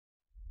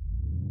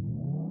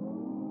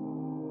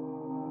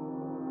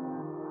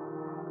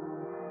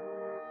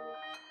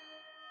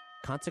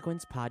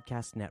Consequence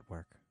Podcast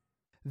Network.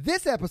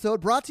 This episode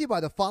brought to you by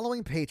the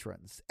following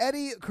patrons: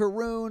 Eddie,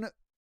 Karoon,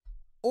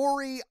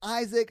 Ori,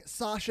 Isaac,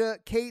 Sasha,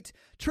 Kate,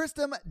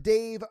 Tristam,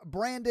 Dave,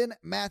 Brandon,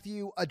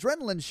 Matthew,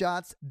 Adrenaline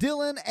Shots,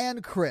 Dylan,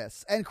 and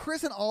Chris. And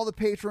Chris and all the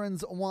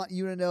patrons want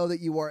you to know that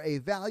you are a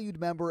valued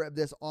member of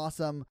this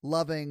awesome,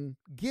 loving,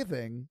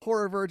 giving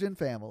Horror Virgin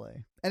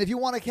family. And if you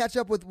want to catch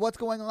up with what's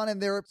going on in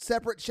their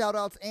separate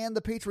shoutouts and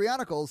the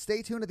Patreonicals,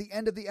 stay tuned at the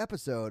end of the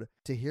episode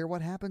to hear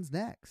what happens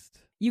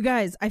next. You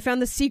guys, I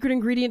found the secret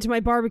ingredient to my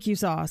barbecue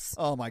sauce.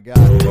 Oh my God.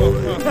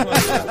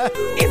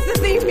 It's the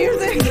theme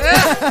music.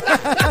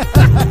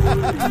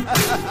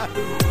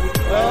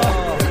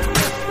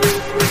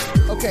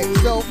 Okay,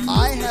 so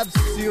I have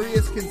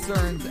serious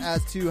concerns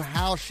as to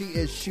how she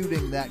is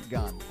shooting that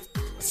gun.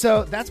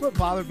 So that's what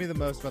bothered me the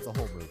most about the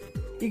whole movie.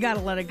 You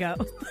gotta let it go.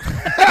 Thank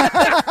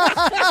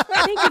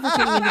you for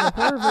tuning into the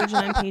Horror Virgin.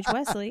 I'm Paige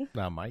Wesley.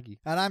 I'm Mikey.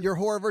 And I'm your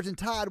Horror Virgin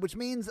Todd, which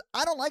means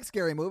I don't like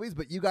scary movies,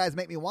 but you guys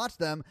make me watch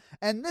them.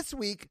 And this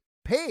week,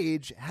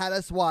 Paige had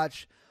us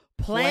watch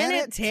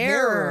Planet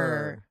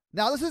Terror.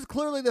 Now, this is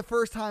clearly the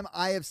first time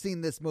I have seen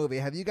this movie.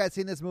 Have you guys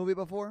seen this movie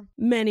before?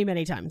 Many,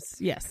 many times,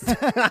 yes.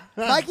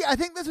 Mikey, I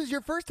think this was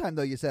your first time,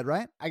 though, you said,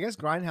 right? I guess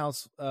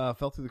Grindhouse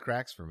fell through the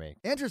cracks for me.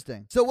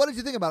 Interesting. So what did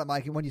you think about it,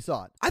 Mikey, when you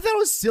saw it? I thought it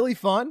was silly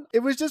fun. It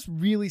was just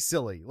really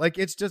silly. Like,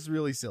 it's just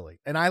really silly.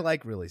 And I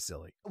like really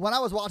silly. When I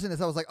was watching this,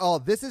 I was like, oh,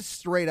 this is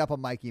straight up a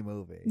Mikey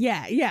movie.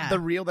 Yeah. The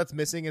reel that's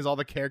missing is all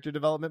the character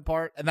development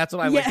part. And that's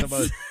what I Yes. like the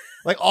most.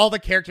 Like, all the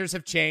characters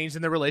have changed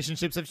and their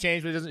relationships have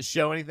changed, but it doesn't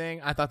show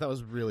anything. I thought that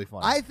was really fun.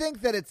 I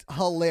think that it's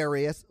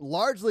hilarious,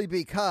 largely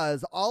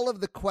because all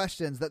of the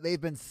questions that they've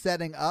been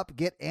setting up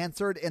get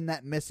answered in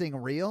that missing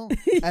reel,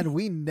 and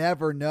we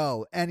never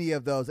know any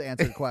of those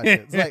answered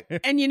questions. Like,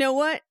 And you know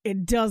what?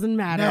 It doesn't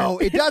matter. no,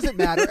 it doesn't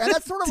matter. And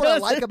that's sort of what I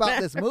like Doesn't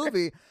about this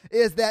movie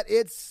is that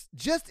it's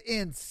just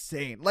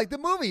insane. Like, the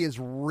movie is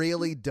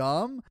really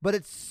dumb, but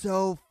it's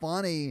so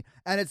funny.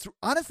 And it's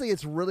honestly,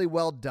 it's really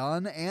well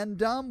done and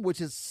dumb,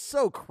 which is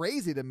so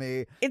crazy to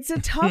me. It's a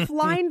tough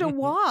line to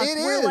walk. It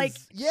where, is. Like,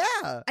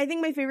 Yeah. I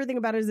think my favorite thing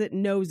about it is it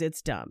knows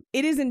it's dumb.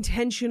 It is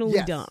intentionally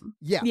Yes. dumb.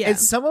 Yeah. Yeah. And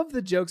some of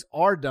the jokes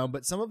are dumb,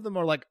 but some of them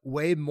are like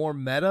way more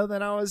meta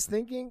than I was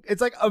thinking.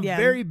 It's like a Yeah.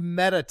 very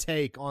meta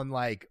take on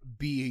like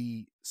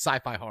B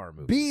sci-fi horror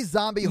movie. B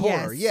zombie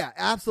horror. Yes. Yeah,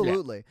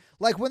 absolutely.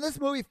 Like when this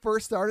movie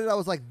first started, I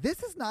was like,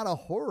 this is not a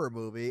horror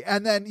movie.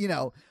 And then, you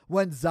know,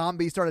 when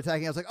zombies started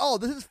attacking, I was like, oh,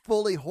 this is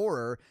fully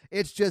horror.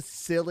 It's just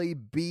silly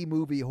B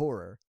movie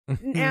horror.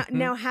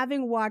 Now,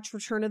 having watched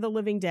Return of the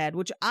Living Dead,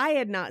 which I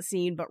had not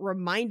seen but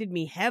reminded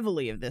me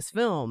heavily of this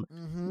film,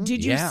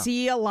 did you Yeah.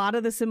 see a lot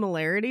of the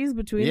similarities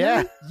between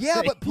Yeah. them?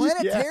 Yeah, but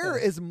Planet Yeah. Terror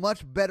is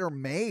much better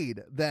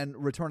made than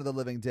Return of the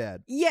Living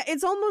Dead. Yeah,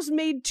 it's almost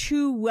made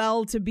too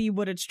well to be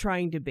what it's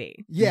trying to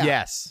be. Yeah.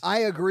 Yes. I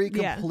agree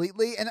Yeah.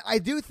 completely. And I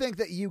do think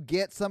that you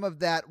get some of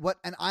that,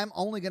 and I'm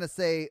only going to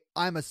say,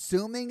 I'm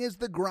assuming is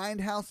the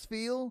Grindhouse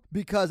feel,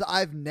 because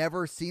I've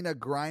never seen a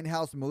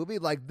Grindhouse movie.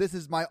 Like, this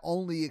is my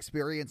only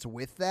experience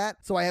with that.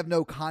 So I have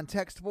no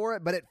context for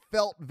it, but it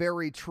felt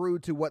very true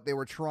to what they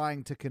were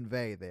trying to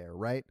convey there,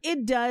 right?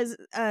 It does.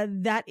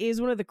 That is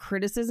one of the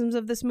criticisms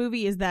of this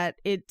movie, is that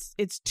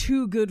it's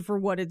too good for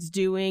what it's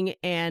doing,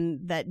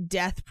 and that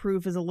Death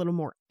Proof is a little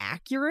more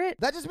accurate.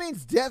 That just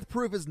means Death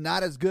Proof is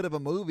not as good of a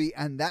movie,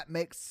 and that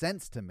makes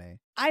sense to me.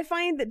 I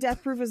find that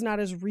Death Proof is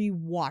not as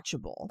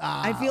rewatchable.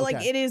 I feel like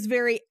okay. it is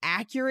very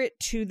accurate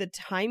to the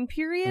time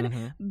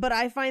period, but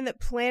I find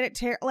that Planet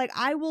Terror, like,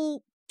 I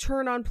will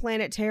turn on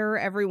Planet Terror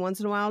every once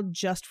in a while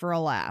just for a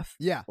laugh.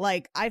 Yeah.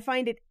 Like, I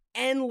find it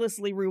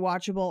endlessly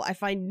rewatchable. I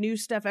find new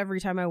stuff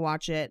every time I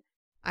watch it.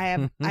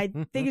 I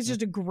think it's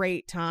just a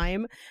great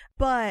time.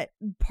 But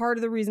part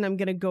of the reason I'm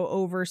going to go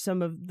over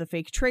some of the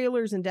fake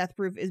trailers in Death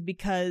Proof is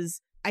because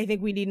I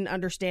think we need an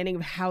understanding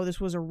of how this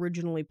was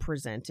originally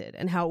presented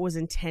and how it was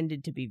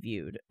intended to be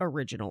viewed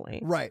originally.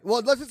 Right.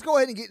 Well, let's just go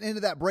ahead and get into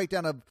that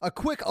breakdown of a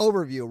quick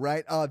overview,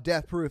 right, of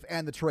Death Proof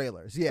and the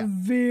trailers. Yeah.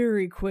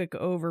 Very quick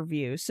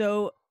overview.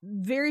 So,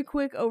 very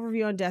quick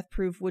overview on Death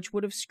Proof, which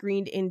would have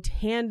screened in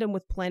tandem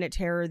with Planet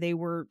Terror. They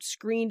were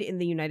screened in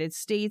the United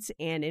States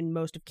and in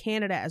most of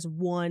Canada as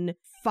one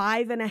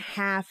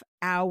 5.5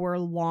 hour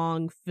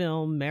long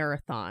film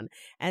marathon.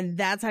 And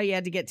that's how you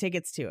had to get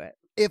tickets to it.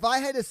 If I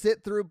had to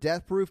sit through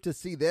Death Proof to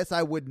see this,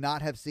 I would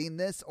not have seen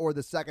this or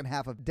the second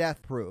half of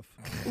Death Proof.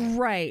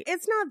 Right.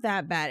 It's not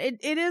that bad.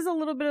 It is a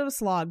little bit of a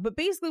slog, but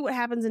basically what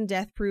happens in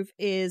Death Proof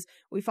is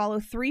we follow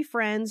three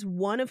friends,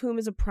 one of whom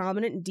is a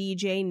prominent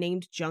DJ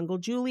named Jungle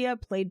Julia,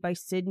 played by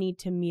Sydney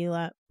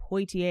Tamila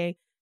Poitier,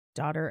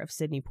 daughter of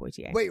Sidney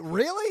Poitier. Wait,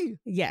 really?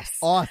 Yes.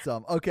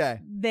 Awesome. Okay.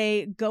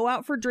 They go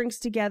out for drinks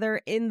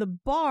together. In the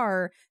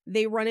bar,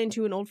 they run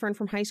into an old friend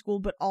from high school,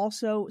 but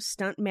also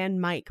stuntman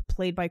Mike,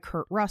 played by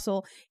Kurt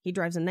Russell. He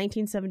drives a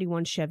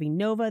 1971 Chevy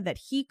Nova that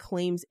he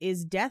claims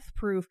is death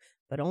proof,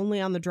 but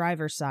only on the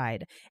driver's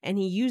side. And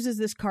he uses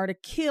this car to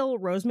kill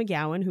Rose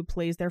McGowan, who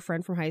plays their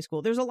friend from high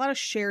school. There's a lot of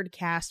shared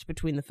cast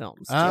between the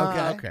films.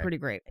 Okay. Pretty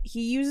great.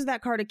 He uses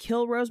that car to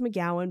kill Rose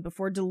McGowan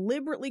before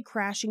deliberately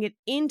crashing it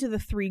into the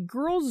three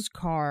girls'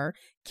 car,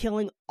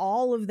 killing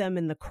all of them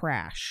in the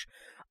crash.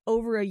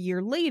 Over a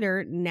year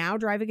later, now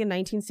driving a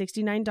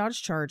 1969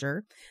 Dodge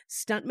Charger,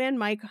 stuntman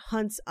Mike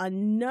hunts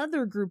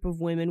another group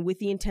of women with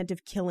the intent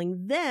of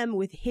killing them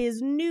with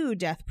his new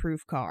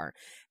death-proof car.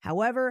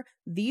 However,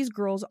 these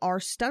girls are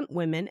stunt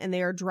women, and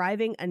they are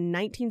driving a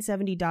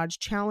 1970 Dodge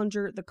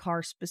Challenger, the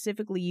car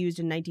specifically used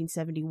in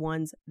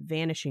 1971's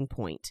Vanishing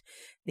Point.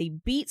 They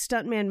beat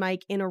stuntman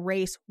Mike in a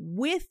race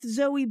with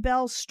Zoe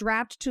Bell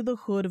strapped to the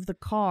hood of the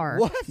car.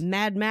 What?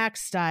 Mad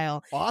Max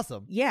style.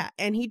 Awesome. Yeah,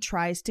 and he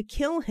tries to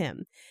kill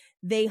him.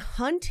 They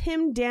hunt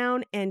him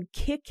down and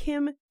kick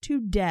him to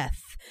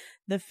death.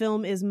 The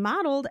film is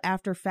modeled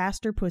after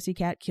Faster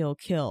Pussycat Kill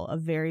Kill, a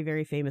very,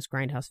 very famous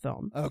Grindhouse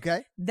film.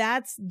 Okay.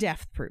 That's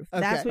death proof.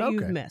 Okay. That's what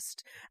you've Okay.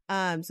 missed.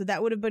 So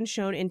that would have been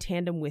shown in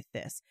tandem with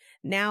this.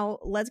 Now,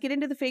 let's get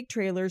into the fake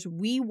trailers.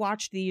 We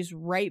watched these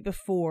right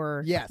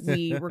before Yes.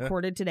 we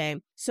recorded today.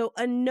 So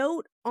a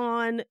note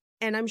on,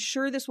 and I'm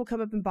sure this will come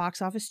up in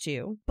box office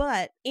too,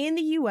 but in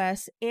the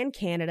US and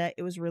Canada,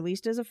 it was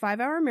released as a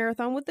 5-hour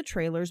marathon with the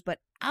trailers, but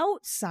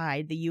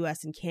outside the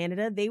US and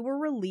Canada, they were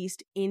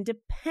released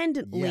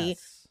independently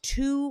Yes.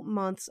 2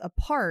 months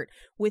apart,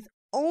 with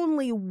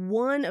only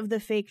one of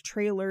the fake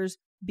trailers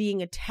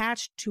being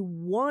attached to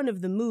one of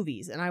the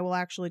movies. And I will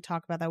actually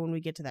talk about that when we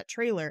get to that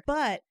trailer.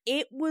 But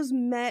it was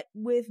met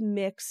with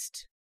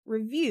mixed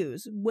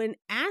reviews. When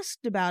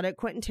asked about it,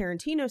 Quentin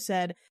Tarantino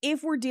said,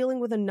 if we're dealing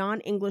with a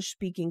non-English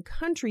speaking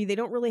country, they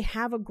don't really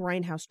have a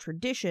grindhouse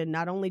tradition.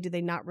 Not only do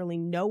they not really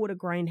know what a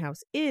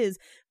grindhouse is,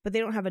 but they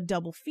don't have a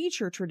double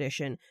feature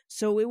tradition.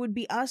 So it would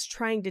be us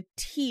trying to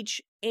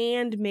teach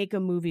and make a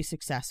movie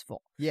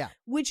successful. Yeah.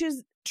 Which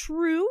is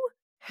true.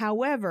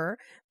 However,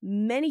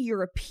 many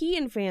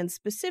European fans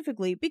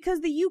specifically,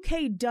 because the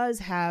UK does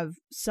have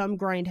some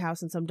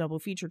grindhouse and some double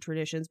feature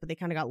traditions, but they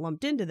kind of got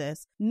lumped into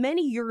this.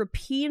 Many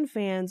European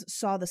fans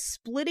saw the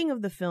splitting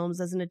of the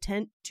films as an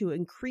attempt to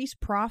increase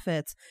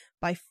profits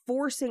by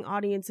forcing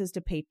audiences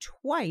to pay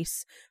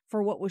twice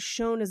for what was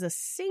shown as a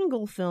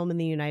single film in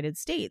the United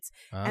States.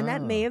 And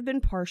that may have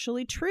been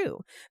partially true,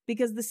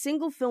 because the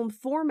single film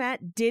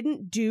format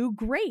didn't do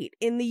great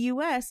in the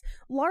US,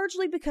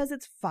 largely because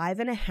it's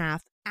 5.5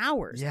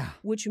 hours. Yeah.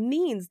 Which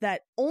means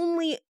that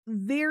only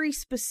very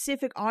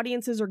specific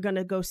audiences are going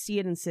to go see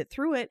it and sit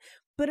through it.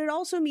 But it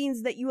also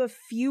means that you have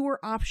fewer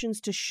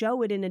options to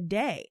show it in a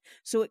day.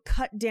 So it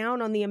cut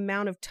down on the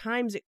amount of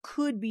times it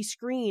could be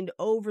screened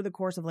over the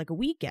course of like a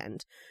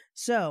weekend.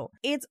 So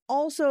it's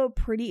also a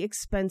pretty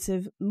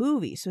expensive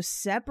movie. So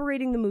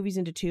separating the movies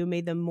into two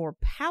made them more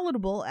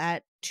palatable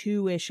at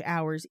 2-ish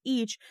hours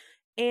each.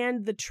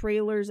 And the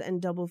trailers and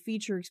double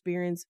feature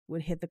experience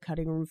would hit the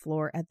cutting room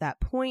floor at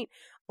that point,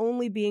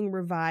 only being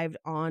revived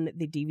on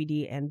the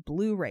DVD and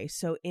Blu-ray.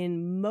 So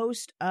in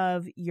most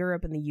of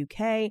Europe and the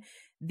UK,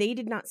 they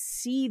did not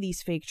see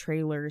these fake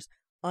trailers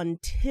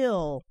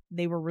until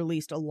they were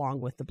released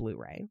along with the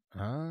Blu-ray.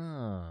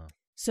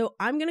 So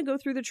I'm going to go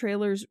through the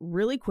trailers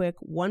really quick,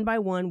 one by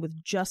one,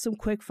 with just some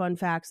quick fun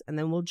facts, and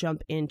then we'll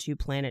jump into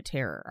Planet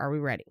Terror. Are we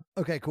ready?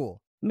 Okay,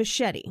 cool.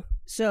 Machete.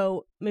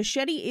 So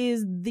Machete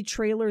is the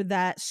trailer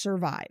that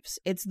survives.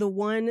 It's the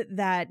one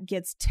that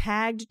gets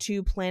tagged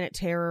to Planet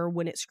Terror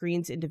when it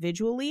screens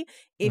individually.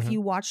 If you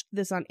watched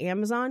this on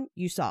Amazon,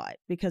 you saw it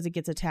because it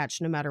gets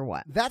attached no matter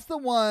what. That's the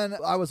one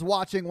I was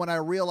watching when I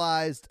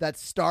realized that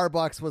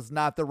Starbucks was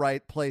not the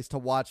right place to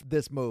watch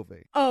this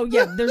movie. Oh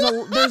yeah, there's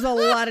a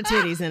lot of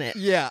titties in it.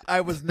 Yeah,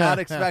 I was not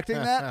expecting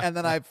that, and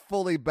then I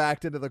fully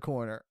backed into the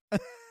corner.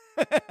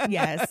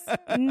 Yes.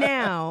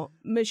 Now,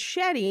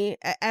 Machete,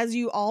 as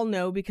you all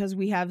know, because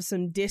we have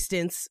some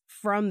distance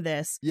from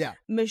this, Yeah.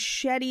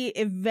 Machete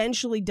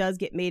eventually does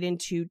get made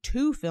into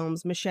 2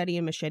 films, Machete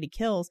and Machete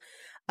Kills.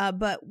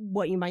 But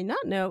what you might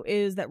not know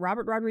is that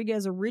Robert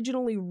Rodriguez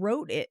originally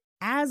wrote it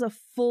as a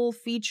full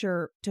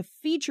feature to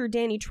feature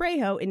Danny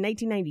Trejo in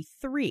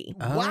 1993.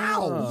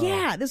 Wow.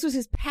 Yeah, this was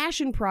his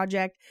passion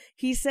project.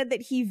 He said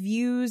that he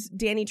views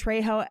Danny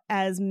Trejo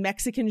as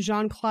Mexican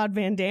Jean-Claude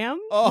Van Damme,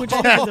 which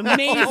I think is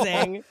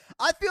amazing.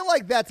 I feel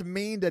like that's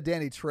mean to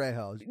Danny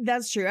Trejo.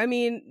 That's true. I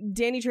mean,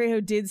 Danny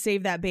Trejo did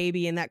save that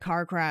baby in that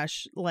car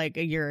crash like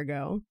a year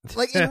ago.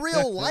 Like in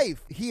real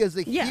life, he is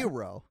a Yeah.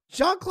 hero.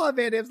 Jean-Claude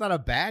Van Damme's not a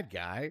bad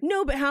guy.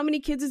 No, but how many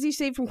kids has he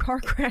saved from car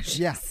crashes?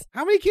 Yes.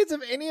 How many kids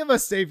have any of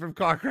us saved from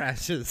car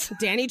crashes?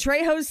 Danny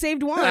Trejo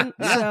saved one,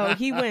 so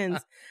he wins.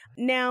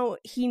 Now,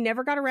 he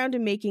never got around to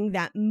making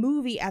that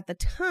movie at the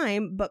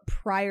time, but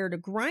prior to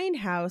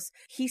Grindhouse,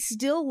 he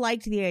still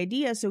liked the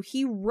idea, so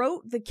he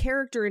wrote the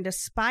character into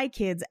Spy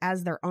Kids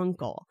as their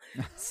uncle.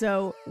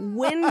 So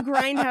when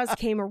Grindhouse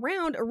came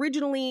around,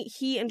 originally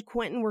he and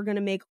Quentin were going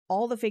to make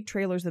all the fake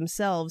trailers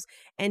themselves,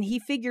 and he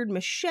figured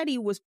Machete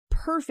was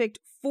perfect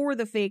for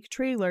the fake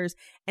trailers,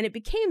 and it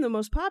became the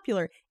most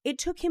popular. It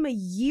took him a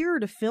year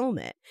to film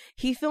it.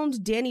 He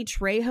filmed Danny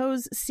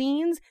Trejo's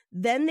scenes,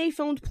 Then they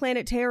filmed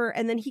Planet Terror,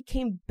 and then he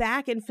came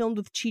back and filmed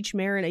with Cheech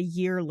Marin a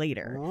year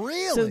later.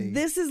 Really? So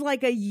this is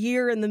like a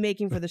year in the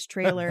making for this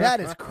trailer. That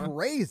is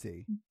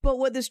crazy. But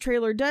what this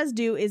trailer does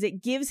do is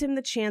it gives him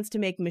the chance to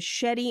make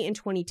Machete in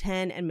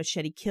 2010 and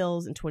Machete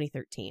Kills in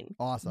 2013.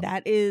 Awesome.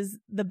 That is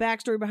the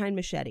backstory behind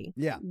Machete.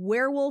 Yeah.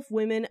 Werewolf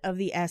Women of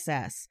the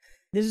SS.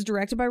 This is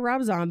directed by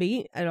Rob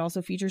Zombie. It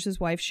also features his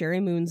wife, Sherry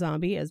Moon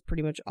Zombie, as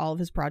pretty much all of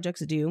his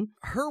projects do.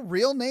 Her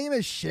real name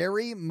is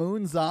Sherry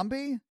Moon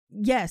Zombie?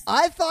 Yes.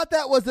 I thought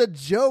that was a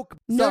joke.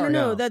 Sorry.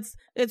 No.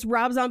 It's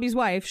Rob Zombie's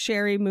wife,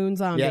 Sherry Moon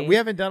Zombie. Yeah, we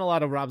haven't done a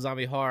lot of Rob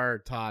Zombie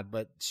horror, Todd,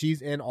 but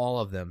she's in all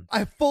of them.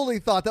 I fully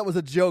thought that was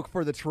a joke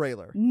for the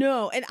trailer.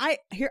 No, and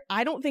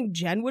I don't think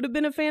Jen would have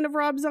been a fan of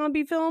Rob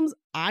Zombie films.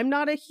 I'm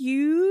not a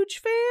huge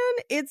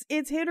fan.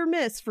 It's hit or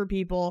miss for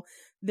people.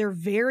 They're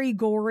very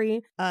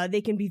gory.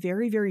 They can be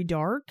very, very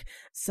dark.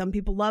 Some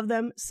people love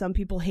them. Some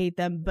people hate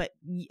them.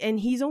 And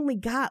he's only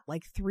got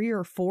like 3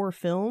 or 4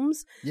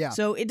 films. Yeah.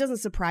 So it doesn't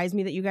surprise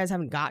me that you guys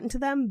haven't gotten to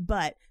them.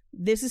 But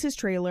this is his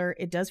trailer.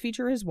 It does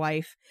feature his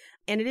wife.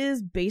 And it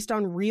is based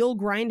on real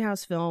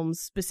Grindhouse films,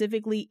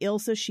 specifically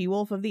Ilsa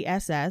She-Wolf of the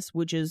SS,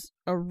 which is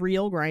a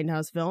real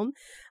Grindhouse film,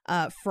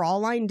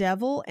 Fraulein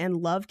Devil, and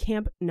Love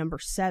Camp Number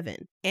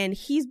 7. And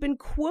he's been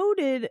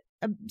quoted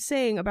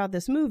saying about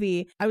this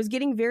movie, I was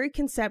getting very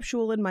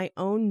conceptual in my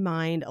own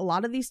mind. A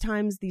lot of these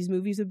times, these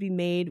movies would be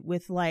made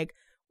with like,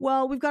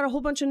 well, we've got a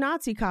whole bunch of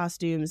Nazi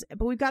costumes,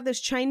 but we've got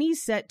this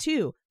Chinese set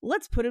too.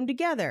 Let's put them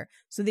together.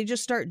 So they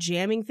just start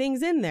jamming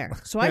things in there.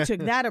 So I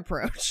took that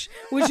approach,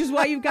 which is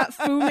why you've got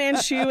Fu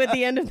Manchu at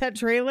the end of that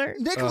trailer.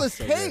 Nicolas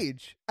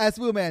Cage as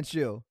Fu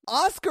Manchu.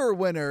 Oscar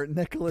winner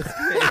Nicolas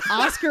Cage.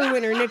 Oscar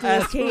winner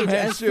Nicolas Cage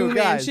as Fu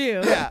guys.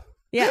 Manchu. Yeah.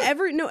 Yeah,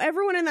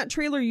 everyone in that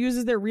trailer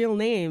uses their real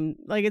name.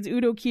 Like it's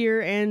Udo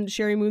Kier and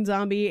Sherry Moon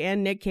Zombie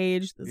and Nick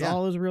Cage. That's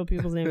all those real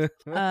people's names.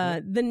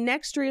 The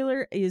next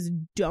trailer is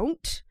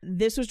Don't.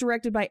 This was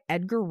directed by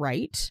Edgar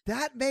Wright.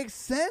 That makes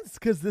sense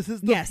because this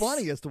is the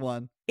funniest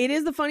one. It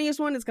is the funniest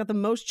one. It's got the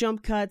most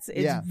jump cuts.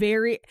 It's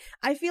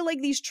I feel like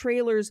these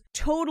trailers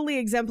totally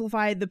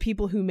exemplify the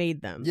people who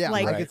made them. Yeah,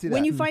 like I can see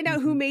when that. you find out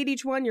who made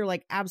each one, you're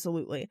like,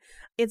 absolutely.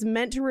 It's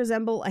meant to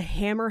resemble a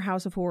Hammer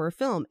House of Horror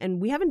film.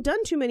 And we haven't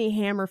done too many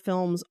Hammer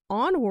films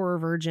on Horror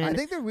Virgin. I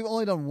think we've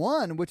only done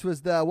one, which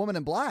was The Woman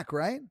in Black,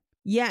 right?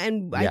 Yeah,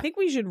 and I think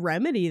we should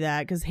remedy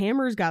that because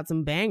Hammer's got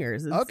some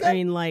bangers. Okay. I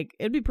mean, like,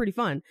 it'd be pretty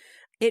fun.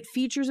 It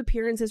features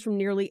appearances from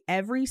nearly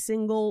every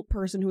single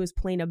person who has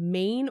played a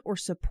main or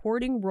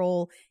supporting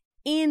role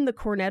in the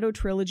Cornetto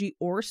trilogy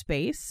or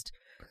Spaced.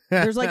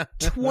 There's like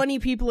 20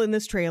 people in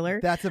this trailer.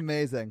 That's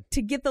amazing.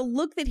 To get the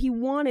look that he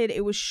wanted,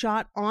 it was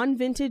shot on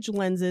vintage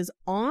lenses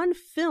on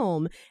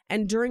film,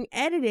 and during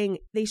editing,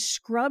 they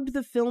scrubbed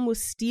the film with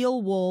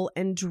steel wool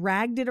and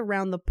dragged it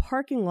around the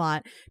parking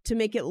lot to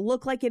make it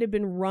look like it had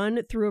been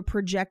run through a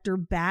projector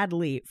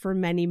badly for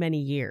many, many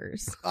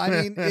years. I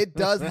mean, it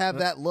does have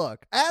that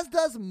look, as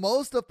does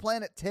most of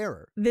Planet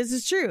Terror. This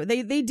is true.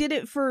 They did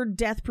it for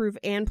Death Proof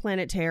and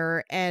Planet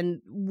Terror, and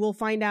we'll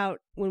find out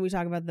when we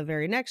talk about the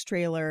very next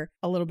trailer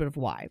a little bit of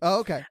why. Oh,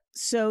 okay.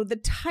 So the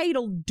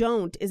title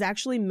Don't is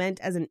actually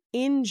meant as an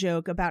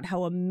in-joke about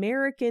how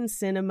American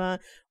cinema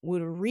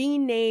would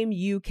rename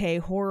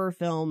UK horror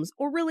films,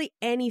 or really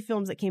any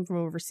films that came from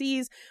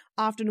overseas.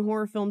 Often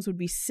horror films would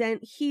be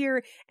sent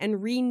here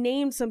and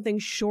renamed something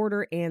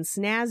shorter and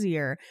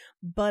snazzier.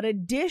 But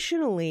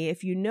additionally,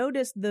 if you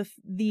notice,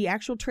 the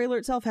actual trailer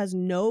itself has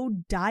no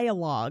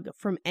dialogue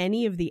from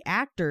any of the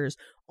actors,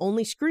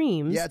 only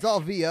screams. Yeah, it's all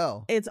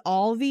VO. It's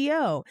all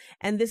VO.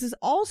 And this is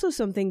also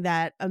something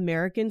that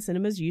American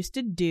cinemas used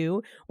to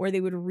do, where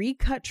they would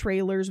recut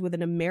trailers with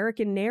an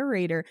American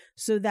narrator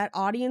so that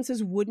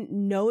audiences wouldn't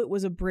know it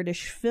was a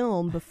British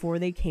film before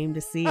they came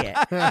to see it.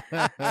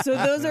 So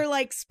those are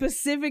like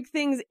specific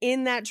things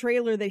in that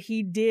trailer that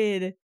he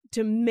did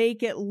to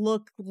make it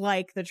look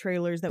like the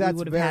trailers that we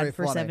would have had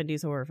for funny.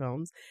 70s horror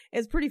films.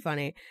 It's pretty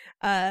funny.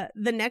 The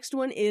next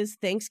one is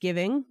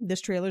Thanksgiving. This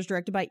trailer is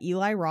directed by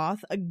Eli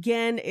Roth.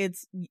 Again,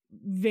 it's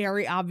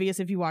very obvious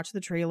if you watch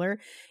the trailer.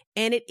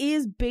 And it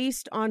is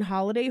based on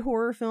holiday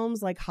horror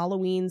films like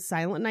Halloween,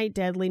 Silent Night,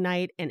 Deadly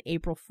Night, and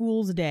April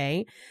Fool's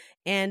Day.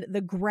 And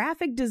the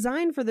graphic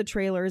design for the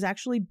trailer is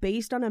actually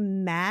based on a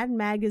Mad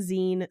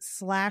Magazine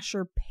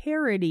slasher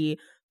parody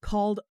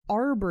called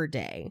Arbor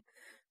Day.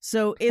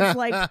 So it's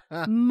like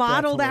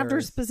modeled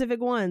after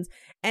specific ones.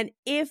 And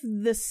if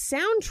the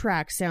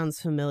soundtrack sounds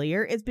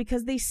familiar, it's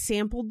because they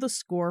sampled the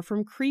score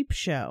from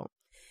Creepshow.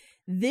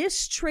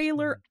 This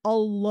trailer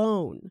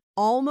alone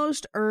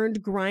almost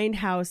earned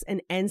Grindhouse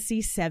an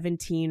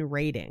NC-17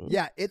 rating.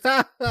 Yeah, it's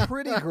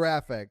pretty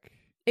graphic.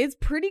 It's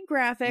pretty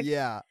graphic.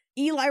 Yeah.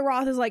 Eli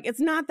Roth is like,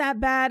 it's not that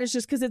bad. It's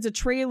just because it's a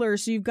trailer.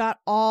 So you've got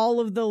all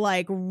of the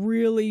like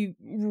really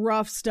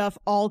rough stuff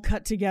all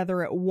cut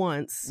together at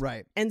once.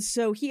 Right. And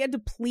so he had to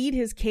plead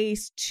his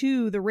case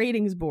to the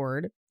ratings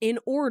board in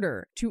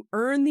order to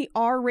earn the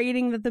R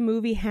rating that the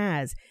movie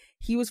has.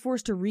 He was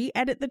forced to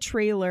re-edit the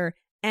trailer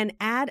and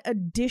add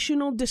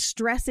additional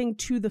distressing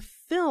to the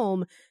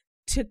film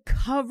to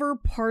cover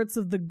parts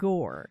of the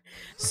gore.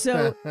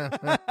 So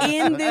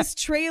in this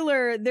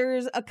trailer,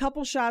 there's a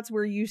couple shots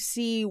where you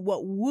see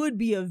what would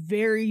be a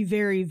very,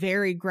 very,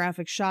 very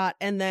graphic shot,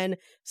 and then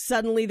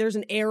suddenly there's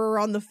an error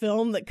on the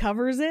film that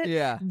covers it.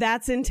 Yeah.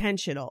 That's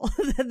intentional.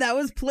 That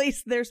was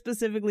placed there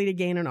specifically to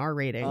gain an R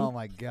rating. Oh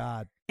my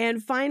God.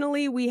 And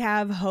finally, we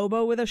have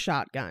Hobo with a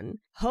Shotgun.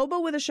 Hobo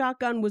with a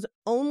Shotgun was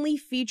only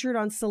featured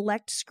on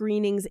select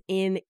screenings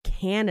in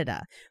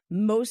Canada.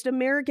 Most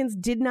Americans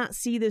did not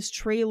see this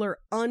trailer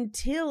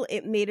until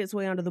it made its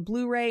way onto the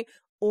Blu-ray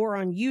or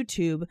on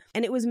YouTube,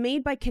 and it was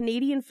made by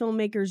Canadian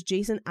filmmakers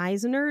Jason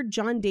Eisner,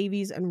 John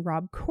Davies, and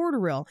Rob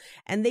Corderell,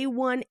 and they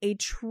won a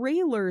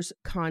trailers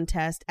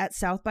contest at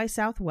South by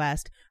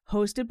Southwest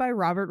hosted by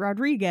Robert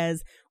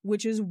Rodriguez,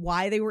 which is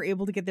why they were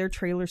able to get their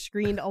trailer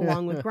screened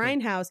along with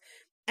Grindhouse.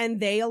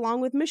 And they,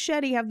 along with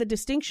Machete, have the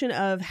distinction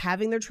of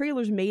having their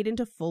trailers made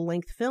into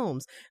full-length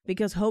films,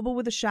 because Hobo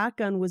with a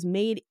Shotgun was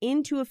made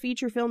into a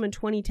feature film in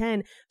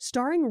 2010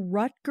 starring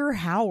Rutger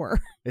Hauer.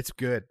 It's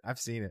good. I've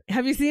seen it.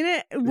 Have you seen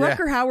it?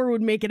 Rutger Hauer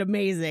would make it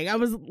amazing. I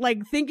was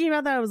like thinking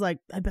about that. I was like,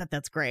 I bet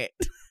that's great.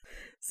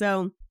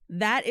 So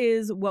that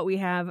is what we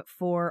have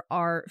for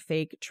our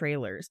fake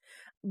trailers.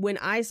 When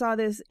I saw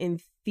this in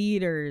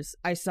theaters,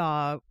 I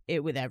saw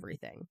it with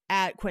everything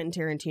at Quentin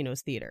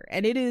Tarantino's theater,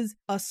 and it is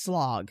a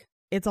slog.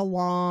 It's a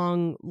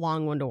long,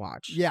 long one to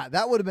watch. Yeah,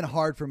 that would have been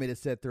hard for me to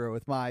sit through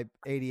with my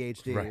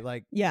ADHD. Right.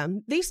 Like, Yeah,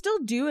 they still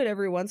do it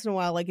every once in a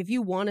while. Like, if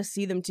you want to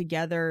see them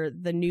together,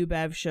 the New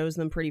Bev shows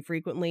them pretty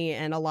frequently,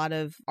 and a lot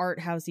of art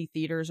housey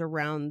theaters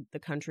around the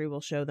country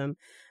will show them.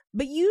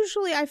 But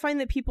usually I find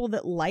that people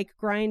that like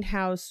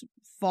Grindhouse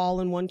fall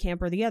in one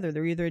camp or the other.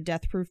 They're either a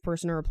Death Proof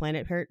person or a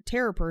Planet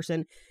Terror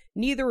person.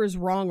 Neither is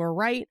wrong or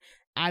right.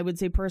 I would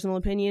say personal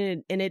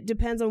opinion, and it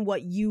depends on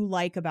what you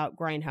like about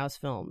Grindhouse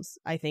films,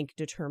 I think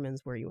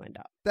determines where you end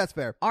up. that's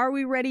fair. Are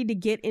we ready to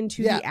get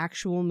into the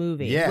actual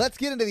movie? Yeah. Let's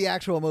get into the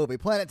actual movie,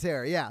 Planet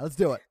Terror. Yeah, let's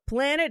do it.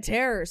 Planet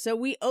Terror. So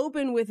we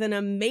open with an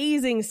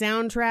amazing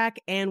soundtrack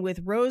and with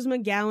Rose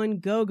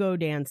McGowan go-go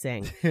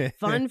dancing.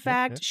 Fun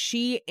fact,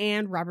 she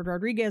and Robert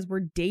Rodriguez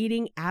were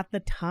dating at the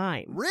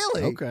time.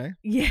 Really? Okay.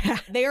 Yeah,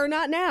 they are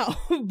not now,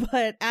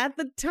 but at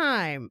the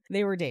time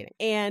they were dating.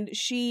 And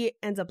she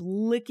ends up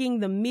licking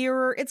the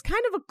mirror. It's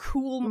kind of a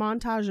cool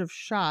montage of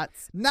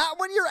shots. Not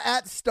when you're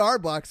at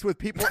Starbucks with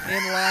people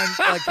in line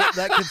like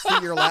that can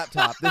see your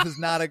laptop. This is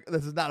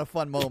not a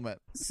fun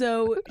moment.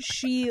 So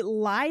she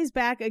lies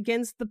back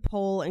against the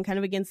pole and kind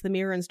of against the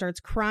mirror and starts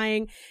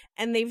crying.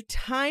 And they've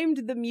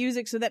timed the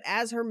music so that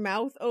as her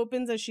mouth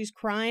opens as she's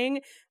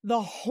crying,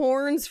 the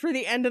horns for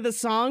the end of the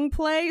song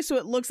play. So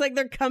it looks like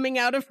they're coming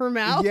out of her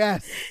mouth.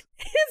 Yes.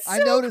 It's so I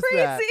noticed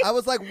crazy. that. I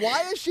was like,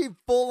 why is she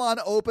full on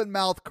open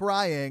mouth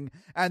crying?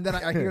 And then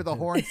I hear the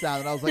horn sound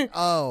and I was like,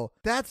 oh,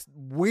 that's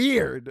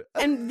weird.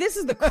 And this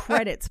is the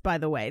credits, by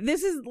the way.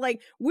 This is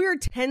like, we're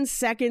 10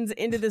 seconds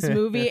into this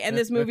movie, and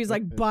this movie's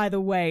like, by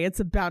the way, it's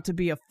about to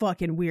be a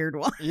fucking weird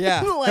one.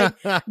 Yeah.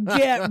 Like,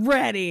 get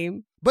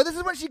ready. But this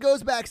is when she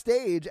goes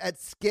backstage at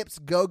Skip's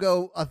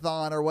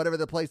Go-Go-a-thon or whatever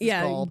the place is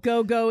called.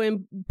 Go-Go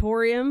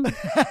Emporium.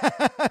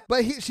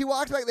 But she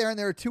walks back there and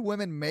there are two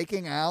women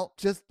making out.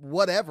 Just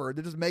whatever.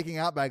 They're just making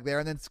out back there.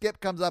 And then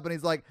Skip comes up and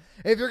he's like,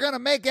 if you're going to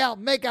make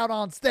out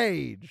on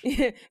stage.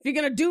 If you're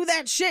gonna do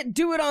that shit,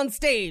 do it on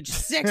stage.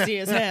 Sexy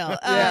as hell.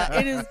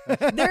 Yeah.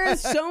 There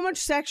is so much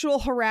sexual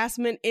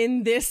harassment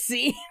in this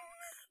scene.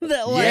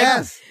 That like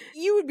Yes.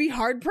 you would be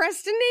hard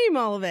pressed to name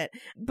all of it.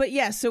 But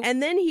yeah, so and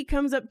then he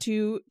comes up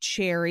to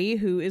Cherry,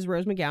 who is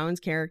Rose McGowan's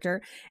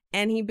character,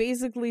 and he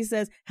basically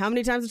says, how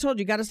many times I told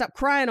you, got to stop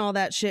crying all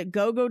that shit.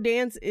 Go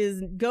dance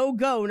is go,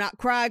 not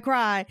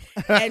cry.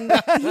 And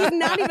he's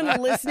not even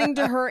listening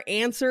to her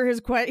answer his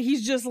question.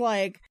 He's just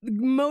like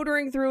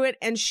motoring through it.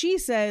 And she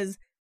says,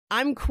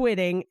 I'm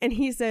quitting. And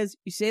he says,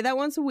 you say that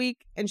once a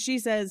week. And she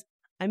says,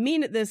 I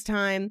mean it this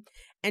time.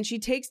 And she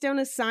takes down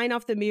a sign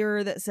off the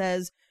mirror that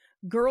says,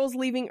 girls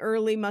leaving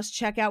early must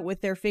check out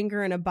with their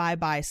finger in a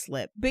bye-bye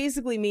slip.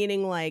 Basically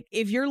meaning like,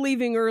 if you're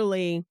leaving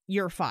early,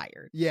 you're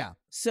fired. Yeah.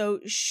 So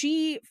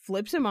she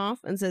flips him off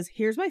and says,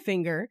 here's my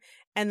finger,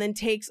 and then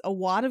takes a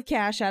wad of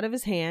cash out of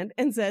his hand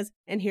and says,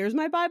 and here's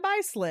my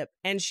bye-bye slip.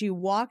 And she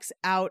walks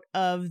out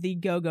of the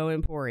Go-Go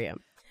Emporium.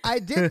 I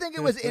did think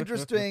it was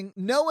interesting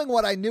knowing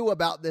what I knew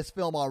about this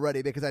film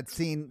already because I'd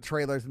seen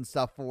trailers and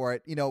stuff for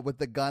it, you know, with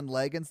the gun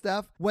leg and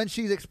stuff. When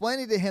she's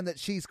explaining to him that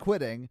she's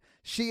quitting,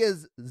 she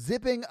is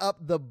zipping up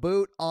the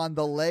boot on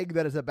the leg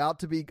that is about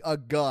to be a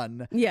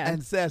gun. Yeah.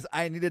 And says,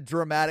 I need a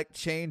dramatic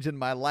change in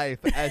my life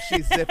as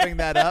she's zipping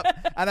that up.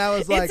 And I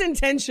was like, it's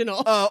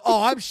intentional. Oh,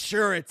 I'm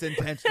sure it's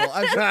intentional.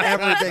 I'm sure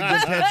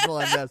everything's intentional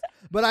in this.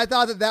 But I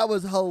thought that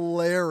was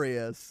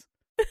hilarious.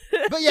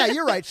 But yeah,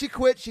 you're right. She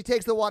quits. She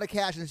takes the wad of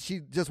cash and she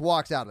just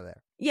walks out of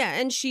there. Yeah,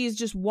 and she's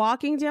just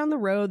walking down the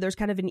road. There's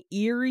kind of an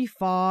eerie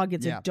fog.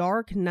 It's a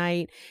dark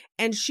night.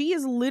 and she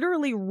is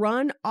literally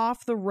run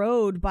off the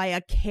road by a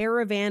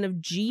caravan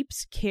of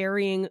jeeps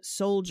carrying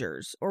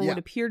soldiers, or what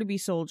appear to be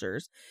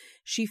soldiers.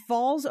 She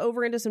falls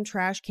over into some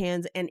trash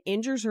cans and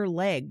injures her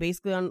leg.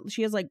 Basically,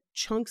 she has like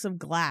chunks of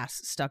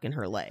glass stuck in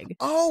her leg.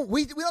 Oh,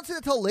 we don't see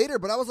that till later,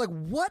 but I was like,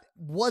 what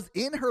was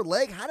in her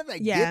leg? How did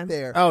that get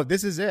there? Oh,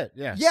 this is it.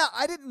 Yeah. Yeah,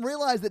 I didn't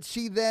realize that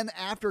she then,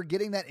 after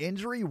getting that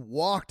injury,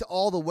 walked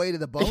all the way to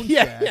the bone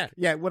shack.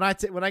 Yeah. When I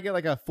get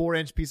like a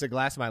 4-inch piece of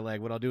glass in my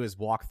leg, what I'll do is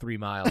walk 3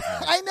 miles.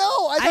 I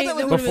know. I thought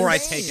that was before I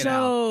insane. take it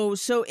out.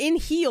 So in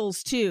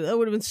heels too. That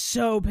would have been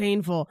so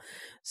painful.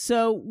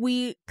 So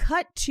we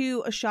cut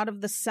to a shot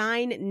of the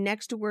sign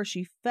next to where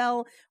she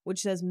fell, which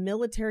says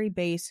military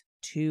base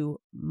 2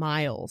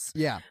 miles.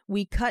 Yeah.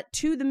 We cut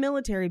to the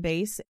military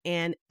base,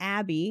 and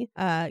Abby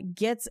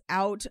gets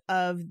out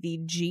of the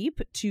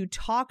Jeep to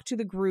talk to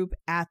the group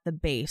at the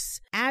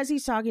base. As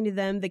he's talking to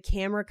them, the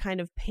camera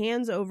kind of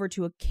pans over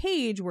to a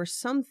cage where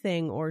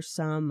something or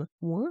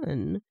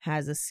someone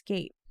has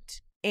escaped.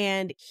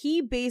 And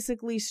he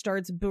basically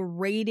starts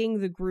berating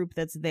the group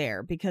that's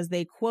there because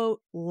they,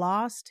 quote,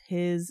 lost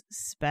his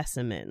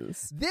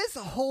specimens. This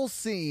whole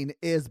scene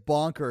is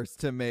bonkers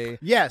to me.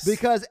 Yes.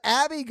 Because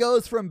Abby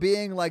goes from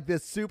being like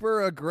this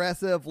super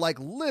aggressive, like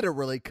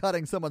literally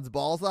cutting someone's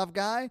balls off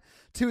guy,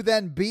 to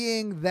then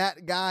being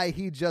that guy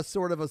he just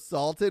sort of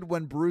assaulted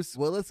when Bruce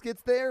Willis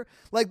gets there.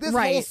 Like this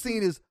whole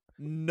scene is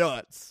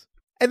nuts.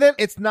 And then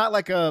it's not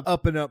like a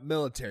up and up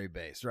military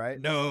base,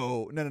 right?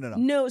 No.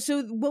 No,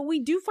 so what we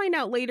do find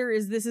out later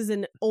is this is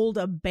an old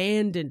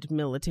abandoned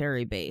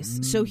military base.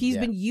 So he's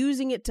been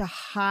using it to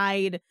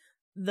hide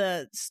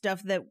the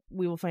stuff that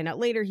we will find out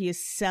later he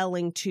is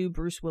selling to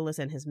Bruce Willis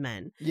and his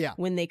men. Yeah.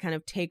 When they kind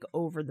of take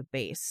over the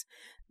base.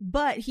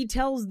 But he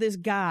tells this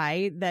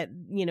guy that,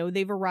 you know,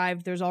 they've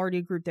arrived. There's already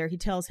a group there. He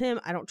tells him,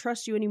 I don't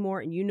trust you anymore.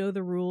 And you know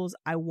the rules.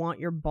 I want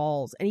your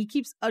balls. And he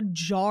keeps a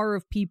jar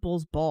of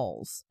people's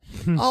balls.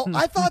 Oh,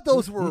 I thought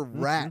those were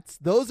rats.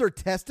 Those are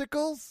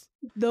testicles?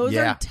 Those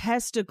are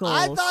testicles.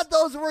 I thought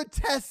those were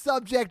test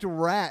subject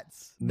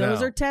rats.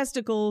 Those are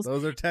testicles.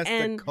 Those are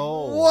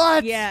testicles.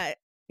 What?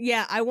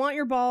 Yeah, I want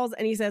your balls.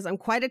 And he says, I'm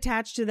quite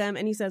attached to them.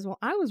 And he says, well,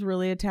 I was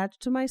really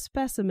attached to my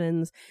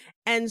specimens.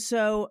 And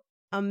so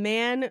a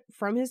man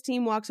from his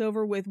team walks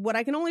over with what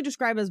I can only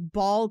describe as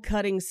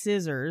ball-cutting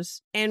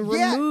scissors and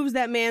removes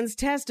that man's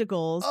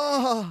testicles.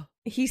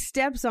 He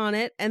steps on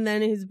it and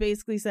then he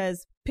basically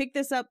says, pick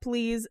this up,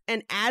 please,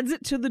 and adds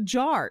it to the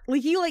jar.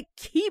 Like, he,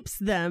 keeps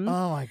them.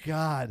 Oh, my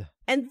God.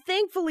 And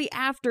thankfully,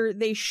 after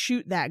they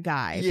shoot that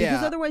guy,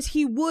 because otherwise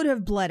he would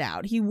have bled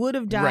out. He would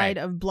have died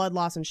of blood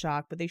loss and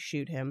shock, but they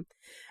shoot him.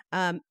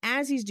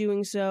 As he's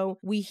doing so,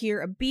 we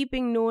hear a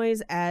beeping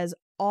noise as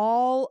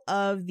all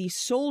of the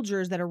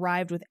soldiers that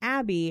arrived with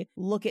Abby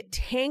look at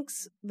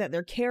tanks that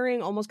they're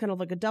carrying, almost kind of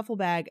like a duffel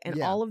bag,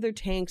 and all of their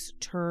tanks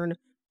turn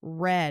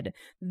red.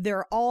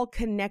 They're all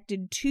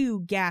connected to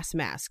gas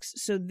masks,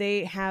 so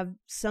they have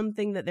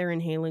something that they're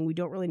inhaling. We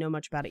don't really know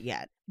much about it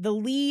yet. The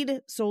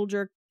lead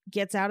soldier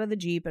gets out of the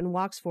Jeep and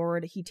walks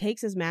forward. He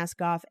takes his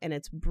mask off, and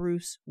it's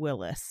Bruce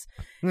Willis.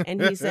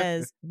 And he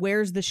says,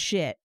 where's the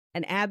shit?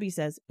 And Abby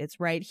says, it's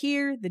right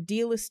here. The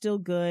deal is still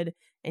good.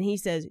 And he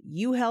says,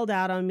 you held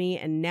out on me,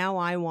 and now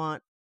I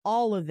want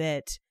all of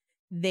it.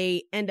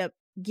 They end up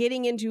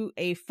getting into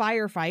a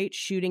firefight,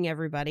 shooting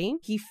everybody.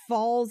 He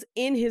falls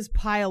in his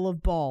pile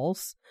of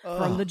balls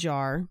from the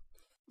jar.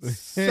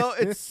 So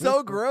it's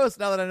so gross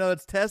now that I know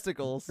it's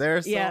testicles.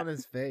 There's some on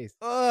his face.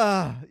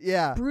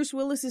 Yeah. Bruce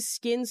Willis's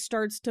skin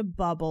starts to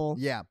bubble.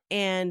 Yeah.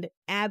 And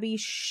Abby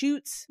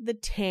shoots the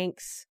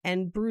tanks,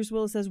 and Bruce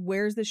Willis says,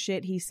 where's the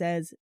shit? He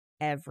says,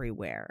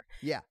 everywhere.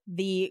 Yeah.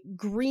 The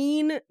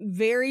green,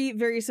 very,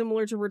 very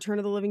similar to Return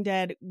of the Living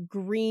Dead,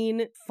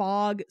 green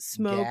fog,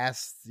 smoke,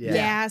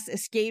 gas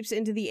escapes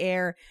into the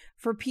air.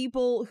 For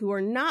people who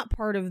are not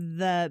part of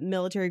the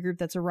military group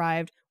that's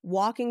arrived,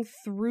 walking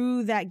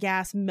through that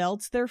gas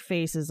melts their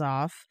faces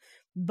off.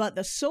 But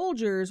the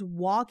soldiers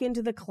walk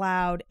into the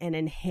cloud and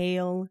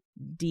inhale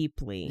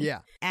deeply. Yeah.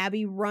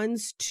 Abby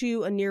runs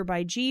to a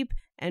nearby Jeep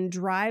and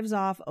drives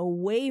off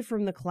away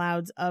from the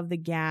clouds of the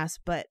gas,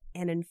 but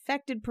an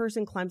infected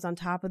person climbs on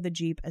top of the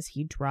Jeep as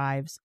he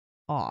drives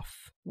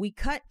off. We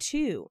cut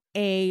to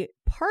a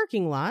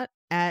parking lot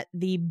at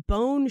the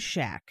Bone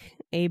Shack,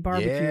 a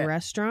barbecue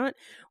restaurant,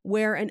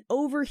 where an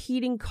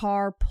overheating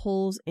car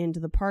pulls into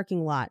the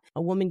parking lot.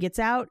 A woman gets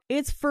out.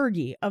 It's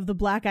Fergie of the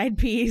Black Eyed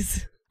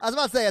Peas. I was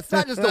about to say, it's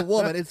not just a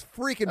woman, it's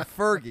freaking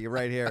Fergie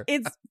right here.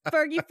 It's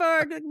Fergie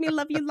Ferg, me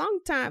love you long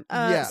time.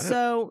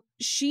 So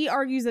she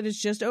argues that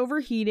it's just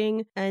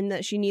overheating and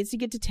that she needs to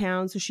get to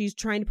town, so she's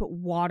trying to put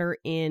water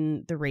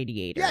in the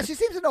radiator. Yeah, she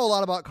seems to know a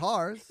lot about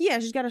cars. Yeah,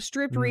 she's got a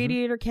stripped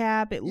radiator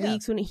cap. It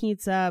leaks when it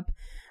heats up.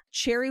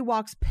 Cherry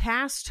walks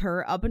past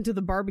her up into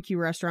the barbecue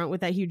restaurant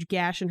with that huge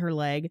gash in her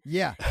leg.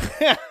 Yeah.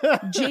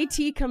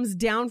 JT comes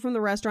down from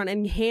the restaurant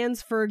and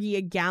hands Fergie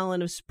a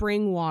gallon of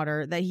spring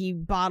water that he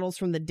bottles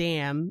from the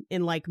dam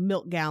in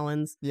milk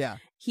gallons. Yeah.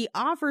 He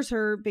offers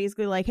her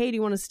basically hey, do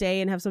you want to stay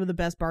and have some of the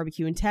best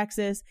barbecue in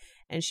Texas?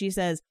 And she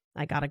says,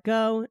 I gotta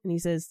go. And he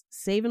says,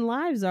 saving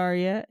lives, are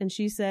you? And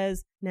she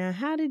says, now,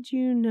 how did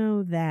you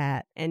know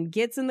that? And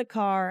gets in the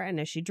car. And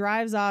as she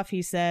drives off,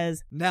 he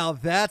says, Now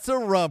that's a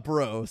rump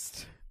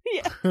roast.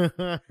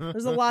 yeah.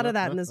 There's a lot of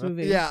that in this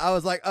movie. Yeah, I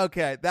was like,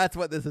 okay, that's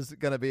what this is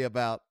going to be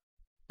about.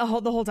 The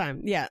whole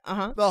time. Yeah.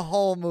 Uh-huh. The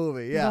whole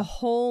movie, yeah. The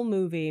whole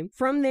movie.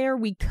 From there,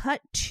 we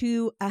cut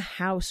to a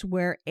house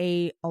where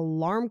an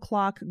alarm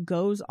clock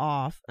goes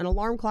off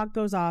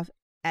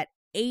at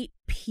 8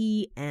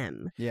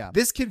 p.m. Yeah.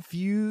 This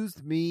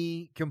confused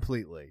me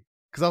completely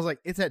because I was like,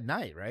 it's at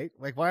night, right?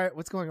 Like, why?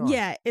 What's going on?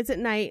 Yeah, it's at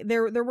night.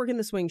 They're working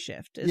the swing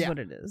shift is Yeah. what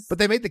it is. But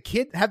they made the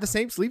kid have the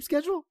same sleep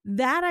schedule?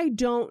 That I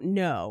don't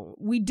know.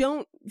 We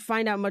don't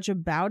find out much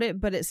about it,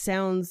 but it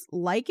sounds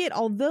like it,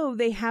 although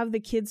they have the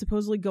kid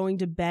supposedly going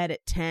to bed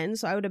at 10.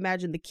 So I would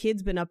imagine the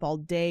kid's been up all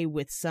day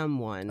with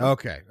someone.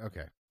 Okay.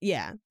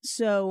 Yeah.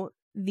 So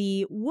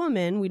the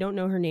woman, we don't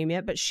know her name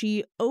yet, but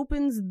she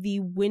opens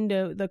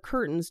the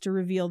curtains to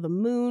reveal the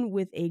moon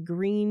with a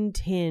green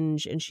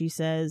tinge. And she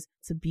says,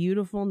 it's a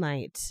beautiful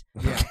night.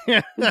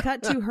 Yeah. We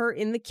cut to her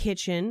in the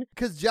kitchen.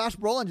 Because Josh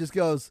Brolin just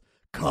goes,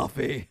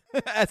 coffee,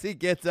 as he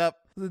gets up.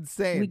 It's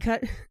insane.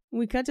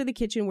 We cut to the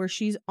kitchen where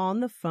she's on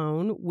the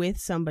phone with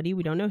somebody.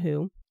 We don't know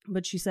who.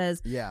 But she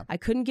says, Yeah. I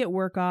couldn't get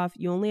work off.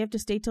 You only have to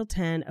stay till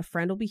 10. A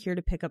friend will be here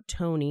to pick up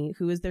Tony,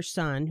 who is their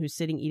son, who's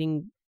sitting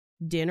eating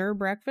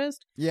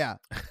breakfast. Yeah.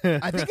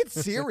 I think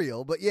it's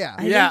cereal, but yeah.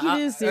 I think it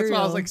is That's why I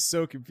cereal. was like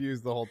so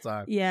confused the whole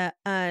time. Yeah.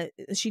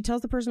 She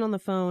tells the person on the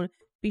phone,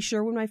 be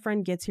sure when my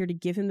friend gets here to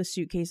give him the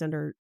suitcase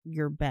under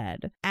your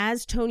bed.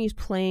 As Tony's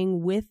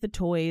playing with the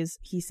toys,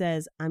 he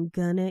says, I'm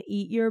gonna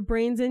eat your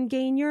brains and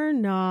gain your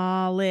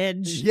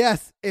knowledge.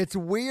 Yes, it's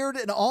weird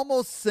and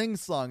almost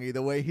sing-songy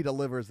the way he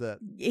delivers it.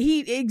 He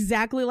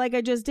exactly like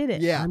I just did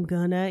it. Yeah. I'm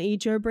gonna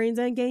eat your brains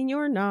and gain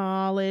your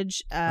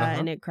knowledge.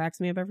 And it cracks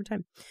me up every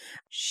time.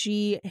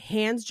 She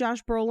hands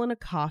Josh Brolin a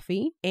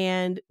coffee,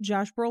 and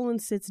Josh Brolin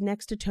sits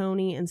next to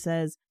Tony and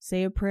says,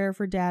 say a prayer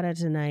for Dada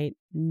tonight.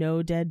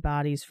 No dead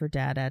bodies for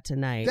Dada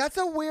tonight. That's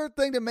a weird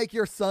thing to make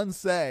your son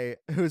say,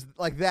 who's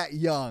like that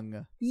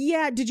young.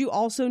 Yeah. Did you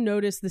also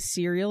notice the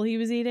cereal he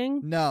was eating?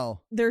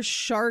 No. They're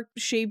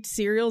shark-shaped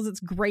cereals. It's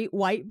Great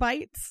White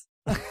Bites.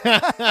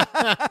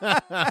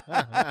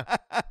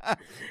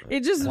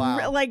 It just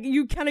Wow. like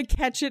you kind of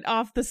catch it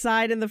off the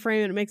side in the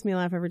frame, and it makes me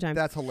laugh every time.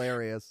 That's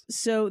hilarious.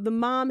 So the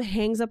mom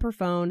hangs up her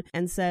phone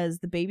and says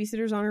the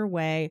babysitter's on her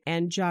way,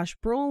 and Josh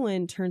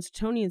Brolin turns to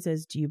Tony and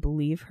says, do you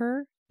believe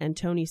her? And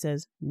Tony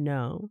says,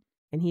 no.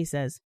 And he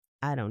says,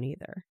 I don't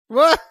either.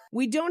 What?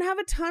 We don't have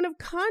a ton of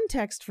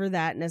context for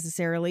that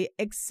necessarily,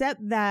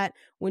 except that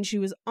when she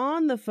was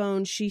on the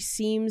phone, she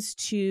seems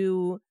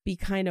to be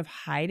kind of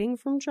hiding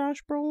from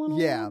Josh Brolin a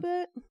little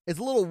bit. It's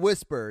a little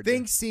whispered.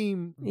 Things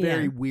seem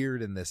very Yeah.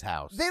 weird in this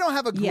house. They don't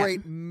have a Yeah.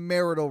 great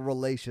marital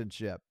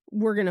relationship.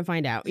 We're going to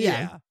find out.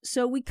 Yeah.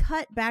 So we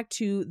cut back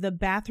to the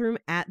bathroom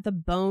at the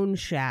Bone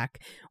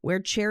Shack where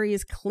Cherry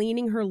is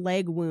cleaning her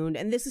leg wound.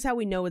 And this is how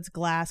we know it's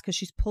glass, because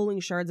she's pulling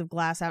shards of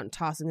glass out and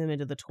tossing them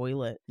into the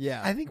toilet.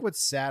 Yeah. I think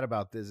what's sad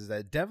about this is that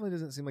it definitely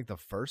doesn't seem like the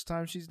first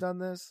time she's done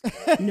this.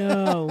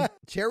 No.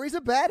 Cherry's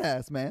a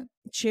badass, man.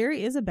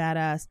 Cherry is a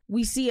badass.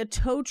 We see a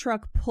tow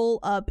truck pull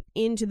up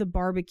into the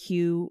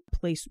barbecue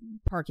place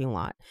parking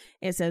lot.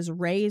 It says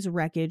Ray's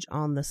Wreckage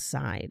on the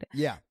side.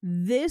 Yeah.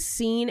 This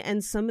scene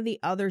and some of the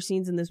other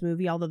scenes in this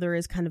movie, although there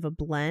is kind of a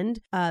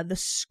blend, the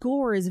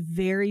score is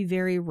very,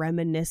 very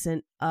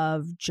reminiscent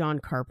of John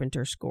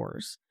Carpenter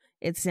scores.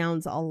 It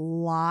sounds a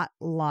lot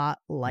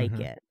like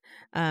it.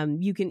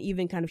 You can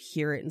even kind of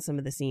hear it in some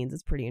of the scenes.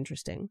 It's pretty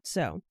interesting.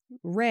 So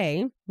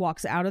Ray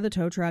walks out of the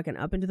tow truck and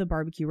up into the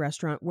barbecue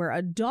restaurant where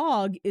a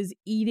dog is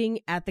eating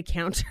at the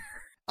counter.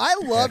 I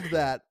loved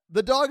that.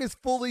 The dog is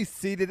fully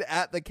seated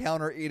at the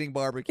counter eating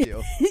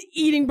barbecue.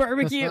 Eating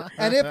barbecue.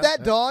 And if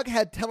that dog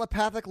had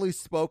telepathically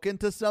spoken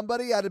to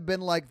somebody, I'd have been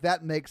like,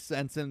 that makes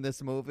sense in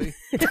this movie.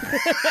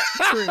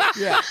 True.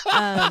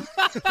 Yeah.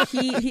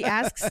 He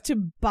asks to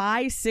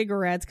buy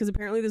cigarettes because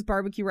apparently this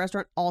barbecue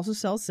restaurant also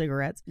sells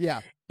cigarettes. Yeah.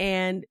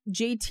 And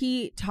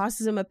JT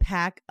tosses him a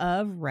pack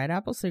of Red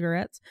Apple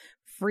cigarettes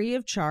free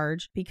of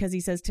charge because he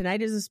says tonight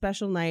is a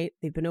special night.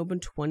 They've been open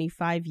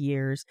 25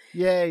 years.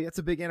 Yay, that's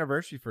a big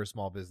anniversary for a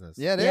small business.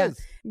 Yeah, it is.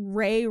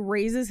 Ray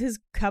raises his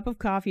cup of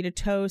coffee to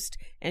toast,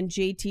 and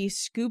JT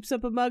scoops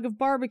up a mug of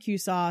barbecue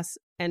sauce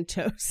and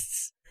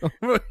toasts.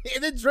 And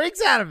then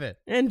drinks out of it.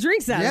 And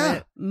drinks out Yeah. of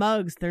it.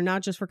 Mugs, they're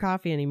not just for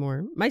coffee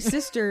anymore. My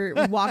sister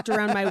walked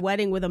around my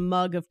wedding with a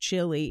mug of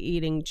chili,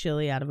 eating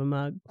chili out of a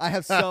mug. I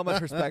have so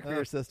much respect for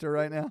your sister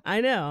right now.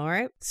 I know, all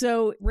right?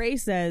 So Ray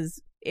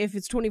says, if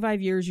it's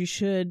 25 years, you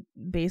should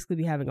basically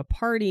be having a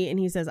party. And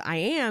he says, I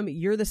am.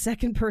 You're the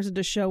second person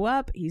to show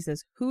up. He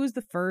says, who is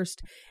the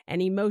first?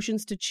 And he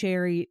motions to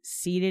Cherry,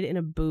 seated in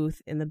a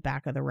booth in the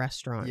back of the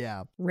restaurant.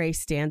 Yeah. Ray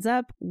stands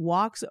up,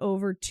 walks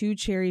over to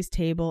Cherry's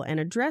table, and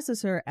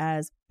addresses her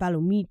as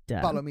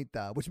Palomita.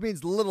 Palomita, which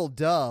means little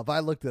dove. I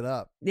looked it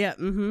up. Yeah,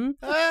 mm-hmm.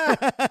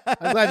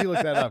 I'm glad you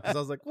looked that up because I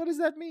was like, what does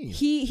that mean?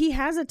 He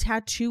has a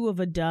tattoo of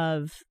a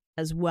dove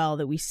as well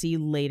that we see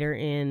later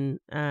in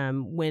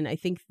when I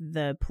think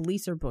the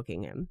police are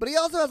booking him. But he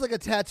also has like a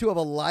tattoo of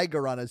a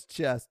liger on his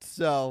chest.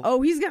 So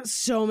Oh, he's got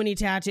so many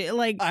tattoos.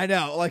 Like, I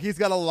know, like he's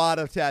got a lot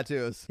of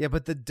tattoos. Yeah,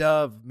 but the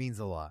dove means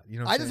a lot. You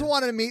know what I I'm just saying?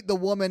 wanted to meet the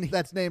woman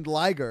that's named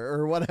Liger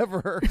or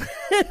whatever.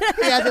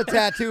 He has a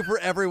tattoo for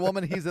every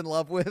woman he's in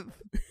love with.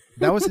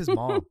 That was his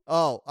mom.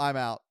 Oh, I'm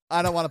out.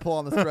 I don't want to pull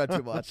on the thread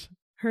too much.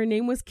 her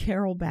name was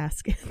Carol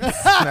Baskin.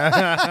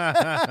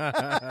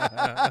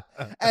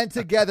 And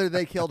together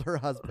they killed her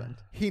husband.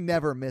 He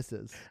never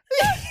misses.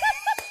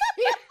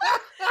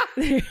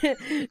 He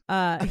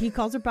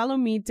calls her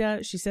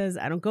Palomita. She says,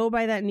 I don't go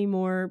by that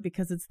anymore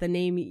because it's the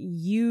name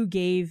you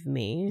gave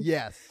me.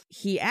 Yes.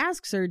 He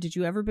asks her, did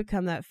you ever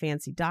become that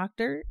fancy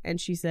doctor?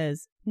 And she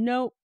says,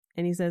 nope.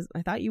 And he says,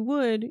 I thought you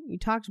would. You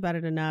talked about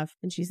it enough.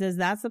 And she says,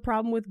 that's the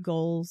problem with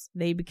goals.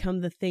 They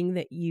become the thing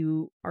that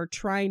you are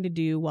trying to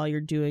do while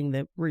you're doing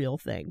the real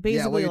thing. Basically,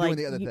 yeah, while you're like,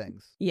 doing the other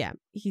things. Yeah.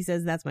 He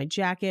says, that's my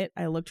jacket.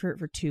 I looked for it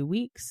for 2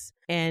 weeks.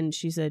 And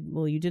she said,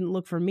 well, you didn't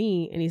look for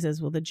me. And he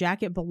says, well, the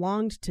jacket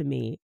belonged to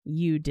me.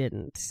 You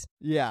didn't.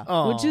 Yeah.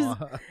 Which is,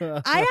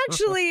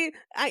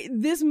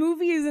 this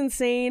movie is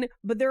insane,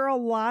 but there are a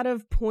lot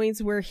of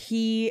points where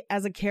he,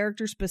 as a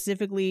character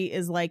specifically,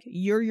 is like,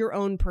 you're your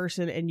own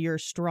person and you're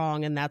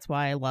strong and that's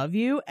why I love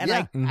you. And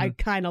Yeah. I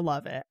kind of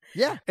love it.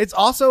 Yeah. It's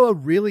also a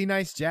really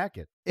nice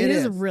jacket. It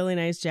is a really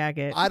nice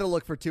jacket. I'd have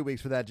looked for 2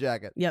 weeks for that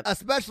jacket. Yep.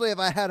 Especially if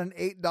I had an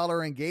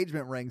 $8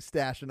 engagement ring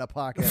stashed in a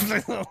pocket.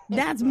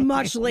 That's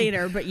much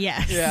later, but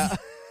yes. Yeah.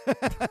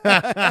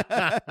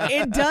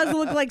 It does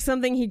look like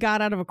something he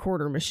got out of a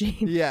quarter machine.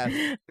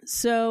 Yeah.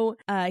 So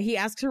he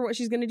asks her what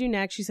she's going to do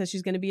next. She says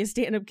she's going to be a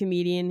stand-up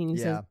comedian. And he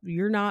says,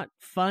 you're not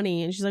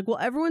funny. And she's like, well,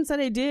 everyone said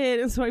I did.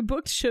 And so I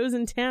booked shows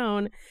in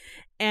town.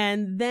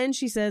 And then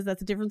she says, that's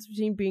the difference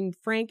between being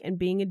frank and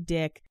being a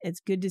dick. It's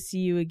good to see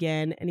you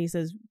again. And he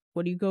says,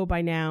 what do you go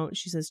by now?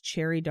 She says,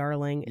 Cherry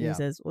Darling. And he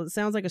says, well, it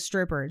sounds like a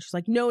stripper. And she's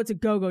like, no, it's a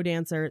go-go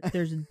dancer.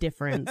 There's a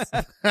difference.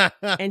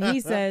 And he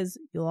says,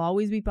 you'll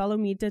always be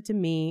Palomita to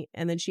me.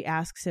 And then she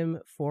asks him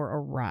for a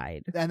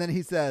ride. And then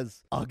he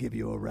says, I'll give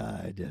you a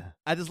ride.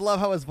 I just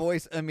love how his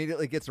voice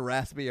immediately gets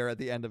raspier at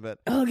the end of it.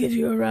 I'll give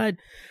you a ride.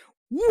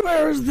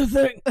 Where's the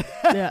thing?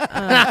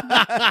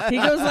 He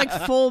goes like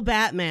full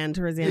Batman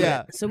towards the end.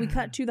 Yeah. So we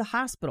cut to the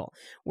hospital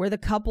where the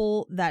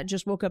couple that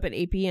just woke up at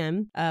 8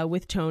 p.m.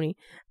 With Tony,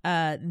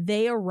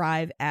 they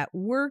arrive at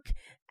work.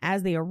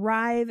 As they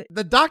arrive,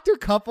 The doctor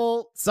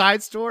couple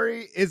side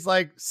story is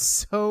like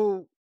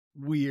so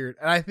weird.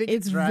 And I think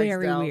it's very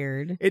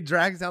weird. It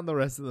drags down the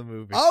rest of the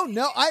movie. Oh,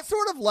 no, I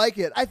sort of like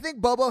it. I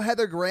think Bobo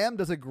Heather Graham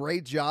does a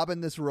great job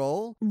in this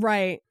role.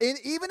 Right. And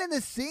even in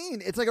this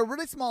scene, it's like a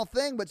really small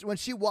thing, but when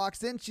she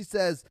walks in, she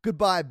says,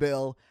 goodbye,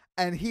 Bill.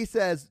 And he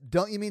says,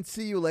 don't you mean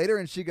see you later?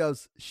 And she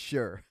goes,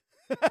 sure.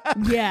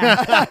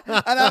 Yeah.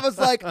 And I was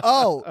like,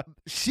 oh,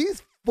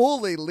 she's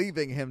fully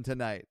leaving him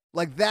tonight.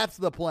 Like, that's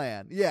the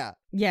plan. Yeah.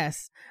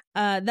 Yes.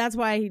 That's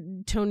why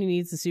Tony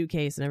needs the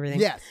suitcase and everything.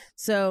 Yes.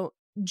 So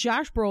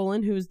Josh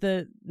Brolin, who's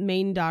the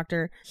main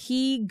doctor,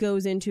 he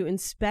goes in to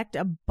inspect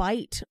a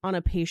bite on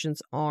a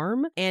patient's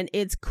arm, and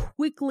it's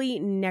quickly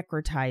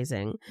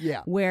necrotizing.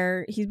 Yeah.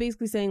 Where he's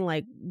basically saying,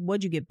 like,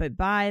 what'd you get bit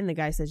by? And the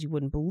guy says, you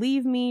wouldn't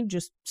believe me,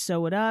 just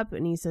sew it up.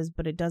 And he says,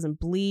 but it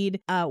doesn't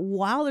bleed.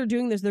 While they're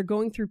doing this, they're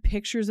going through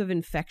pictures of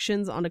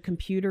infections on a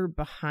computer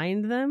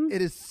behind them.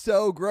 It is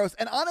so gross.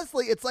 And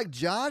honestly, it's like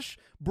Josh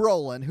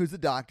Brolin, who's a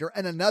doctor,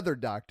 and another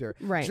doctor.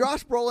 Right.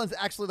 Josh Brolin's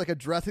actually like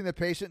addressing the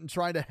patient and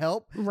trying to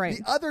help. Right.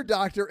 The other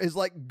doctor is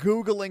like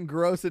Googling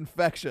gross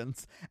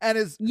infections and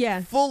is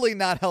Yeah. fully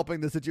not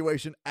helping the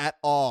situation at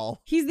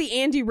all. He's the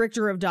Andy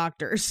Richter of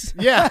doctors.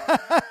 Yeah.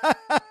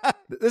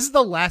 This is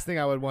the last thing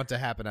I would want to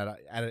happen at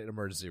an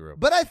emergency room.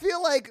 But I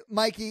feel like,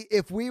 Mikey,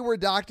 if we were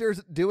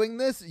doctors doing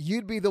this,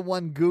 you'd be the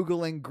one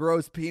Googling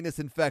gross penis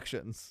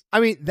infections. I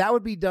mean, that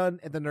would be done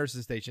at the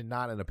nurse's station,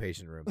 not in a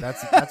patient room.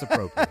 That's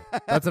appropriate.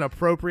 That's an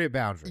appropriate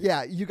boundary.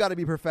 Yeah, you got to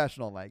be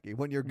professional, Mikey,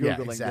 when you're Yeah,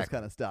 Googling this exactly.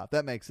 kind of stuff.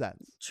 That makes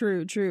sense.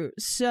 True.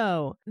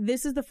 So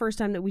this is the first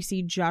time that we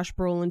see Josh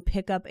Brolin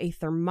pick up a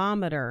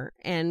thermometer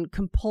and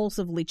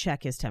compulsively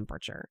check his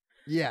temperature.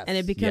 Yes. And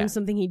it becomes Yeah.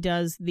 something he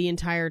does the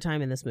entire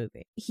time in this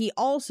movie. He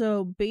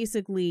also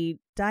basically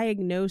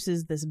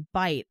diagnoses this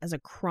bite as a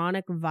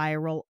chronic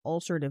viral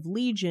ulcerative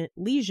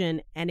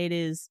lesion, and it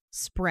is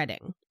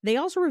spreading. They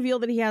also reveal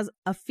that he has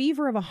a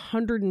fever of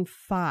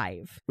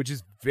 105. Which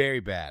is very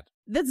bad.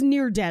 That's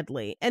near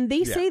deadly. And they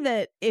Yeah. say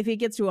that if it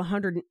gets to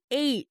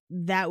 108,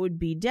 that would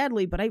be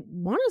deadly. But I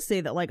want to say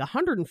that like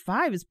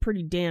 105 is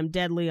pretty damn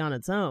deadly on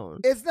its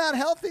own. It's not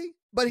healthy.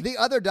 But the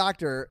other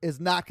doctor is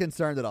not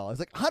concerned at all. It's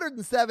like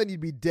 107, you'd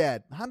be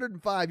dead.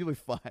 105, you'll be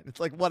fine. It's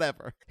like,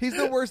 whatever. He's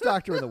the worst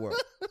doctor in the world.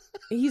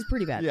 He's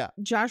pretty bad. Yeah.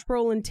 Josh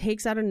Brolin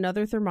takes out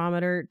another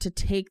thermometer to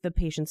take the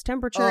patient's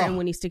temperature, and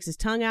when he sticks his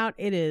tongue out,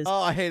 it is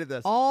I hated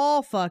this.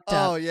 all fucked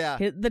up. Oh, yeah.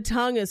 The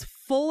tongue is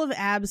full of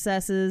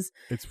abscesses,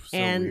 It's so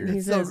and weird. he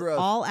It's so says gross.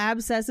 all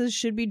abscesses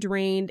should be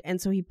drained,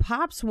 and so he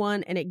pops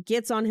one, and it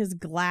gets on his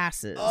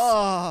glasses.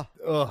 Oh,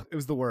 Ugh, it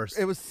was the worst.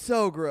 it was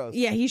so gross.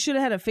 Yeah, he should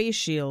have had a face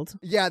shield.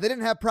 Yeah, they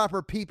didn't have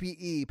proper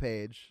PPE,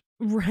 Paige.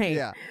 Right.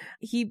 Yeah.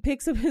 He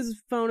picks up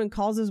his phone and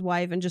calls his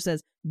wife and just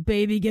says,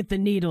 "Baby, get the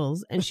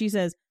needles." And she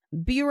says,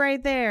 "Be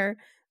right there."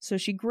 So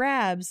she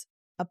grabs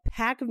a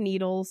pack of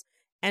needles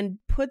and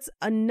puts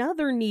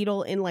another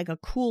needle in like a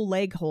cool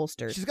leg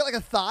holster. She's got like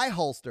a thigh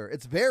holster.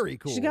 It's very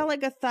cool. She's got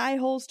like a thigh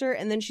holster,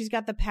 and then she's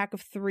got the pack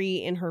of 3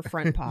 in her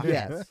front pocket.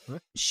 Yes.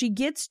 She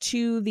gets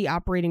to the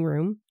operating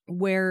room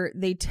where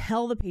they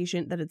tell the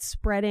patient that it's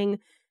spreading,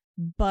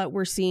 but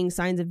we're seeing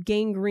signs of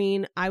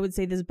gangrene. I would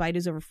say this bite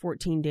is over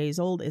 14 days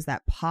old. Is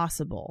that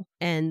possible?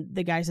 And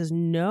the guy says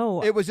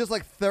no. It was just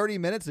like 30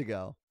 minutes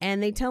ago.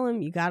 And they tell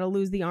him, you got to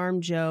lose the arm,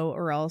 Joe,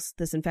 or else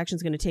this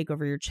infection's going to take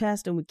over your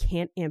chest and we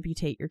can't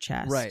amputate your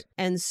chest. Right.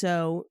 And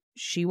so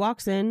she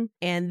walks in,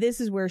 and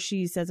this is where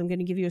she says, I'm going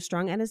to give you a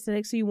strong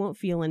anesthetic so you won't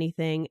feel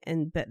anything.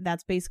 And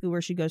that's basically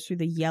where she goes through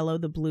the yellow,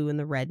 the blue, and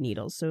the red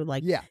needles. So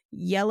like Yeah.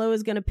 yellow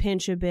is going to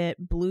pinch a bit,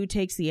 blue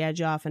takes the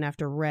edge off, and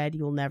after red,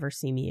 you'll never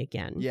see me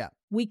again. Yeah.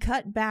 We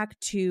cut back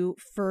to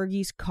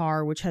Fergie's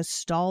car, which has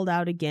stalled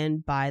out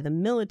again by the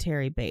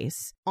military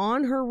base.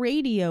 On her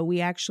radio, we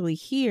actually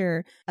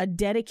hear a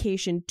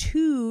dedication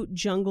to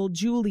Jungle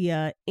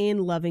Julia in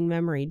loving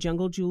memory.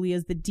 Jungle Julia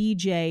is the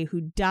DJ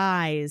who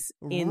dies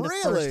in the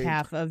first Really?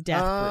 half of Death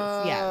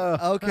Proof. Yeah.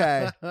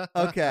 Okay.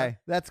 Okay.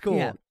 That's cool.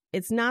 Yeah.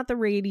 It's not the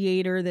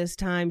radiator this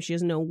time. She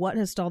doesn't know what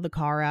has stalled the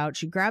car out.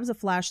 She grabs a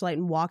flashlight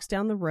and walks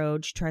down the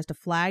road. She tries to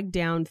flag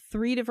down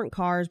 3 different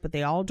cars, but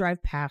they all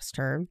drive past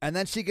her. And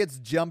then she gets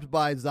jumped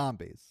by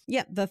zombies.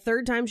 Yeah, the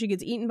third time she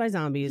gets eaten by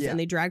zombies, Yeah. and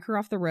they drag her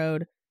off the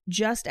road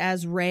just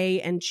as Ray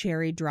and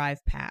Cherry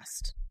drive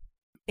past.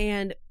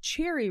 And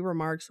Cherry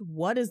remarks,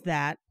 "What is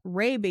that?"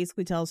 Ray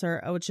basically tells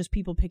her, "Oh, it's just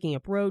people picking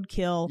up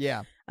roadkill.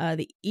 Yeah.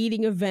 The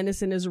eating of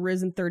venison has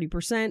risen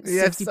 30%.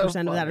 Yeah, it's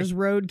 60% so of that funny. is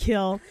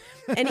roadkill."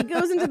 And he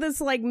goes into this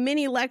like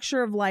mini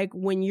lecture of like,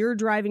 when you're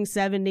driving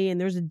 70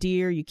 and there's a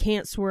deer, you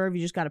can't swerve.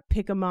 You just got to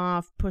pick them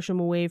off, push them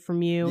away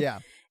from you. Yeah.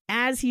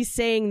 As he's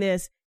saying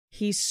this,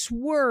 he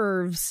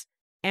swerves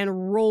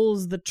and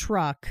rolls the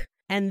truck,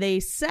 and they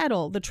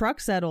settle. The truck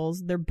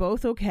settles. They're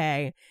both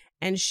okay.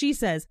 And she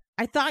says,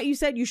 "I thought you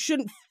said you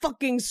shouldn't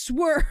fucking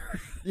swerve."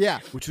 Yeah.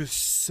 Which was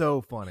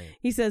so funny.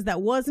 He says,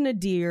 "That wasn't a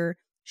deer."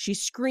 She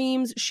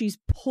screams. She's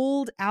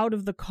pulled out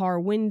of the car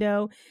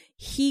window.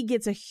 He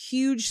gets a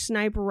huge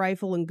sniper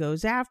rifle and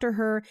goes after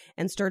her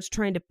and starts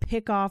trying to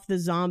pick off the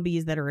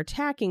zombies that are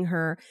attacking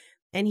her.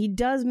 And he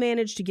does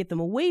manage to get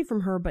them away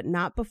from her, but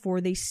not before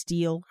they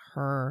steal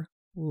her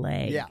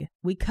leg. Yeah.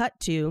 We cut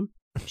to,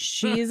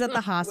 she is at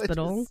the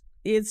hospital.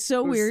 It's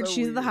so it was weird. so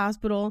She's at the weird.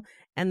 hospital,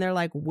 and they're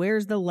like,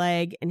 "Where's the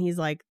leg?" And he's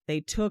like, "They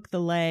took the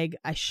leg.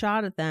 I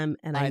shot at them,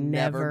 and I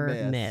never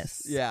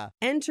miss." Yeah.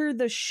 Enter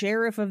the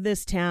sheriff of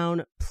this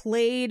town,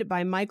 played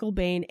by Michael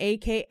Biehn,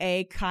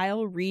 a.k.a.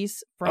 Kyle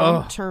Reese from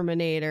Oh.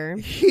 Terminator.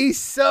 He's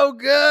so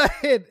good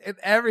in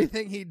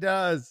everything he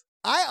does.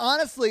 I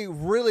honestly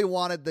really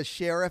wanted the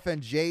sheriff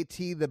and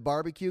JT, the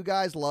barbecue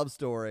guys, love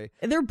story.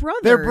 They're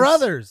brothers. They're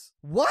brothers.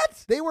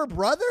 What? They were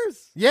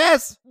brothers?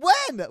 Yes.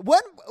 When? How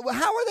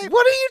are they?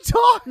 What are you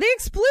talking? They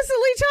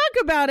explicitly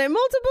talk about it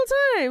multiple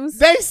times.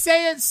 They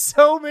say it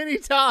so many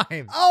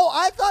times. Oh,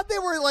 I thought they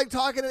were like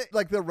talking in,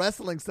 like the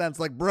wrestling sense,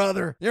 like,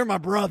 brother, you're my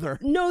brother.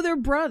 No, they're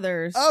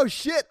brothers. Oh,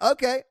 shit.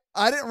 Okay.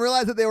 I didn't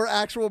realize that they were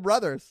actual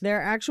brothers.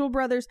 They're actual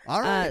brothers.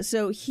 All right.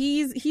 So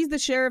he's the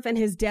sheriff, and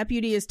his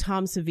deputy is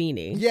Tom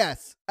Savini.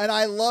 Yes. And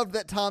I love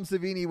that Tom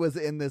Savini was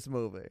in this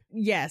movie.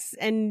 Yes,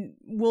 and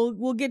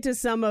we'll get to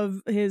some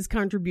of his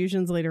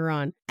contributions later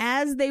on.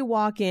 As they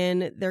walk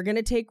in, they're going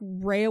to take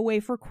Ray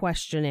away for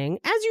questioning,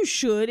 as you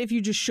should if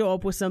you just show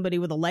up with somebody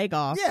with a leg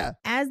off. Yeah.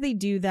 As they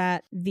do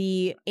that,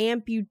 the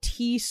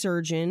amputee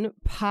surgeon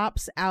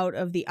pops out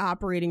of the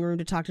operating room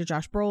to talk to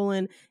Josh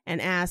Brolin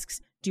and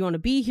asks, "Do you want to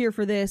be here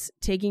for this,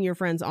 taking your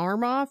friend's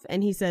arm off?"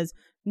 And he says,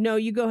 "No,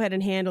 you go ahead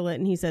and handle it."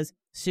 And he says,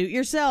 "Suit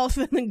yourself,"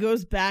 and then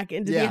goes back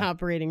into the Yeah.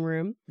 operating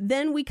room.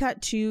 Then we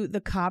cut to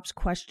the cops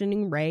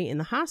questioning Ray in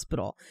the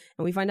hospital.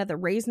 And we find out that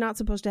Ray's not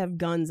supposed to have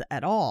guns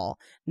at all,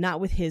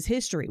 not with his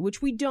history,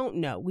 which we don't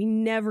know. We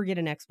never get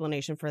an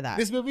explanation for that.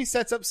 This movie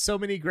sets up so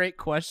many great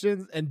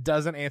questions and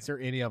doesn't answer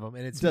any of them.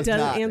 And it's Does Doesn't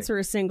not. answer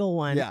a single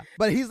one. Yeah.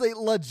 But he's like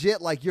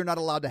legit, like, you're not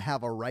allowed to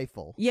have a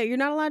rifle. Yeah, you're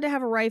not allowed to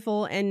have a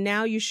rifle, and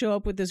now you show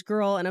up with this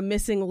girl and a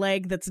missing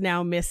leg that's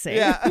now missing.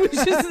 Yeah. Which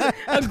is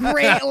a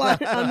great line.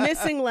 A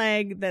missing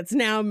leg that's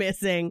now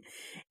missing.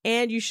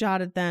 And you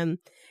shot at them.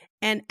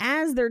 And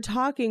as they're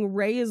talking,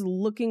 Ray is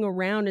looking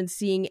around and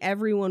seeing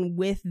everyone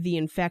with the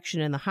infection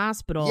in the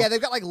hospital. Yeah,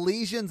 they've got like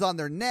lesions on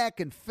their neck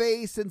and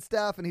face and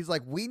stuff. And he's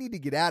like, we need to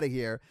get out of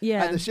here.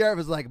 Yeah. And the sheriff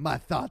is like, my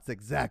thoughts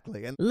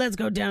exactly. And Let's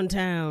go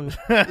downtown.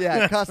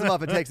 yeah, cuss him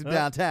up and takes him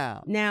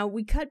downtown. Now,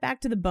 we cut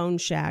back to the Bone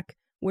Shack,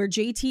 where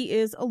JT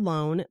is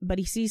alone, but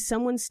he sees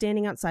someone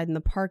standing outside in the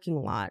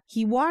parking lot.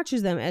 He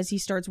watches them as he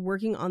starts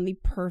working on the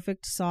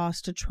perfect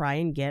sauce to try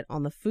and get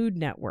on the Food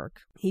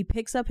Network. He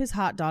picks up his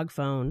hot dog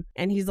phone,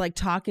 and he's like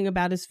talking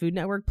about his Food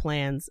Network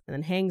plans, and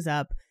then hangs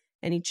up,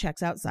 and he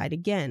checks outside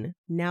again.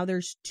 Now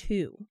there's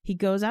 2. He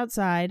goes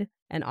outside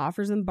and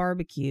offers them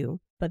barbecue,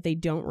 but they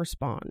don't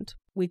respond.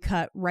 We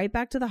cut right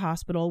back to the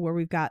hospital, where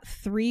we've got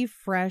 3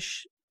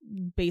 fresh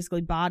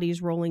basically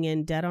bodies rolling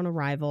in dead on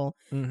arrival,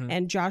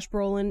 and Josh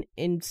Brolin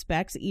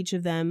inspects each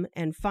of them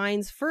and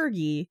finds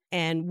Fergie,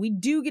 and we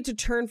do get to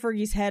turn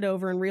Fergie's head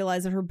over and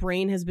realize that her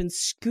brain has been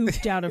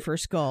scooped out of her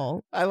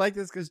skull. I like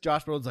this because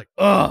Josh Brolin's like,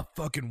 oh,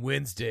 fucking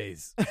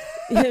Wednesdays.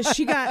 Yeah,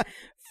 she got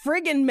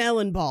friggin'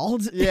 melon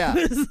balled. Yeah.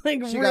 It was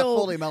like She real... got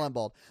fully melon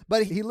balled.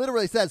 But he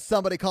literally says,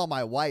 somebody call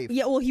my wife.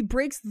 Yeah, well, he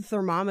breaks the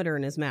thermometer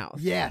in his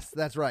mouth. Yes,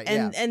 that's right.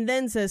 And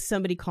then says,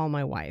 somebody call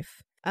my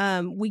wife.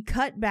 We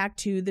cut back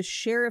to the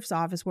sheriff's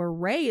office where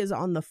Ray is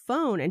on the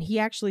phone, and he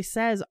actually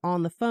says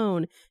on the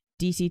phone,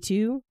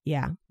 DC2?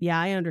 Yeah,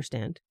 I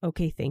understand.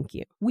 Okay, thank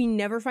you. We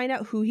never find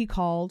out who he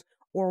called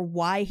or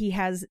why he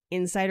has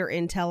insider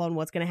intel on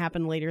what's going to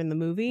happen later in the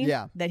movie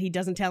that he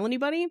doesn't tell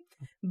anybody,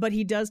 but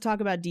he does talk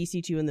about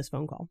DC2 in this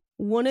phone call.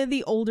 One of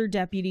the older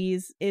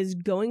deputies is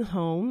going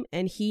home,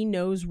 and he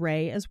knows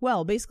Ray as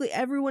well. Basically,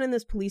 everyone in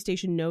this police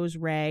station knows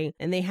Ray,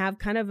 and they have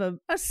kind of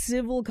a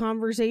civil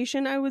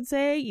conversation, I would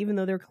say, even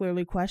though they're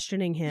clearly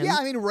questioning him. Yeah,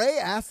 I mean, Ray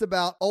asked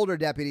about older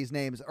deputy's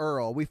name's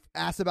Earl. We've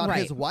asked about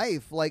his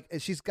wife. Like,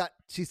 she's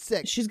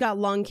sick. She's got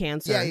lung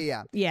cancer.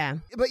 Yeah.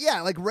 But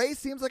yeah, like, Ray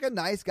seems like a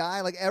nice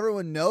guy. Like,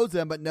 everyone knows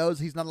him, but knows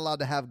he's not allowed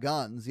to have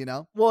guns, you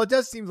know? Well, it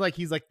does seem like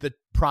he's like the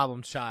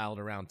problem child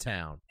around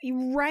town.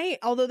 Right.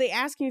 Although they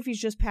ask him if he's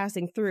just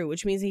passing through,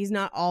 which means he's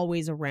not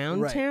always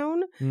around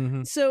town.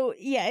 Mm-hmm. So,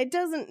 yeah, it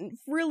doesn't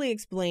really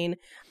explain.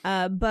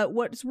 But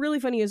what's really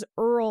funny is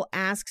Earl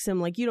asks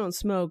him, like, you don't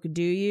smoke,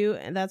 do you?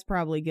 And that's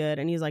probably good.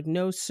 And he's like,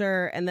 no,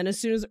 sir. And then as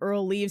soon as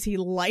Earl leaves, he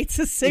lights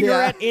a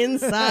cigarette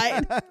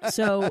inside.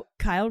 So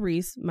Kyle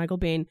Reese, Michael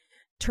Biehn,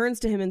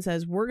 turns to him and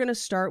says, we're going to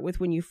start with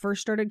when you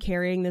first started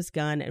carrying this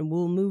gun, and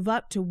we'll move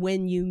up to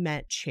when you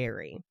met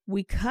Cherry.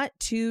 We cut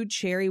to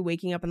Cherry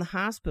waking up in the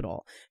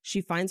hospital. She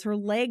finds her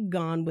leg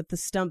gone with the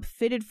stump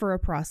fitted for a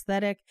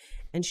prosthetic,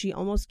 and she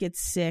almost gets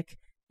sick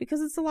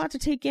because it's a lot to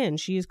take in.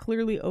 She is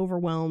clearly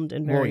overwhelmed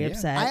and very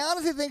upset. I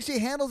honestly think she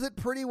handles it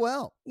pretty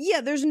well.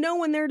 Yeah, there's no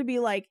one there to be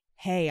like,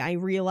 hey, I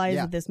realize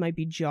that this might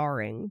be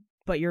jarring,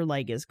 but your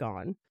leg is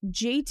gone.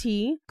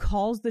 JT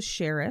calls the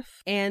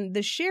sheriff, and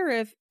the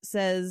sheriff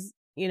says,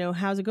 you know,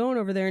 how's it going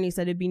over there? And he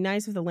said it'd be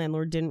nice if the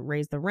landlord didn't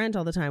raise the rent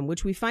all the time,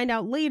 which we find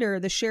out later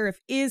the sheriff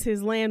is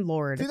his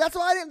landlord. See, that's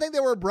why I didn't think they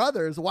were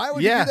brothers. Why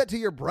would you do that to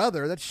your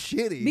brother? That's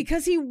shitty.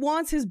 Because he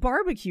wants his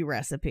barbecue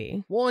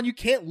recipe. Well, and you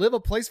can't live a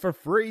place for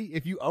free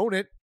if you own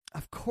it.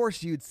 Of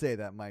course you'd say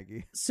that,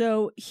 Mikey.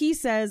 So he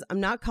says,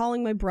 I'm not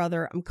calling my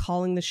brother, I'm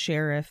calling the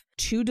sheriff.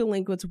 2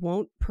 delinquents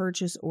won't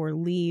purchase or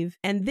leave.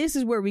 And this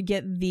is where we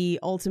get the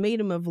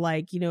ultimatum of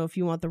like, you know, if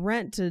you want the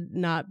rent to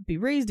not be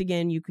raised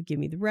again, you could give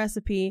me the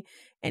recipe.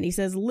 And he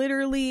says,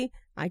 literally,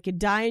 I could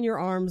die in your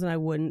arms and I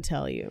wouldn't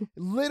tell you.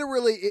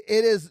 Literally,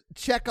 it is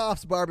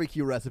Chekhov's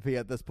barbecue recipe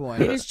at this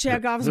point. It is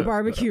Chekhov's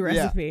barbecue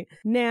recipe.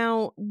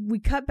 Now, we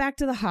cut back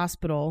to the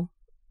hospital,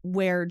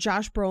 where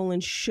Josh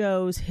Brolin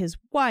shows his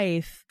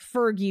wife,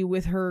 Fergie,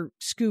 with her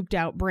scooped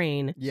out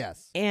brain.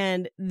 Yes.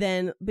 And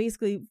then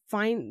basically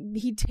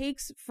he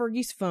takes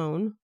Fergie's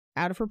phone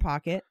out of her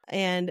pocket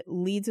and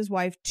leads his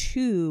wife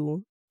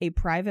to a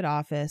private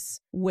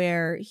office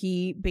where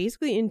he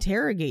basically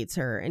interrogates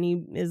her. And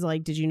he is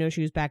like, did you know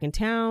she was back in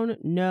town?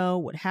 No.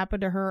 What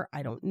happened to her?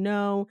 I don't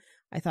know.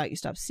 I thought you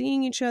stopped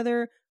seeing each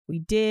other. We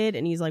did.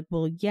 And he's like,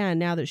 well, yeah,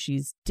 now that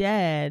she's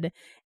dead.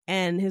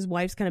 And his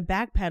wife's kind of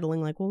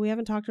backpedaling like, well, we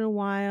haven't talked in a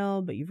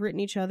while, but you've written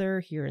each other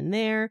here and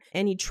there.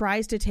 And he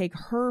tries to take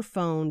her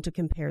phone to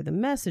compare the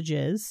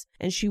messages,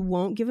 and she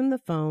won't give him the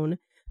phone.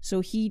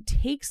 So he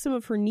takes some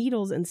of her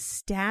needles and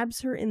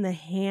stabs her in the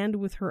hand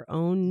with her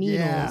own needles.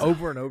 Yeah.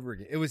 Over and over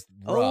again. It was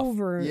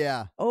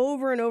rough.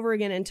 Over and over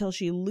again until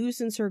she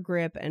loosens her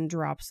grip and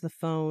drops the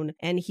phone.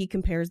 And he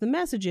compares the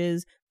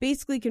messages,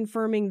 basically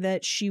confirming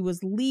that she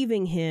was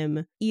leaving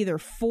him either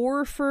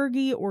for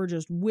Fergie or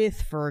just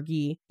with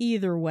Fergie.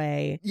 Either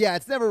way. Yeah,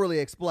 it's never really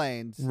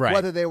explained right.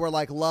 whether they were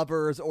like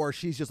lovers or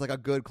she's just like a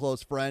good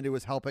close friend who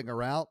was helping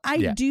her out. I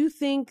do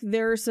think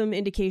there are some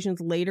indications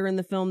later in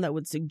the film that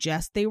would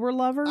suggest they were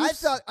lovers.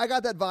 I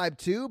got that vibe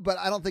too, but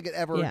I don't think it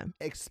ever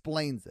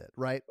explains it,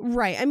 right?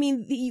 Right. I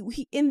mean,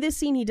 in this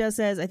scene, he does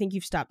says, I think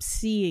you've stopped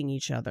seeing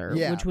each other,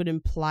 which would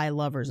imply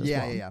lovers as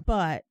well. Yeah.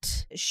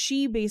 But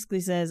she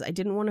basically says, I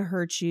didn't want to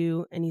hurt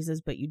you. And he says,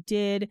 but you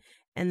did.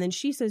 And then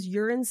she says,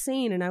 "You're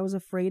insane, and I was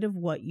afraid of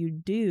what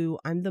you'd do.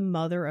 I'm the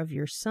mother of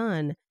your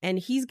son." And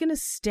he's going to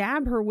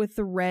stab her with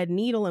the red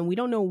needle, and we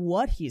don't know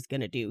what he's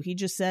going to do. He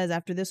just says,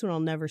 "After this one, I'll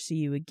never see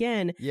you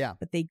again." Yeah.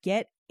 But they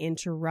get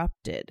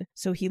interrupted.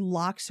 So he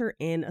locks her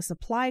in a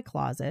supply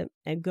closet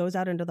and goes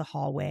out into the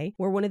hallway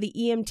where one of the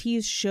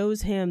EMTs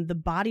shows him the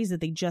bodies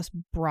that they just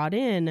brought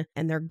in,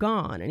 and they're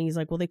gone. And he's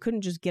like, well, they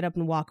couldn't just get up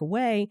and walk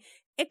away,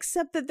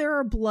 except that there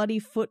are bloody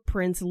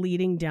footprints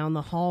leading down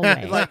the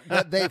hallway.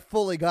 Like they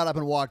fully got up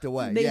and walked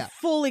away. They Yeah.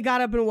 fully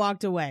got up and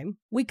walked away.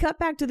 We cut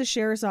back to the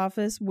sheriff's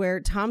office where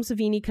Tom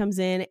Savini comes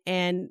in,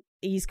 and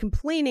he's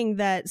complaining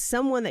that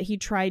someone that he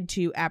tried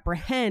to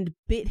apprehend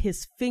bit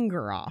his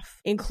finger off,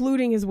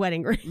 including his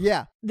wedding ring.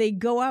 Yeah. They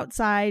go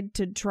outside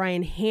to try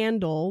and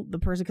handle the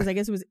person, because I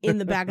guess it was in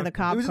the back of the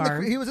cop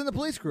car. He was in the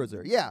police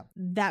cruiser. Yeah.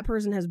 That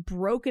person has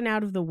broken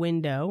out of the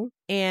window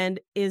and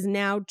is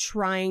now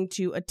trying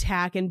to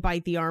attack and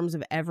bite the arms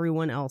of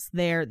everyone else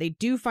there. They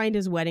do find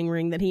his wedding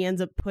ring that he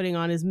ends up putting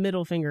on his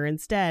middle finger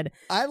instead.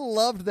 I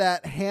loved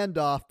that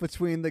handoff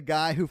between the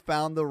guy who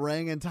found the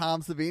ring and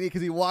Tom Savini,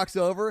 because he walks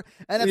over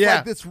and it's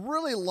like this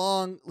really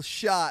long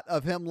shot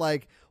of him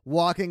like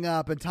walking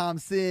up and Tom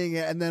seeing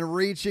it and then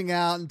reaching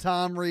out and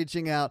Tom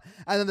reaching out,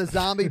 and then the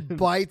zombie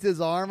bites his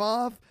arm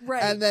off.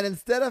 Right. And then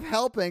instead of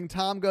helping,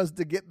 Tom goes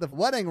to get the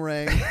wedding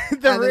ring and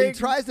then he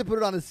tries to put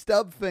it on his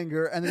stub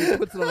finger, and then he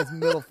puts it on his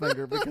middle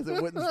finger because it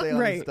wouldn't stay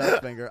on his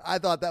stub finger. I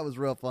thought that was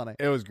real funny.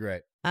 It was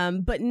great.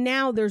 But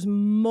now there's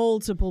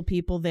multiple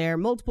people there,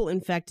 multiple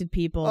infected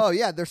people. Oh,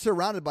 yeah. They're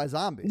surrounded by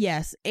zombies.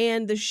 Yes.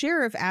 And the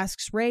sheriff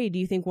asks Ray, do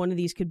you think one of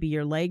these could be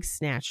your leg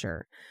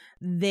snatcher?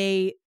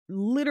 They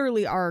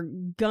literally are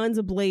guns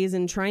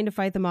ablazing trying to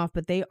fight them off,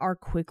 but they are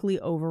quickly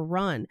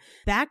overrun.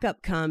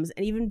 Backup comes,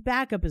 and even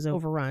backup is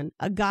overrun.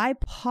 A guy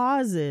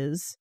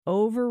pauses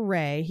over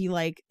Ray. He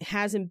like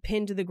has him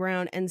pinned to the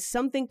ground, and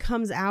something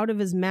comes out of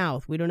his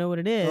mouth. We don't know what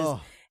it is.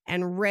 Oh.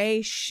 And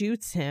Ray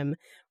shoots him.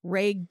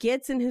 Ray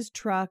gets in his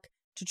truck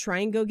to try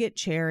and go get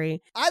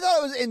Cherry. I thought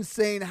it was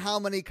insane how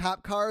many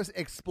cop cars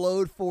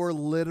explode for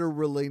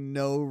literally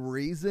no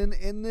reason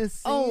in this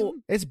scene. Oh,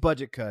 It's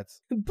budget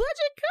cuts budget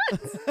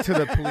cuts to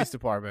the police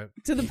department.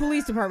 to the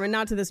police department,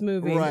 not to this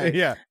movie. Right.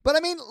 Yeah. But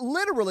I mean,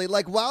 literally,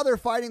 like while they're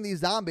fighting these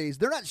zombies,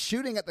 they're not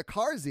shooting at the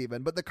cars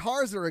even, but the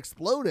cars are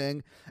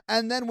exploding.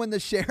 And then when the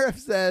sheriff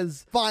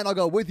says, "Fine, I'll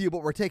go with you,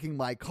 but we're taking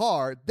my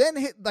car," then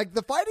like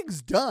the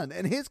fighting's done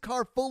and his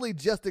car fully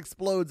just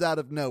explodes out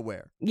of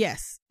nowhere.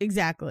 Yes,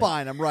 exactly.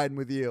 Fine, I'm riding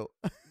with you.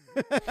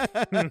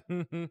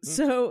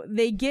 So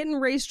they get in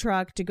Ray's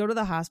truck to go to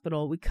the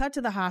hospital. We cut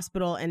to the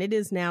hospital, and it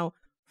is now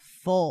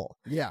full.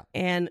 Yeah.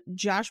 And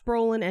Josh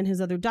Brolin and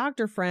his other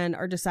doctor friend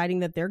are deciding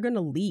that they're going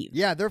to leave.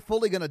 Yeah, they're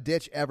fully going to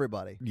ditch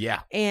everybody.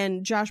 Yeah.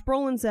 And Josh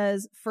Brolin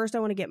says, first I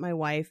want to get my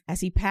wife.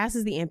 As he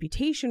passes the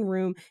amputation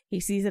room, he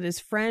sees that his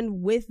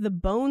friend with the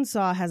bone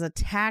saw has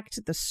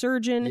attacked the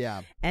surgeon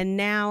Yeah. and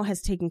now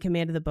has taken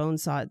command of the bone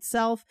saw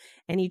itself.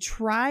 And he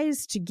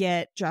tries to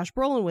get Josh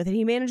Brolin with it.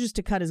 He manages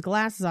to cut his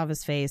glasses off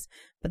his face,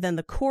 but then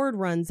the cord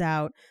runs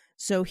out.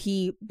 So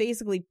he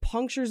basically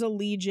punctures a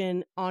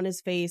legion on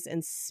his face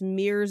and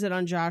smears it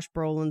on Josh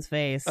Brolin's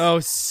face. Oh,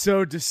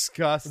 so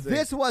disgusting.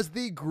 This was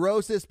the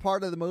grossest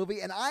part of the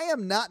movie, and I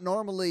am not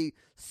normally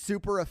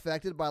super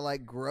affected by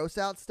like gross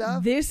out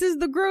stuff. This is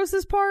the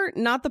grossest part,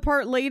 not the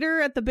part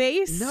later at the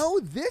base. No,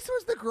 this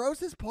was the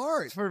grossest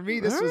part. For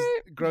me, this was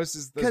gross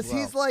as Because well.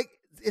 he's like,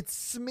 it's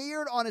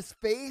smeared on his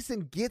face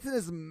and gets in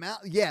his mouth.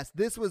 Yes,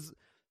 this was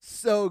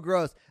so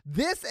gross.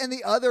 This and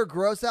the other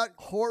gross out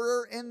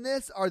horror in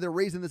this are the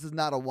reason this is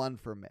not a 1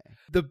 for me.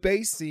 The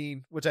base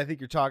scene, which I think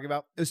you're talking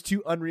about, is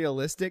too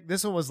unrealistic.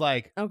 This one was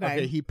like,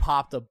 Okay. he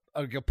popped a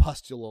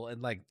pustule and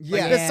like,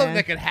 Yeah. that's something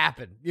that could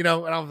happen, you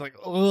know? And I was like,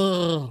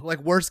 ugh, like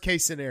worst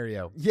case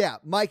scenario. Yeah,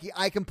 Mikey,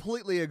 I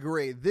completely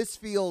agree. This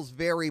feels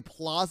very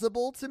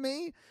plausible to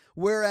me.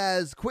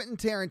 Whereas Quentin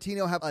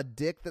Tarantino have a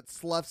dick that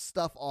sloughs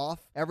stuff off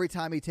every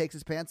time he takes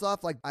his pants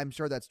off. Like, I'm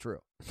sure that's true.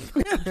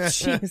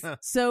 Jeez.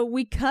 So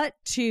we cut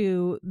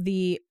to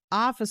the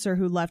officer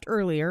who left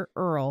earlier,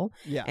 Earl,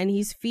 Yeah. and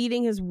he's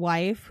feeding his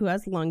wife, who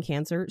has lung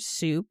cancer,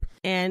 soup,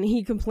 and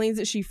he complains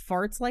that she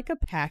farts like a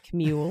pack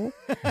mule.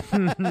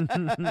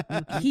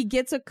 He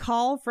gets a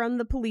call from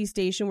the police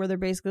station where they're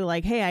basically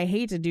like, hey, I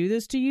hate to do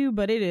this to you,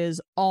 but it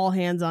is all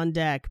hands on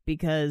deck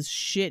because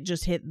shit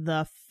just hit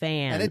the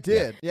fan. And it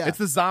did. Yeah. It's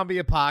the zombie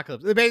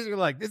apocalypse. They're basically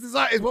like, this is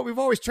what we've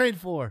always trained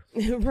for.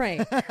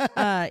 Right.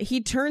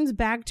 He turns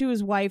back to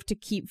his wife to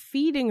keep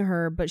feeding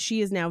her, but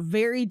she is now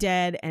very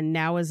dead and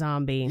now a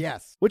zombie.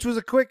 Yes. Which was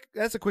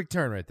that's a quick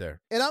turn right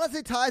there. It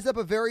honestly ties up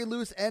a very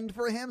loose end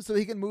for him so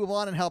he can move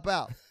on and help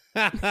out.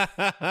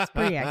 It's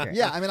pretty accurate.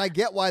 Yeah, I mean, I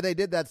get why they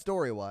did that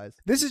story-wise.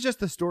 This is just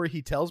the story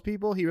he tells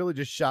people. He really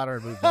just shot her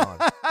and moved on.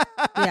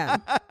 Yeah.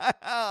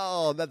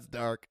 Oh, that's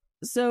dark.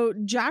 So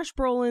Josh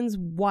Brolin's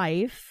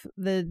wife,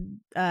 the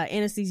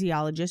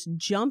anesthesiologist,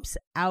 jumps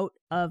out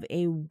of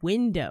a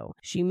window.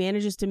 She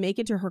manages to make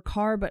it to her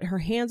car, but her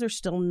hands are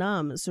still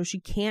numb, so she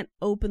can't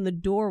open the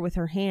door with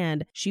her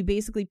hand. She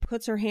basically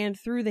puts her hand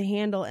through the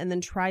handle and then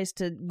tries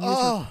to use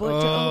her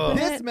foot to open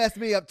This it. messed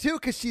me up too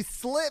because she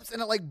slips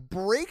and it like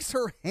breaks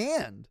her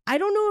hand. I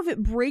don't know if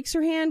it breaks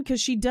her hand because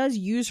she does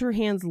use her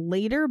hands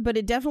later, but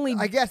it definitely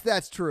I guess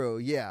that's true.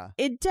 Yeah.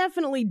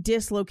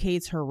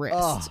 dislocates her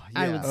wrist,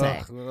 I yeah. would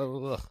say.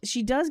 Ugh.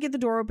 She does get the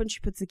door open. She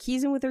puts the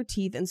keys in with her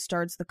teeth and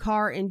starts the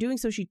car. In doing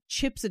so, she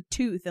chips a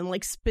tooth and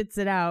like spits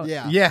it out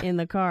Yeah. in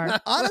the car.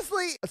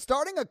 Honestly,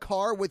 starting a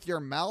car with your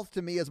mouth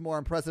to me is more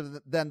impressive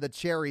than the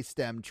cherry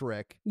stem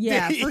trick.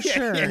 Yeah, for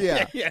sure.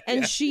 Yeah.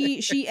 And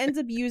she ends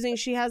up using,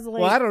 she has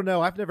like, Well, I don't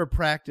know. I've never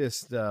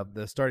practiced the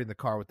starting the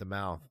car with the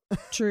mouth.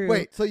 true.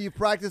 Wait, so you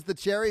practiced the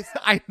cherries?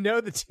 I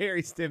know the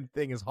cherry stem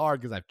thing is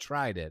hard because I've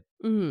tried it.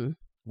 Mhm.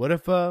 What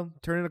if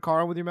turning a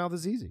car on with your mouth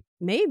is easy?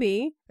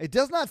 Maybe. It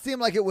does not seem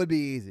like it would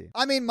be easy.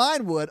 I mean,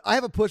 mine would. I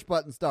have a push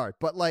button start,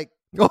 but like,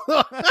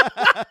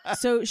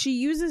 So she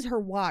uses her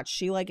watch.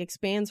 She like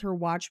expands her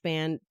watch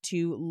band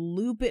to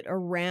loop it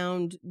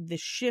around the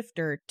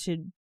shifter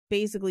to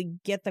basically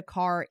get the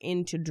car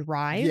into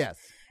drive. yes.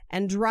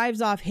 And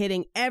drives off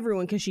hitting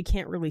everyone because she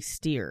can't really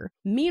steer.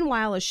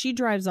 Meanwhile, as she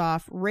drives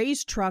off,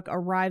 Ray's truck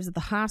arrives at the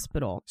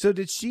hospital. So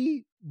did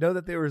she know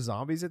that they were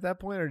zombies at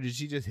that point, or did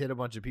she just hit a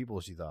bunch of people,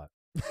 she thought?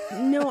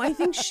 No, I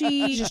think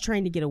she's just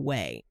trying to get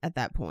away at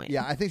that point.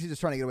 Yeah, I think she's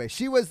just trying to get away.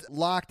 She was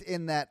locked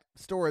in that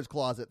storage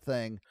closet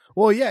thing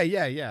Well,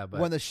 yeah. But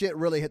when the shit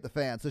really hit the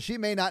fan. So she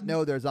may not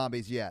know they're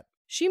zombies yet.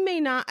 She may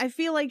not. I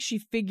feel like she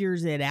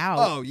figures it out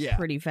Oh, yeah.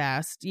 pretty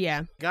fast.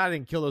 Yeah. God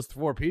didn't kill those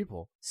 4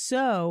 people.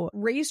 So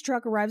Ray's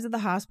truck arrives at the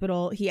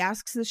hospital. He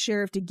asks the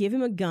sheriff to give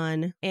him a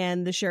gun,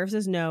 and the sheriff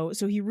says no.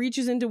 So he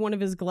reaches into one of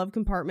his glove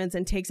compartments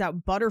and takes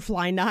out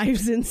butterfly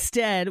knives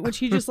instead, which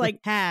he just like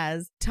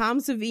has. Tom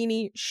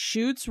Savini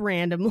shoots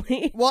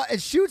randomly. Well,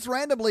 it shoots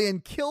randomly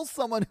and kills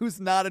someone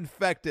who's not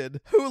infected,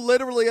 who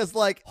literally is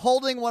like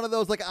holding one of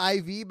those like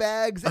IV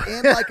bags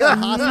in like a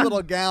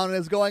hospital gown and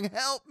is going,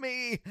 "Help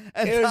me!"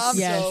 And It was Tom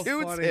so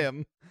shoots funny.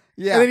 him.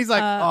 Yeah, And then he's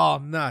like, Uh,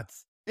 oh,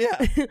 nuts.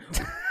 yeah.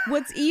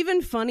 What's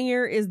even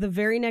funnier is the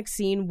very next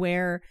scene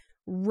where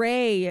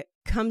Ray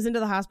comes into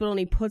the hospital and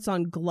he puts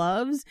on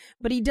gloves,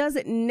 but he does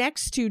it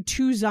next to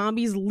 2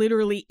 zombies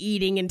literally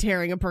eating and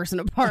tearing a person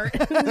apart.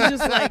 He's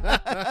just like,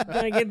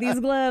 gonna get these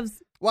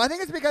gloves. Well, I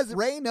think it's because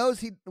Ray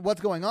knows what's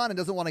going on and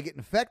doesn't want to get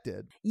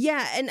infected.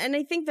 Yeah, and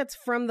I think that's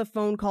from the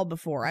phone call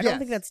before. I don't Yes.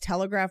 think that's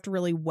telegraphed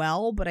really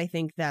well, but I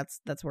think that's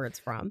where it's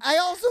from. I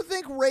also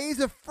think Ray's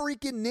a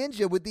freaking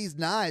ninja with these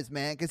knives,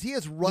 man, because he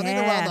is running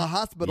Yeah. around the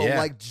hospital, Yeah.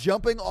 like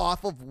jumping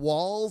off of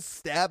walls,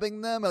 stabbing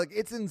them. Like,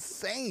 it's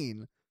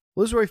insane.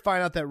 Well, this is where we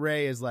find out that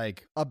Ray is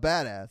like A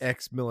badass.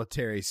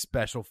 ex-military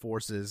special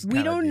forces. We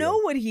kinda don't deal. know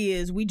what he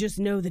is. We just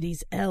know that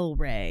he's El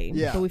Ray.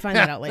 Yeah. But we find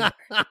that out later.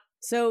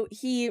 So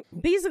he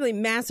basically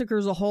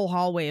massacres a whole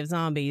hallway of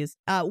zombies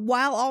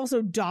while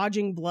also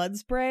dodging blood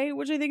spray,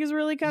 which I think is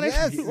really kind of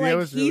Yes. Yeah, it like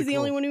was he's really the cool.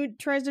 only one who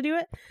tries to do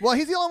it. Well,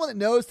 he's the only one that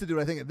knows to do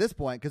it, I think, at this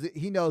point, because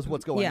he knows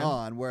what's going Yeah.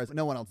 on, whereas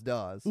no one else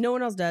does. No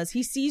one else does.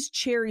 He sees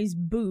Cherry's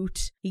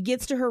boot. He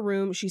gets to her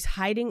room. She's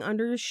hiding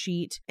under a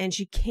sheet and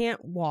she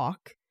can't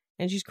walk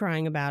and she's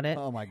crying about it.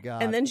 Oh, my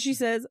God. And then she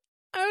says,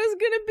 I was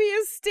going to be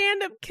a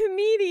stand-up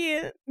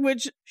comedian,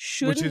 which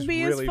shouldn't is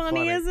be really as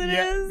funny as it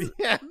is,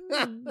 Yeah.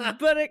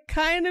 but it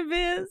kind of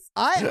is.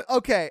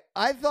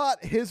 I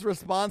thought his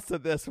response to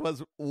this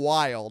was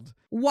wild.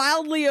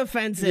 Wildly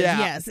offensive, Yeah.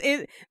 yes.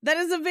 That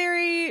is a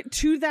very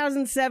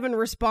 2007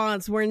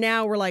 response where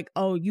now we're like,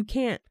 oh, you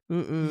can't.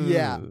 Mm-mm.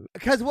 Yeah.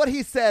 Because what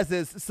he says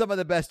is some of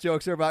the best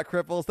jokes are about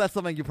cripples. That's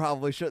something you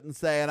probably shouldn't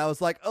say. And I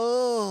was like,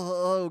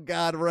 oh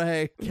God,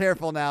 Ray,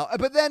 careful now.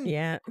 But then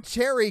Yeah.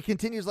 Cherry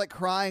continues like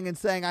crying and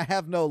saying, I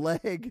have no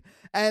leg.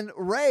 And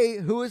Ray,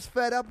 who is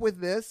fed up with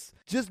this,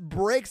 just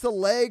breaks a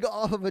leg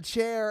off of a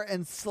chair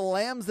and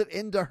slams it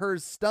into her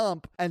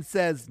stump and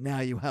says,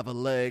 now you have a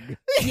leg.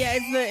 Yeah,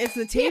 it's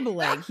the table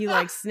leg. He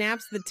like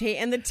snaps the table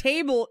and the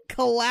table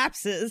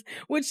collapses,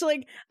 which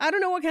like, I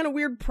don't know what kind of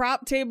weird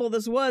prop table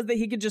this was that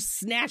he could just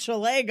snatch a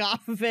leg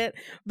off of it,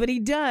 but he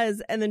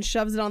does and then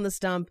shoves it on the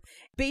stump.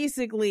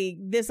 Basically,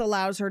 this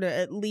allows her to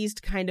at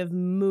least kind of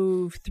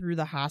move through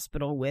the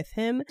hospital with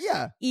him,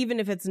 Yeah. even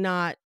if it's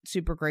not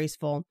super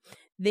graceful.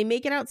 They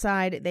make it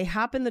outside. They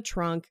hop in the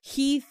trunk.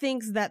 He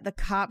thinks that the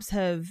cops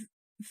have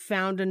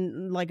found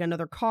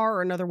another car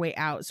or another way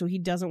out, so he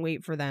doesn't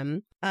wait for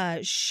them.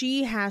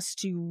 She has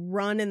to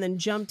run and then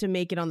jump to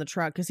make it on the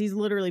truck because he's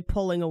literally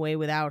pulling away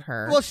without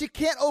her. Well, she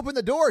can't open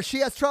the door. She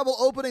has trouble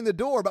opening the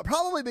door, but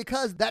probably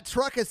because that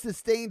truck has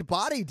sustained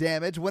body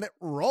damage when it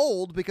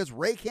rolled because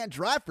Ray can't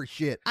drive for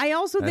shit. I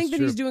also That's think that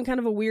true. he's doing kind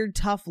of a weird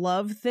tough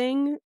love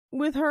thing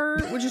with her,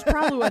 which is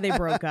probably why they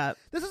broke up.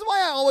 This is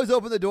why I always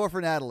open the door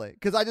for Natalie,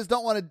 because I just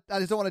don't want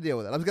to deal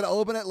with it. I'm just going to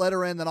open it, let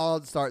her in, then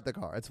I'll start the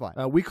car. It's fine.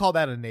 We call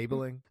that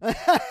enabling.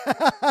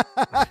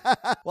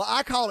 Well, Well,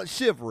 I call it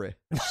chivalry.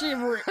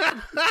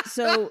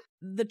 So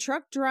the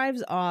truck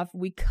drives off.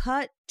 We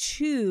cut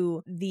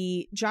to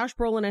the Josh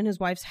Brolin and his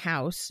wife's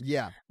house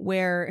Yeah.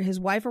 where his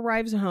wife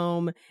arrives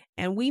home,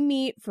 and we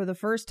meet for the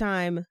first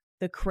time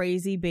the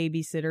crazy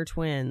babysitter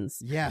twins.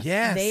 Yes.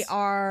 Yes. They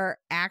are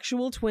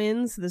actual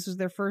twins. This was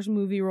their first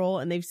movie role,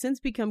 and they've since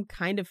become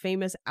kind of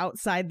famous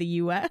outside the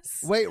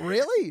U.S. Wait,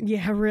 really?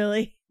 Yeah,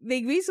 really.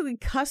 They basically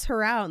cuss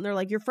her out, and they're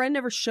like, your friend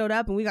never showed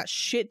up, and we got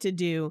shit to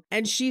do.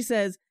 And she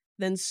says,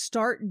 then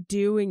start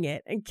doing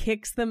it, and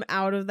kicks them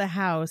out of the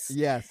house.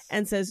 Yes.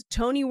 And says,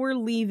 Tony, we're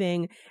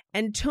leaving.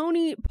 And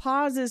Tony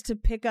pauses to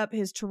pick up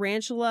his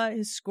tarantula,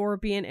 his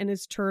scorpion, and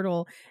his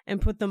turtle and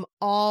put them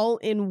all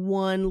in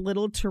one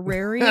little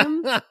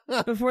terrarium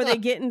before they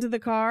get into the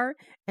car.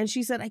 And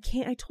she said, I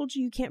told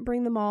you can't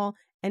bring them all.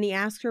 And he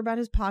asks her about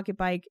his pocket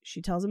bike.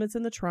 She tells him it's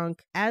in the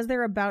trunk. As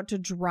they're about to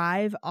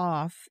drive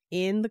off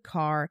in the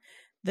car,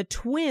 the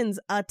twins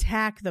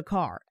attack the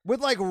car.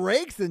 With like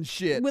rakes and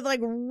shit. With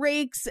like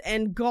rakes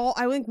and golf.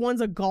 I think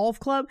one's a golf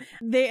club.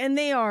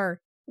 They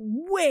are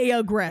way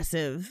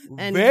aggressive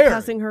and Very.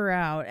 cussing her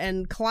out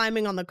and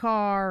climbing on the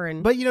car.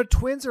 And But, you know,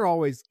 twins are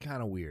always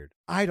kind of weird.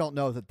 I don't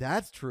know that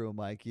that's true,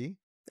 Mikey.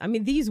 I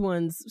mean, these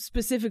ones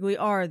specifically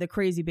are the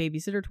crazy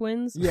babysitter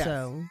twins. Yes.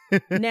 So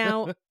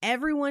now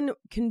everyone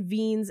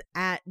convenes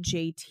at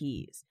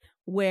JT's,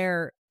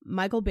 where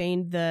Michael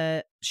Bain,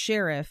 the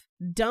sheriff,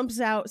 dumps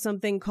out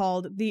something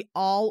called the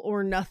all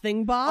or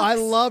nothing box. I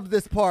loved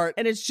this part.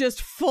 And it's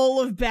just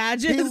full of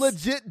badges. He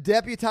legit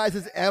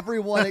deputizes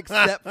everyone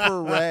except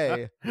for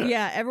Ray.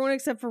 Yeah, everyone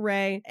except for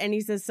Ray. And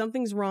he says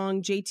something's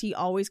wrong. JT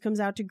always comes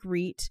out to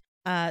greet.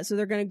 So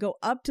they're going to go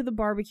up to the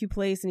barbecue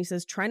place, and he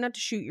says, try not to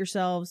shoot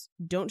yourselves,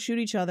 don't shoot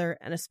each other,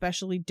 and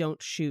especially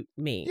don't shoot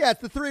me. Yeah,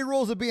 it's the 3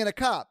 rules of being a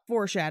cop.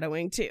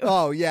 Foreshadowing, too.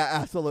 Oh, yeah,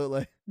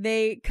 absolutely.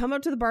 They come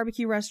up to the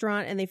barbecue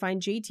restaurant, and they find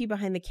JT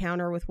behind the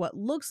counter with what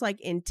looks like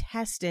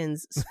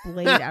intestines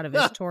splayed out of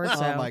his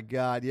torso. Oh, my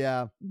God,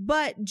 yeah.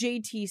 But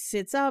JT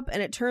sits up,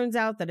 and it turns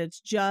out that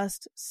it's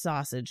just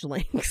sausage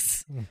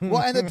links.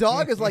 Well, and the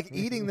dog is like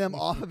eating them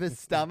off of his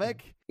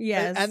stomach.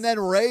 Yes. And then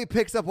Ray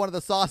picks up one of the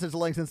sausage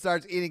links and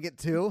starts eating it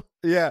too.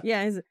 Yeah.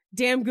 Yeah, it's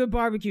damn good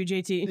barbecue,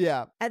 JT.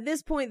 Yeah. At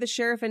this point, the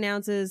sheriff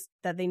announces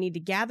that they need to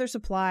gather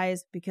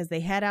supplies because they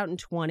head out in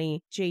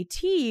 20.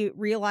 JT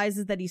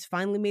realizes that he's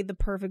finally made the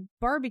perfect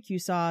barbecue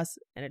sauce,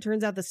 and it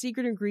turns out the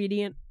secret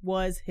ingredient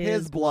was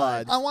his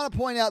blood. I want to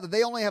point out that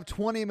they only have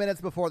 20 minutes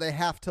before they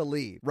have to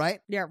leave, right?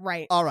 Yeah,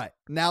 right. All right.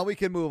 Now we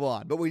can move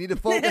on. But we need to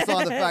focus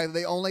on the fact that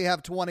they only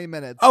have 20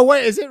 minutes. Oh,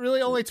 wait, is it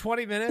really only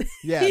 20 minutes?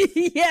 Yes.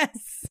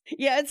 Yes.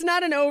 Yeah, it's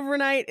not an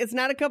overnight. It's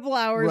not a couple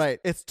hours. Right.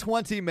 It's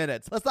 20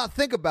 minutes. Let's not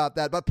think about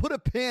that, but put a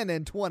pin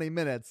in 20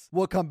 minutes.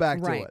 We'll come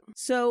back to it.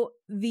 So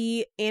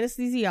the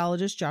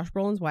anesthesiologist, Josh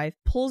Brolin's wife,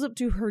 pulls up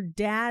to her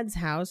dad's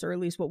house, or at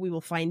least what we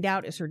will find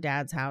out is her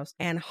dad's house,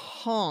 and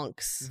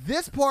honks.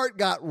 This part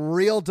got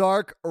real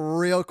dark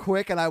real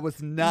quick, and I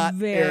was not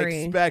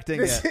Very.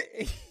 expecting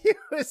it. It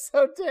was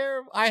so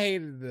terrible. I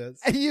hated this.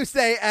 And you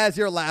say as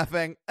you're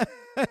laughing.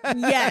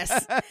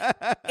 Yes.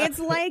 It's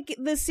like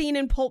the scene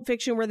in Pulp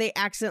Fiction where they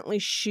accidentally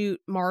shoot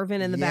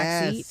Marvin in the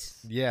back seat.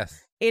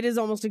 Yes. It is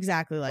almost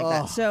exactly like Ugh.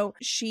 that. So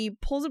she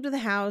pulls up to the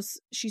house.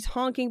 She's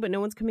honking, but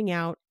no one's coming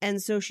out.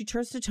 And so she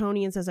turns to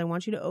Tony and says, I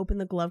want you to open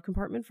the glove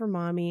compartment for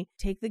mommy.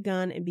 Take the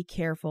gun and be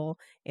careful.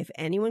 If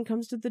anyone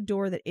comes to the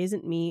door that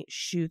isn't me,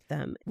 shoot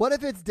them. What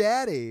if it's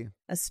daddy?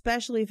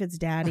 Especially if it's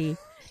daddy.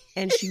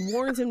 And she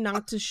warns him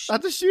not to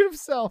Not to shoot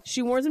himself.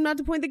 She warns him not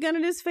to point the gun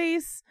at his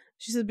face.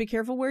 She says, be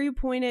careful where you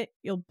point it.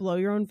 You'll blow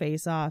your own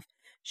face off.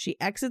 She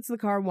exits the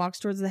car and walks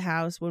towards the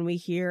house when we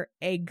hear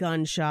a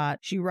gunshot.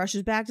 She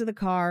rushes back to the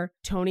car.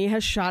 Tony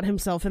has shot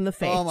himself in the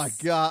face. Oh my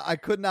God. I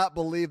could not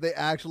believe they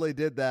actually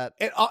did that.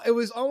 It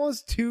was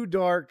almost too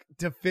dark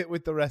to fit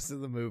with the rest of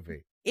the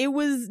movie. It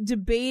was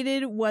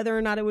debated whether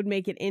or not it would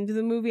make it into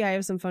the movie. I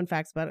have some fun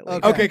facts about it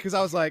later. Okay, because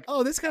I was like,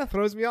 oh, this kind of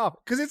throws me off.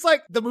 Because it's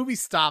like the movie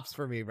stops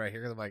for me right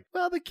here. I'm like,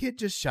 well, the kid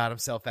just shot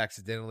himself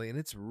accidentally, and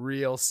it's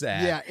real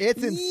sad. Yeah,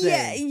 it's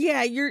insane.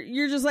 Yeah.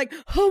 You're just like,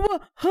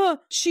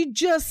 she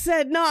just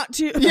said not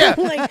to. Yeah.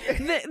 Like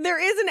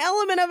there is an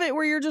element of it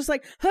where you're just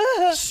like,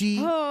 She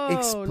oh,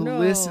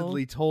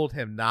 explicitly no. told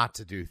him not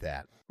to do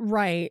that.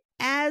 Right.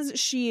 As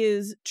she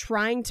is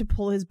trying to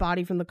pull his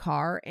body from the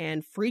car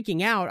and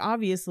freaking out,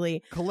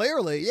 obviously.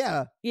 Clearly,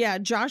 yeah. Yeah,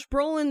 Josh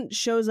Brolin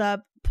shows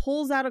up,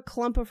 pulls out a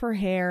clump of her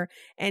hair,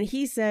 and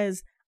he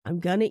says, I'm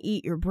gonna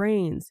eat your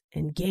brains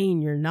and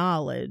gain your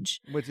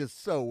knowledge. Which is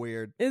so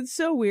weird. It's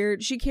so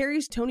weird. She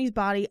carries Tony's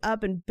body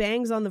up and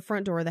bangs on the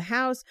front door of the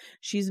house.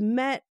 She's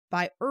met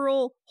by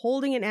Earl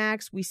holding an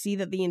axe. We see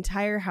that the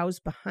entire house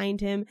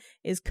behind him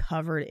is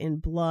covered in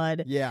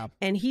blood. Yeah.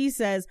 And he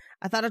says,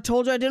 I thought I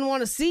told you I didn't want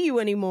to see you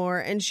anymore.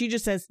 And she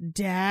just says,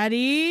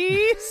 Daddy.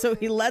 So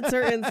he lets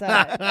her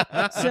inside.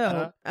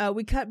 So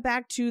we cut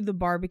back to the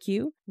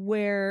barbecue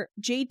where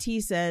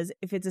JT says,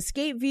 if it's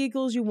escape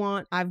vehicles you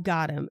want, I've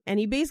got him. And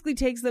he basically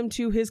takes them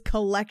to his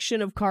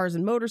collection of cars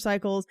and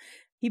motorcycles.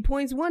 He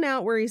points one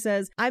out where he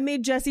says, I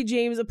made Jesse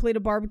James a plate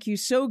of barbecue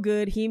so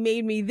good, he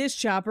made me this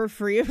chopper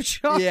free of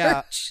charge.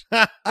 Yeah.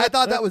 I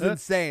thought that was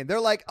insane.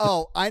 They're like,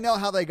 oh, I know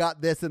how they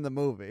got this in the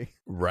movie.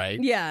 Right.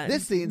 Yeah.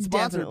 This scene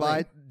sponsored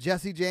definitely. by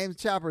Jesse James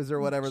Choppers or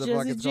whatever the fuck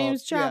Jesse it's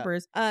James called.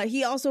 Choppers.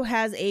 He also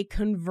has a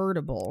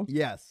convertible.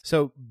 Yes.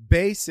 So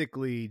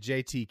basically,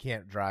 JT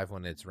can't drive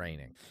when it's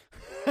raining.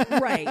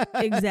 Right,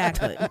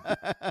 exactly.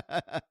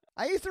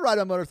 I used to ride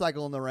a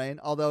motorcycle in the rain,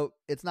 although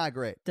it's not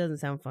great. Doesn't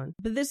sound fun.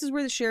 But this is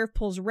where the sheriff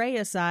pulls Ray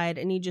aside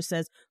and he just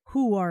says,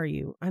 who are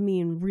you? I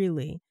mean,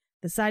 really?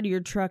 The side of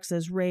your truck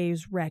says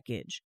Ray's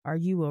Wreckage. Are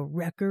you a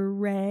wrecker,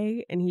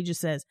 Ray? And he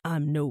just says,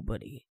 I'm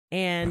nobody.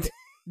 And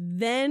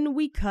then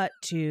we cut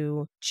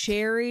to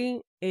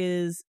Cherry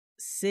is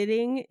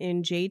sitting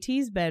in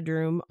JT's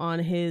bedroom on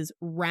his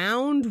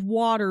round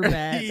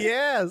waterbed.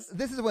 Yes.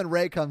 This is when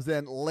Ray comes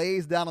in,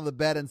 lays down on the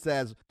bed and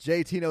says,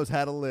 JT knows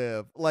how to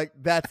live. Like,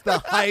 that's the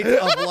height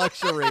of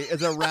luxury,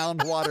 is a round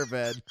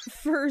waterbed.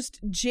 First,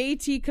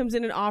 JT comes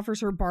in and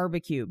offers her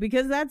barbecue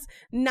because that's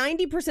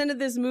 90% of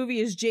this movie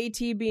is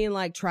JT being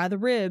like, try the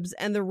ribs,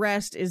 and the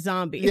rest is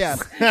zombies.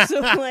 Yes. So,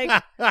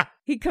 like,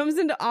 he comes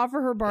in to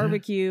offer her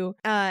barbecue,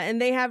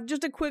 and they have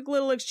just a quick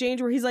little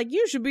exchange where he's like,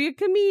 you should be a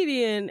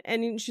comedian.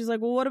 And she's like,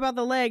 well, what about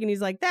the leg? And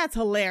he's like, that's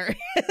hilarious.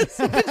 Which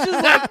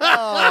is like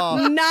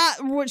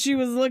not what she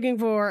was looking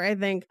for, I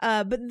think.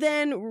 But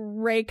then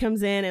Ray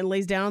comes in and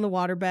lays down on the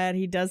waterbed.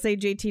 He does say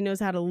JT knows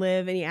how to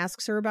live, and he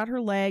asks her about her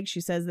leg.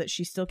 She says that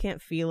she still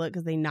can't feel it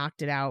because they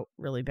knocked it out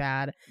really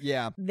bad.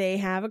 Yeah. They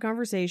have a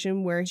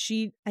conversation where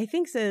she, I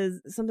think,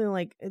 says something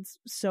like, it's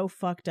so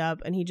fucked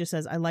up. And he just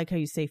says, I like how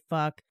you say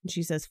fuck. And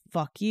she says,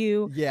 fuck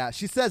you. Yeah,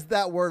 she says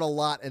that word a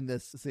lot in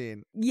this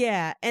scene.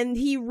 Yeah. And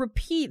he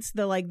repeats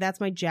the, like,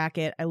 that's my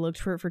jacket. I looked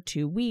for it for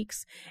 2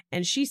 weeks.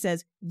 And she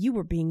says, you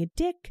were being a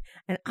dick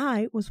and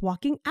I was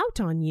walking out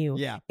on you.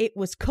 Yeah. It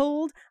was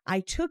cold. I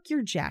took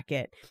your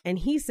jacket. And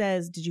he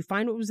says, did you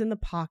find what was in the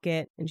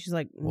pocket? And she's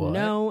like, What?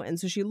 no. And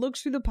so she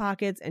looks through the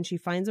pockets and she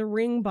finds a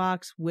ring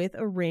box with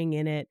a ring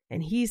in it.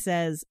 And he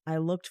says, I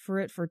looked for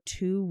it for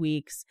 2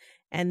 weeks.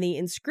 And the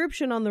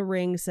inscription on the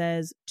ring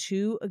says,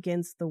 2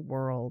 against the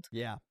world.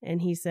 Yeah.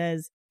 And he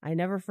says, I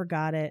never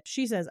forgot it.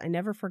 She says, I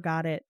never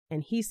forgot it.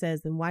 And he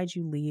says, then why'd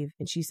you leave?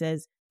 And she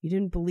says, you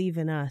didn't believe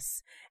in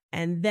us.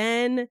 And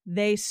then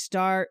they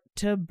start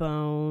to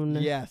bone.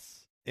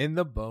 Yes. In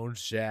the Bone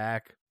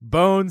Shack.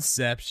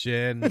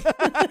 Boneception.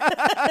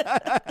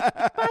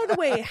 By the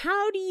way,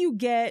 how do you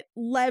get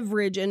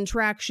leverage and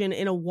traction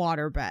in a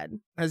waterbed?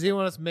 Has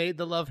anyone else made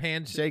the love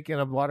handshake in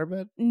a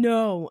waterbed?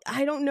 No,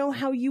 I don't know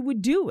how you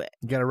would do it.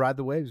 You gotta ride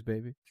the waves,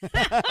 baby.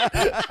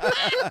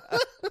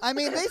 I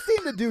mean, they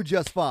seem to do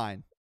just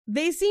fine.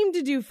 They seem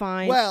to do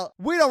fine. Well,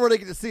 we don't really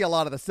get to see a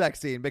lot of the sex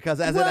scene because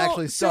as it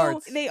actually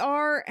starts. So they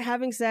are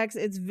having sex.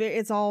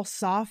 It's all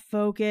soft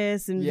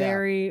focus and Yeah.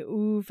 very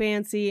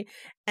fancy.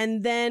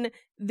 And then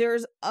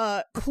there's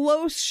a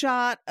close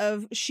shot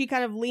of she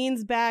kind of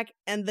leans back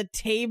and the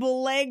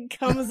table leg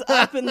comes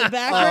up in the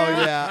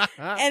background. Oh, yeah.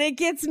 And it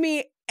gets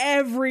me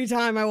every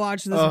time I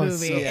watch this Oh,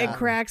 movie. so It bad.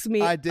 cracks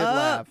me I did up.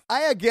 laugh.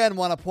 I again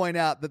want to point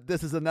out that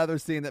this is another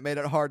scene that made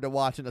it hard to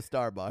watch in a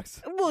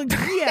Starbucks. Well,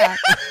 yeah.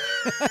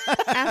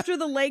 After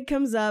the leg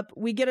comes up,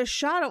 we get a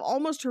shot of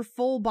almost her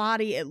full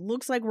body. It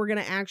looks like we're going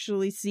to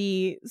actually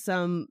see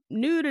some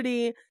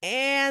nudity,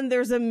 and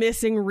there's a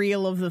missing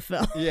reel of the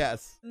film.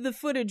 Yes. The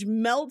footage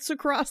melts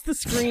across the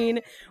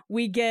screen.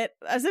 We get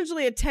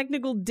essentially a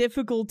technical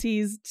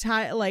difficulties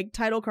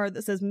title card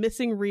that says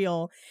missing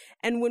reel.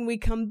 And when we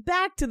come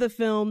back to the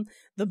film,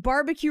 the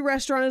barbecue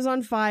restaurant is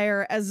on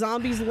fire as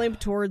zombies limp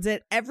towards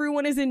it.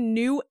 Everyone is in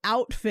new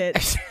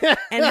outfits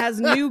and has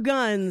new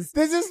guns.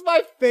 This is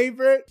my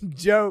favorite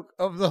joke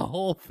of the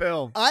whole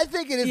film. I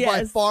think it is by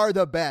Yes. far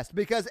the best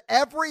because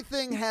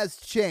everything has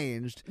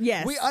changed.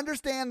 Yes. We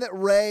understand that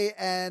Ray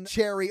and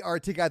Cherry are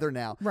together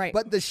now. Right.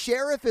 But the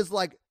sheriff is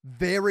like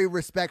very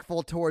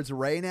respectful towards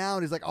Ray now.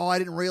 And he's like, oh, I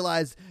didn't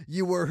realize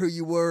you were who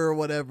you were or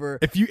whatever.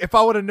 If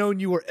I would have known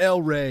you were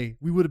El Ray,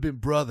 we would have been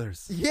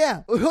brothers.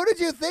 Yeah. Who did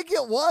you think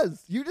it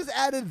was? You just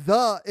added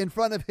the in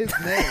front of his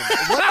name.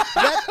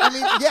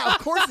 Yeah, of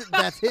course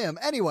that's him.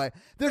 Anyway,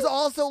 there's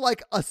also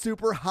like a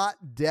super hot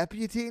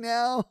deputy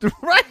now.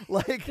 Right?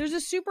 Like, There's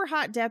a super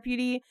hot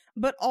deputy,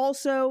 but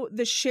also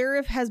the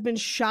sheriff has been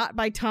shot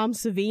by Tom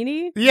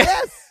Savini.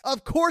 yes,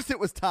 of course it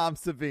was Tom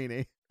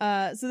Savini.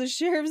 So the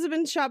sheriff's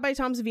been shot by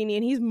Tom Savini,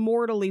 and he's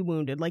mortally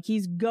wounded. Like,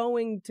 he's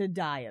going to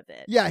die of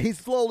it. Yeah, he's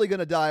slowly going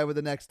to die over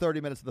the next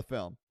 30 minutes of the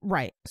film.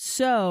 Right.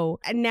 So,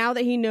 and now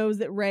that he knows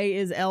that Ray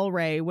is El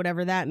Ray,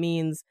 whatever that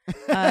means, he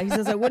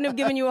says, I wouldn't have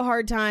given you a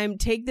hard time.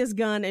 Take this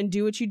gun and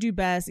do what you do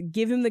best.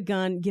 Give him the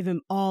gun. Give him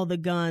all the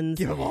guns.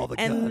 Give him all the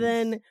guns. And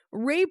then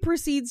Ray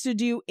proceeds to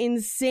do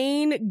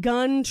insane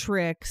gun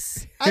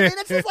tricks. I mean,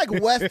 it's just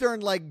like Western,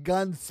 like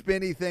gun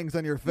spinny things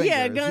on your fingers.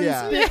 Yeah,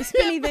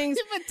 spinny things.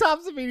 Even Tom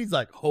Savini's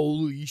like,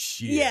 holy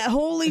shit. Yeah,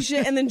 holy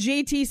shit. And then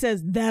JT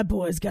says, that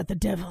boy's got the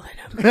devil in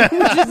him. Which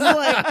is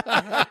like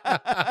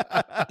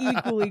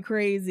equally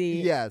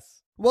crazy.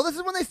 Yes. Well, this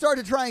is when they start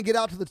to try and get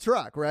out to the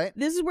truck, right?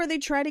 This is where they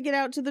try to get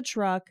out to the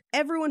truck.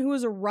 Everyone who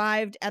has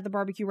arrived at the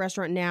barbecue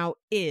restaurant now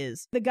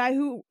is the guy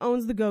who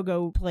owns the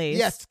Go-Go place.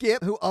 Yes,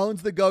 Skip, who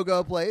owns the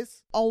Go-Go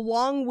place.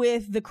 Along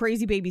with the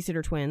crazy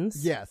babysitter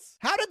twins. Yes.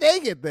 How did they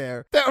get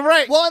there?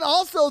 Right. Well, and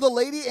also the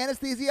lady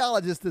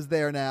anesthesiologist is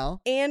there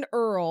now. And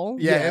Earl.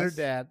 Yeah, Yes. and her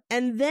dad.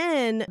 And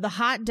then the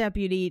hot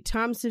deputy,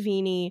 Tom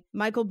Savini,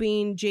 Michael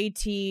Biehn,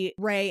 JT,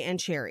 Ray, and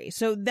Cherry.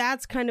 So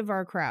that's kind of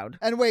our crowd.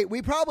 And wait,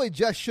 we probably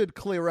just should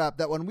clear up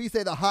that when we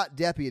say the hot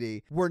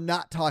deputy, we're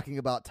not talking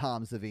about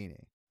Tom Savini.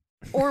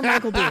 Or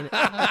Michael Biehn.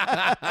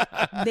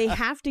 They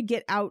have to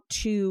get out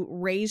to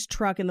Ray's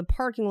truck in the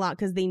parking lot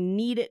because they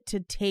need it to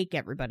take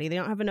everybody. They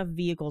don't have enough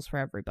vehicles for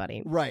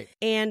everybody. Right.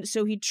 And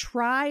so he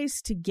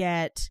tries to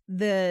get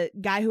the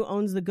guy who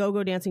owns the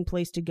Go-Go dancing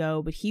place to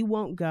go, but he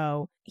won't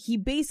go. He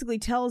basically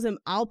tells him,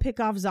 I'll pick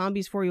off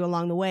zombies for you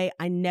along the way.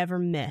 I never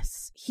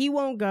miss. He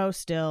won't go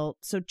still.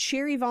 So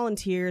Cherry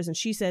volunteers and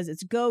she says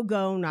it's go,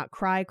 go, not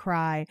cry,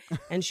 cry.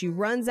 And she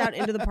runs out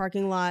into the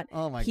parking lot.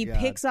 Oh my He God.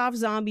 picks off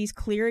zombies,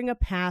 clearing a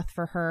path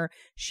for her.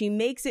 She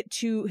makes it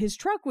to his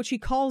truck, which he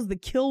calls the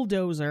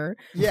Killdozer,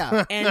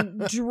 Yeah. and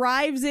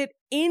drives it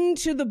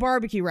into the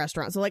barbecue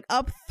restaurant. So like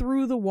up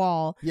through the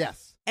wall.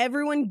 Yes.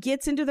 Everyone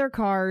gets into their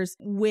cars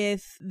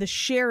with the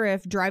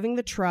sheriff driving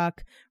the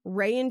truck.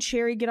 Ray and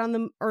Cherry get on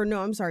the, or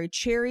no, I'm sorry,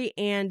 Cherry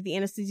and the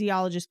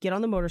anesthesiologist get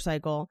on the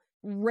motorcycle.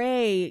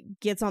 Ray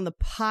gets on the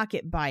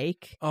pocket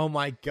bike. Oh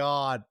my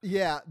God.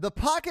 Yeah. The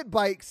pocket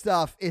bike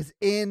stuff is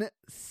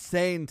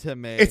insane to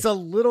me. It's a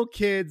little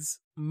kid's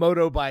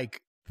motobike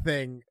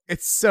thing.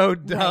 It's so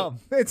dumb.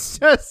 It's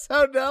just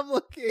so dumb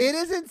looking. It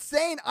is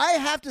insane. I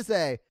have to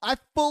say, I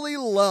fully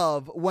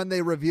love when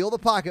they reveal the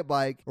pocket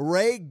bike.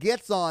 Ray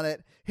gets on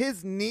it.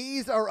 His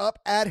knees are up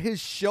at his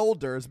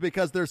shoulders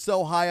because they're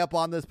so high up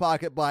on this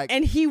pocket bike.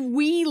 And he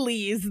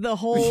wheelies the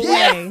whole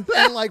Yes! way.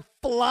 And like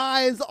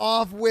flies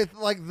off with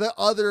like the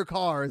other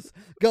cars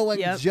going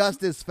Yep.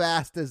 just as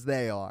fast as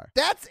they are.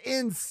 That's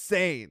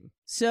insane.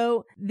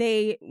 So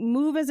they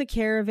move as a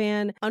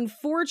caravan.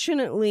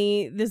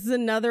 Unfortunately, this is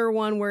another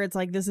one where it's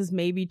like, this is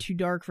maybe too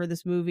dark for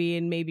this movie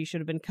and maybe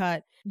should have been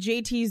cut.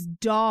 JT's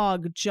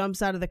dog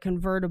jumps out of the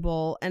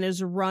convertible and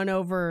is run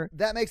over.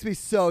 That makes me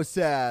so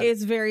sad.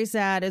 It's very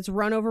sad. It's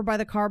run over by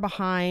the car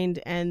behind,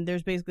 and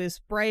there's basically a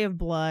spray of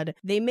blood.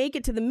 They make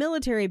it to the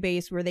military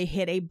base where they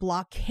hit a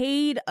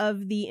blockade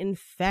of the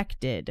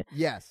infected.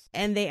 Yes.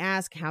 And they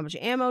ask, how much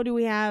ammo do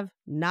we have?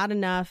 Not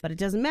enough, but it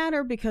doesn't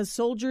matter because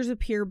soldiers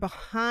appear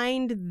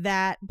behind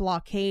that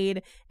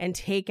blockade and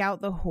take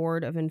out the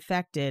horde of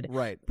infected.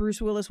 Right.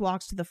 Bruce Willis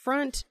walks to the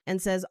front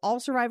and says, all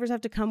survivors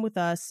have to come with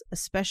us,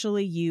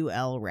 especially you,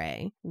 El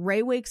Ray.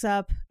 Ray wakes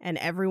up and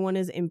everyone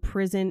is in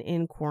prison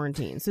in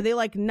quarantine. So they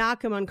like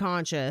knock him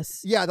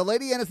unconscious. Yeah, the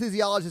lady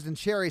anesthesiologist and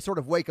Cherry sort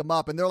of wake him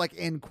up and they're like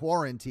in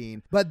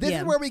quarantine. But this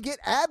Yeah. is where we get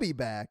Abby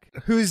back.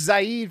 Who's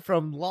Zaid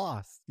from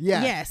Lost?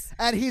 Yes. Yes.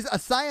 And he's a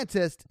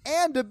scientist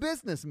and a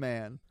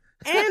businessman.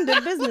 And a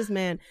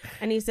businessman.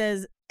 And he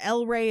says,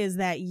 El Ray, is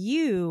that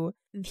you?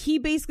 He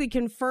basically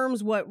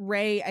confirms what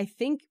Ray, I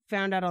think,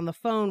 found out on the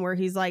phone, where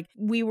he's like,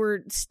 we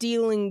were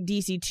stealing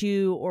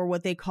DC-2, or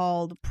what they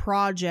called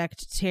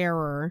Project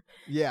Terror.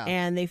 Yeah.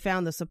 And they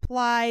found the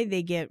supply,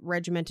 they get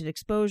regimented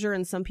exposure,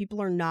 and some people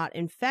are not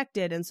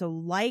infected. And so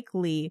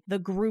likely the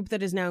group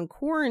that is now in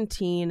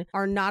quarantine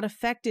are not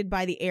affected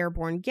by the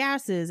airborne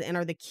gases and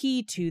are the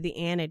key to the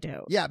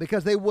antidote. Yeah,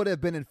 because they would have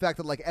been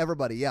infected like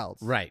everybody else.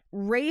 Right.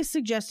 Ray's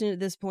suggestion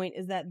at this point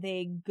is that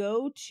they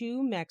go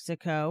to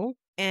Mexico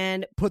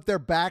and Put their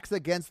backs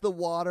against the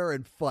water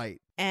and fight.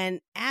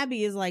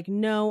 Abby is like,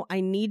 no, I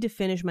need to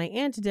finish my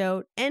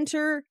antidote.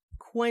 Enter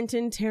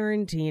Quentin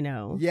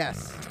Tarantino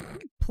Yes.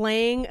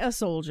 playing a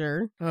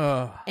soldier,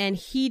 Oh. and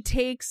he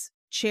takes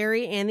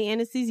Cherry and the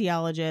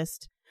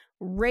anesthesiologist.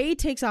 Ray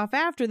takes off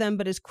after them,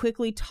 but is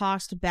quickly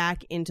tossed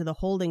back into the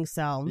holding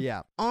cell.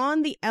 Yeah.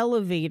 On the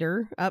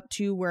elevator up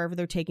to wherever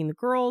they're taking the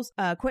girls,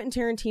 Quentin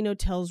Tarantino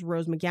tells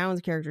Rose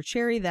McGowan's character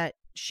Cherry that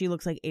she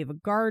looks like Ava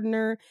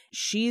Gardner.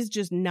 She's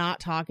just not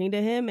talking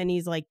to him, and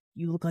he's like,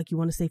 you look like you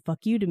want to say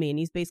fuck you to me, and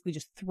he's basically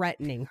just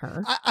threatening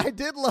her. I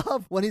did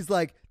love when he's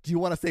like, do you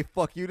want to say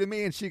fuck you to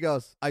me? And she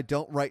goes, I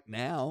don't right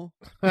now.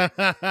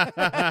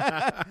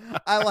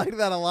 I like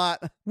that a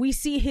lot. We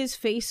see his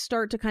face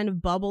start to kind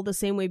of bubble the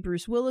same way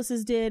Bruce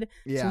Willis's did.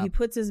 So Yeah. he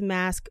puts his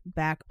mask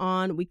back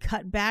on. We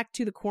cut back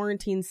to the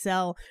quarantine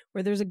cell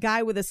where there's a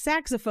guy with a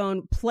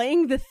saxophone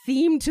playing the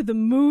theme to the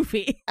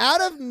movie.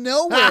 Out of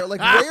nowhere, like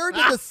where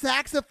did the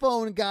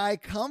saxophone guy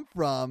come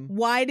from?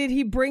 Why did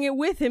he bring it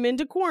with him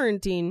into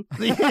quarantine?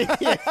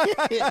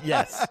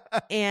 Yes.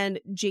 And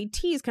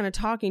JT is kind of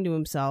talking to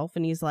himself,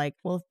 and he's like,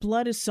 well, if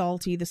blood is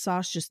salty, the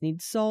sauce just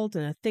needs salt,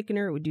 and a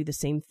thickener, it would do the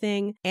same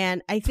thing.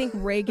 And I think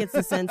Ray gets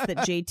the sense that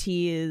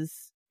JT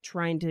is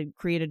trying to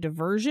create a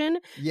diversion.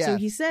 Yeah. So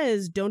he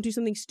says, don't do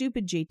something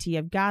stupid, JT.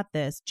 I've got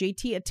this.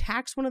 JT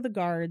attacks one of the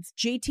guards.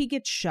 JT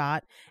gets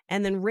shot.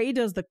 And then Ray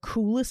does the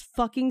coolest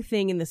fucking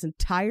thing in this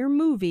entire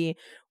movie,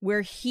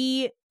 where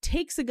he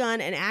takes a gun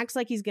and acts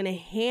like he's going to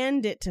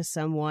hand it to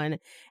someone.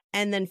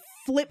 and then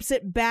flips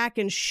it back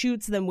and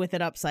shoots them with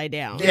it upside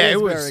down. Yeah,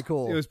 it was very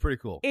cool. It was pretty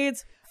cool.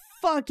 It's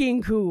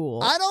fucking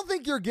cool. I don't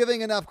think you're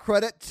giving enough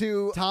credit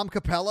to Tom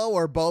Capello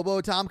or Bobo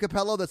Tom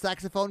Capello, the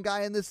saxophone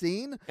guy in the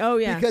scene. Oh,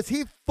 yeah. Because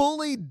he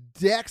fully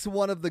decks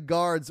one of the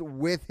guards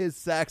with his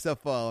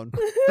saxophone.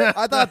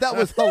 I thought that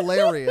was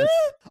hilarious.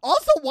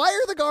 Also, why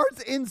are the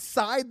guards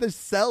inside the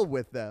cell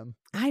with them?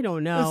 I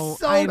don't know.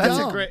 It's so I That's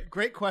dumb. a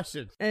great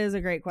question. It is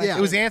a great question. Yeah.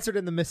 It was answered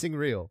in the missing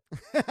reel.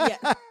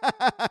 Yeah.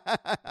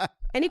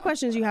 Any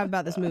questions you have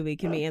about this movie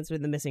can be answered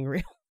in the missing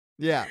reel.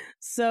 Yeah.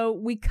 So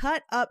we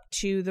cut up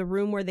to the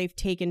room where they've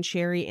taken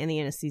Cherry and the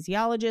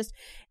anesthesiologist,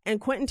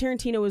 and Quentin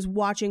Tarantino is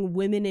watching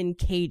Women in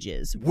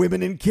Cages.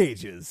 Women in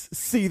cages.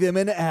 See them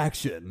in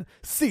action.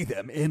 See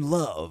them in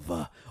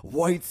love.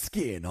 White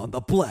skin on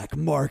the black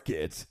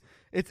market.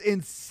 It's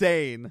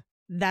insane.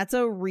 That's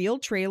a real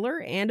trailer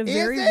and a Is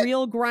very it?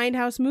 real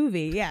Grindhouse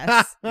movie.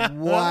 Yes.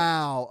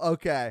 Wow.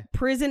 Okay.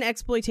 Prison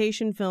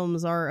exploitation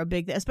films are a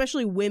big,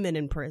 especially women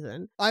in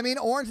prison. I mean,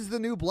 Orange is the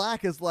New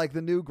Black is like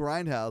the new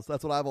Grindhouse.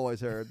 That's what I've always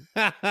heard.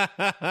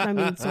 I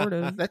mean, sort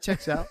of. That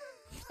checks out.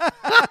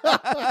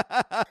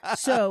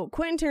 So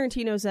Quentin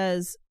Tarantino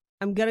says,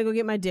 I'm going to go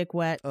get my dick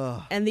wet.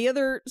 Ugh. And the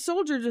other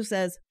soldier just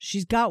says,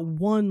 she's got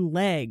one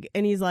leg.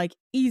 And he's like,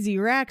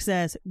 easier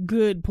access.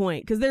 Good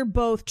point. Because they're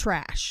both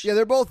trash. Yeah,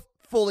 they're both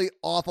fully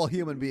awful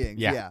human beings.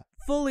 Yeah.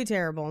 Fully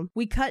terrible.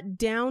 We cut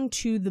down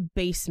to the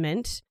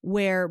basement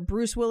where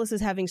Bruce Willis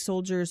is having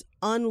soldiers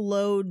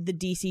unload the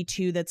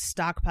DC-2 that's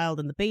stockpiled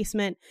in the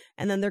basement,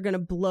 and then they're going to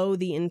blow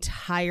the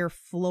entire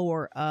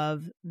floor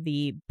of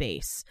the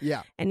base.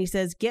 Yeah. And he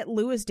says, get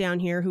Lewis down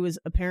here, who is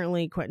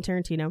apparently Quentin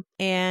Tarantino,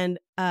 and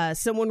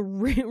someone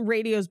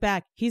radios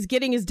back, he's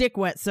getting his dick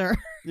wet, sir.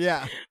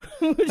 Yeah.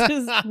 Which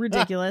is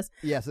ridiculous.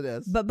 Yes, it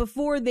is. But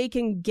before they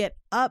can get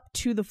up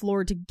to the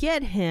floor to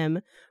get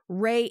him,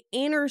 Ray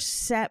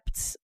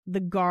intercepts the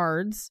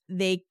guards.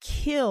 They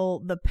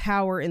kill the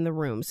power in the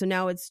room. So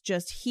now it's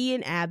just he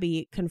and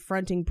Abby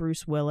confronting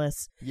Bruce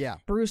Willis. Yeah.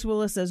 Bruce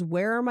Willis says,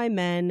 "Where are my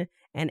men?"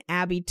 And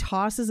Abby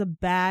tosses a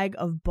bag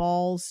of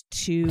balls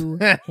to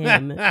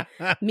him,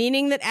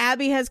 meaning that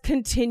Abby has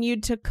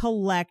continued to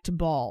collect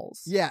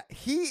balls. Yeah,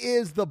 he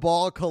is the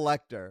ball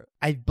collector.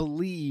 I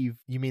believe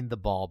you mean the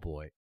ball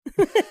boy.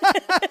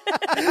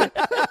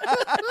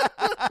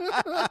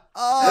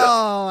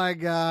 Oh my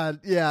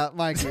God. Yeah,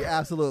 Mikey,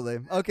 absolutely.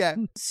 Okay.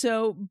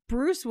 So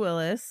Bruce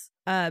Willis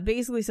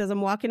basically says, I'm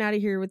walking out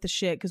of here with the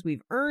shit because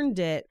we've earned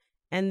it.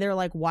 And they're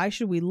like, why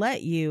should we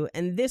let you?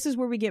 And this is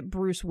where we get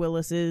Bruce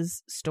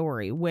Willis's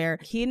story, where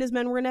he and his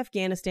men were in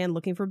Afghanistan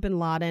looking for bin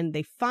Laden.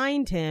 They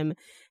find him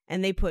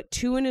and they put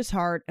 2 in his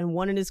heart and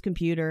 1 in his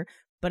computer.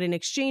 But in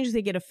exchange,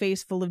 they get a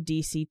face full of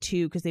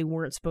DC-2 because they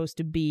weren't supposed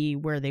to be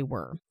where they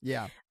were.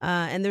 Yeah.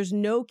 And there's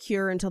no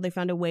cure until they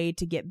found a way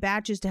to get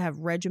batches to have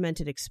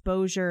regimented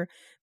exposure.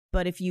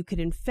 But if you could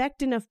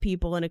infect enough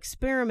people and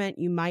experiment,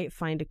 you might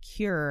find a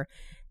cure.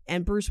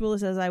 And Bruce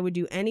Willis says, I would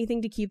do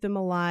anything to keep them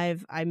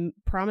alive. I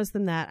promised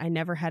them that. I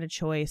never had a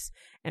choice.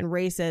 And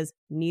Ray says,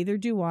 neither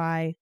do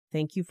I.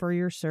 Thank you for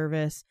your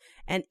service.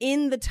 And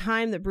in the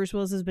time that Bruce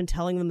Willis has been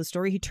telling them the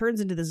story, he turns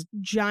into this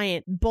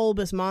giant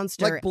bulbous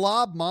monster. Like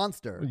blob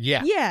monster.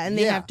 Yeah. Yeah, and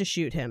they Yeah. have to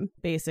shoot him,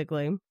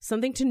 basically.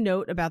 Something to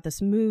note about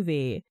this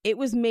movie, it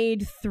was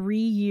made 3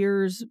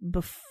 years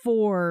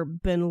before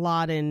bin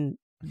Laden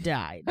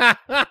died.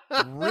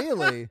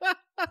 Really?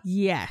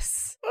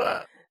 Yes.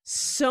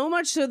 So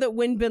much so that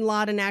when bin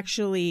Laden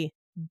actually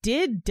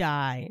did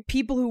die,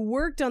 people who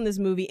worked on this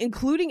movie,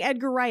 including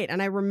Edgar Wright,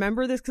 and I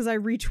remember this because I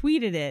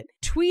retweeted it,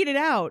 tweeted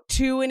out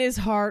 2 in his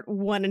heart,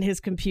 1 in his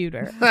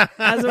computer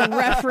as a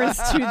reference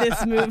to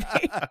this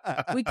movie.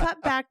 We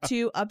cut back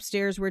to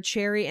upstairs where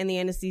Cherry and the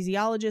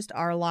anesthesiologist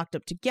are locked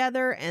up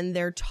together and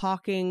they're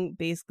talking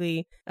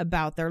basically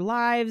about their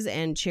lives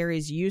and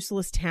Cherry's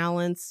useless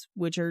talents,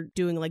 which are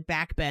doing like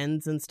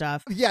backbends and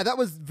stuff. Yeah, that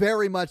was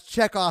very much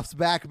Chekhov's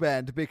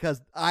backbend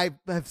because I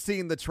have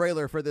seen the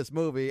trailer for this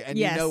movie and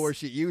Yes. you know where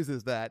she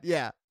uses that.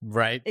 Yeah.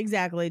 Right.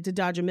 Exactly, to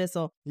dodge a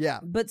missile. Yeah.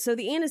 But so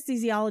the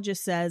anesthesiologist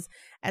says,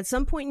 at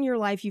some point in your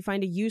life, you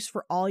find a use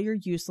for all your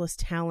useless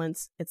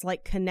talents. It's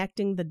like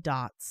connecting the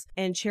dots.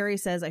 And Cherry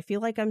says, I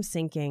feel like I'm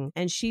sinking.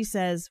 And she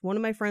says, one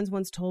of my friends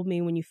once told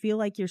me, when you feel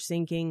like you're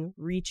sinking,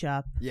 reach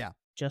up. Yeah.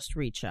 Just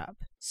reach up.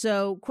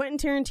 So Quentin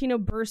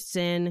Tarantino bursts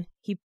in.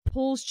 He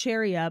pulls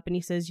Cherry up and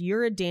he says,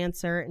 you're a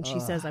dancer. And she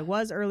says, I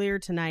was earlier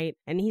tonight.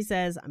 And he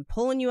says, I'm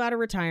pulling you out of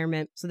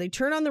retirement. So they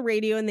turn on the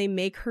radio and they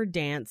make her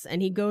dance.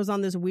 And he goes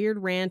on this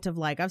weird rant of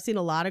like, I've seen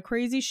a lot of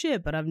crazy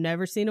shit, but I've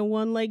never seen a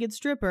one-legged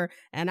stripper.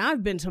 And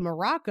I've been to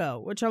Morocco,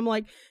 which I'm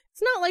like,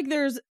 it's not like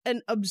there's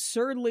an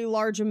absurdly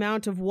large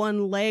amount of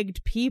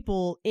one-legged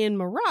people in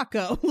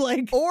Morocco.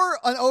 Like, Or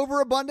an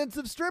overabundance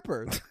of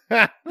strippers.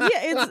 yeah,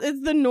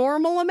 it's the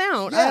normal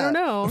amount. Yeah. I don't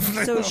know.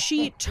 So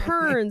she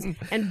turns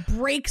and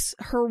breaks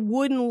her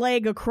wooden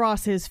leg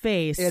across his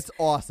face. It's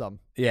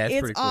awesome. Yeah, it's It's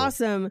pretty cool.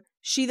 awesome.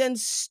 She then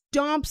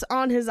stomps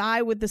on his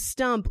eye with the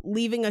stump,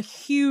 leaving a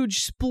huge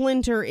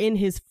splinter in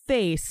his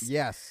face.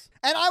 Yes.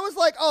 And I was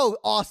like, oh,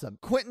 awesome.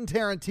 Quentin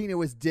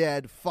Tarantino is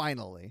dead,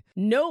 finally.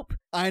 Nope.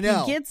 I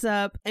know. He gets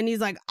up and he's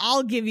like,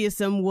 I'll give you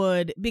some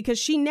wood, because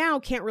she now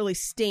can't really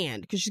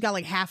stand because she's got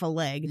like half a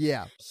leg.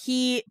 Yeah.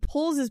 He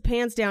pulls his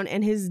pants down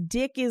and his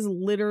dick is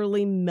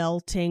literally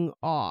melting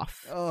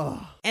off.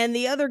 Ugh. And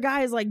the other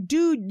guy is like,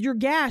 dude, you're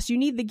gas. You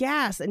need the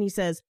gas. And he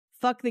says,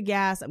 fuck the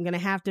gas. I'm going to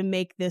have to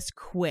make this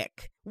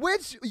quick.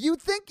 Which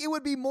you'd think it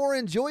would be more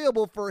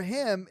enjoyable for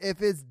him if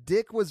his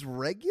dick was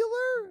regular?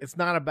 It's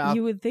not about.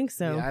 You would think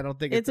so. Yeah, I don't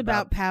think it's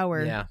about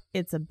power. Yeah.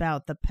 It's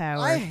about the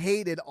power. I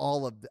hated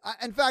all of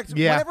in fact,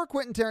 Yeah. whenever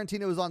Quentin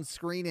Tarantino is on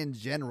screen in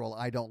general,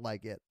 I don't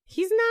like it.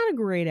 He's not a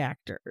great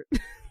actor.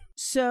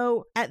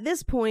 So at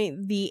this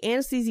point, the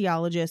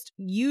anesthesiologist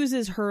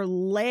uses her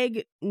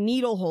leg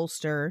needle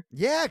holster.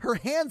 Yeah, her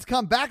hands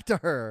come back to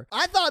her.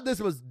 I thought this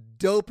was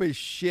dope as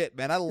shit,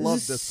 man. I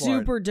love this part.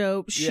 Super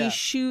dope. Yeah. She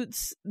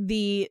shoots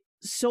the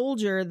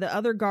soldier, the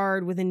other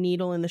guard, with a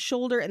needle in the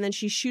shoulder, and then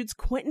she shoots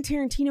Quentin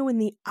Tarantino in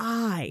the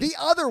eye. The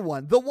other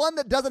one, the one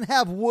that doesn't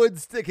have wood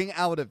sticking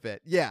out of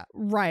it. Yeah.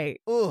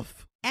 Right.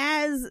 Oof.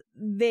 As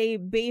they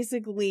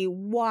basically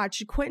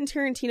watch, Quentin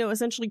Tarantino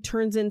essentially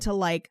turns into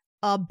like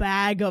a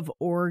bag of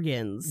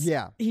organs.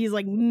 Yeah. He's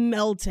like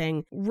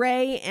melting.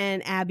 Ray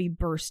and Abby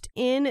burst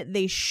in.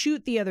 They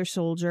shoot the other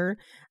soldier.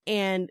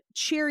 And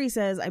Cherry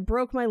says, I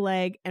broke my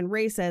leg. And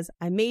Ray says,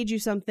 I made you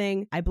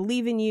something. I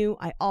believe in you.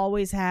 I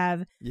always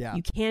have. Yeah.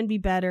 You can be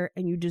better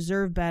and you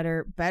deserve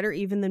better, better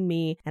even than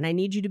me. And I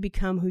need you to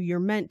become who you're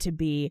meant to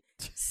be.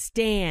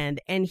 Stand.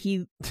 And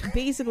he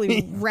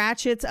basically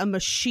ratchets a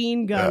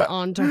machine gun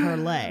onto her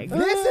leg.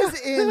 This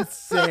is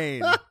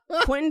insane.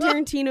 Quentin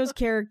Tarantino's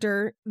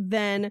character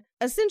then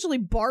essentially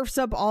barfs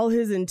up all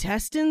his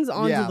intestines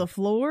onto the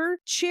floor.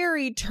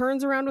 Cherry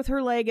turns around with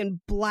her leg and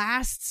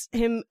blasts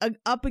him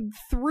up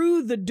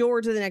through the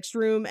door to the next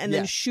room and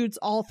then shoots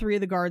all three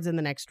of the guards in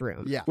the next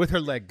room. Yeah. With her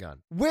leg gun.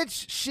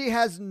 Which she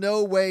has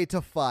no way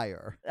to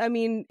fire. I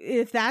mean,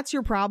 if that's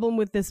your problem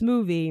with this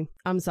movie,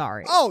 I'm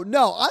sorry. Oh,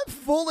 no, I'm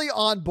fully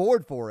on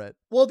board for it.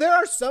 Well, there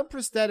are some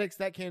prosthetics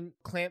that can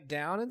clamp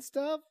down and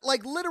stuff.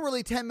 Like,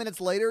 literally 10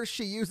 minutes later,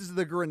 she uses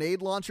the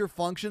grenade launcher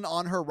function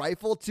on her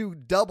rifle to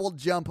double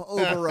jump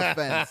over a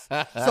fence.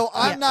 So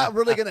I'm not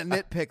really going to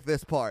nitpick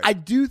this part. I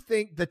do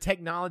think the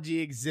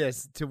technology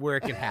exists to where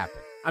it can happen.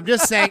 I'm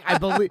just saying, I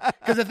believe,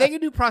 because if they can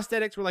do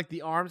prosthetics where like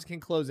the arms can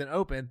close and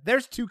open,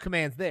 there's two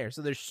commands there.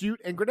 So there's shoot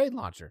and grenade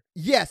launcher.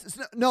 Yes.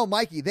 No,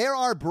 Mikey, there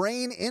are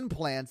brain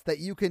implants that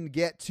you can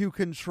get to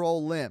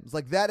control limbs.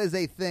 Like, that is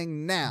a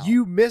thing now.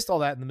 You missed all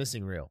that in the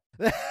missing reel.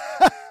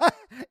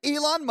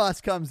 Elon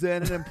Musk comes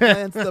in and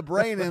implants the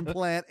brain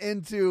implant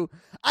into...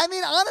 I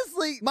mean,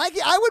 honestly, Mikey,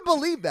 I would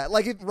believe that.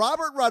 Like, if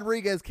Robert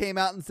Rodriguez came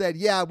out and said,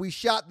 yeah, we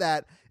shot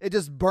that, it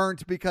just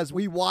burnt because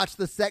we watched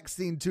the sex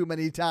scene too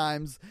many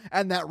times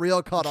and that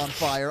reel caught on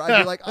fire, I'd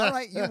be like, all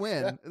right, you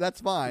win.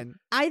 That's fine.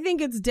 I think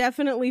it's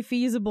definitely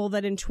feasible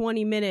that in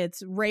 20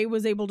 minutes, Ray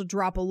was able to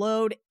drop a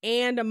load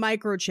and a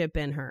microchip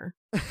in her.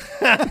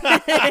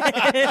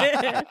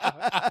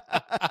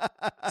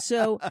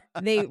 So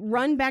they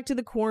run back to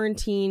the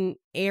quarantine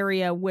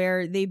area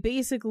where they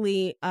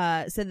basically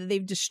said that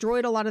they've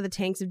destroyed a lot of the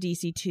tanks of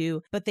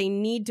DC-2, but they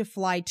need to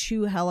fly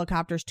 2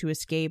 helicopters to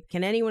escape.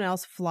 Can anyone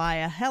else fly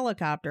a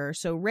helicopter?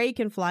 So Ray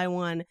can fly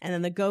one, and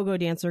then the go-go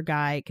dancer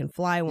guy can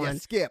fly one. Yeah,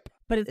 Skip.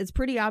 But it's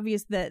pretty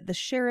obvious that the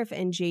sheriff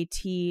and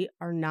JT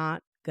are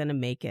not gonna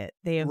make it.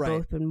 They have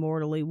both been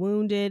mortally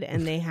wounded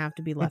and they have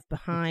to be left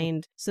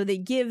behind. So they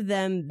give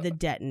them the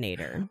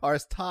detonator. Or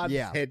as Todd's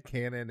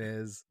headcanon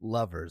is,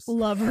 lovers.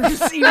 Lovers.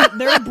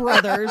 They're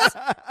brothers.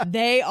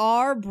 They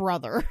are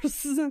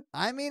brothers.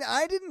 I mean,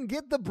 I didn't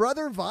get the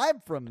brother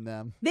vibe from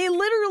them. They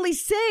literally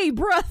say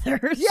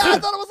brothers. Yeah, I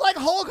thought it was like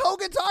Hulk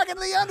Hogan talking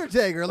to The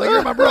Undertaker. Like,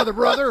 you're my brother,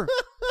 brother.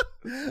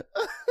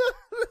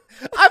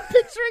 I'm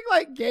picturing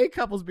like gay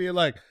couples being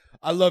like,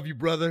 I love you,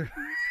 brother.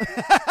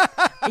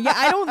 Yeah,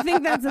 I don't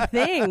think that's a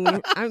thing.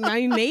 I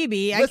mean,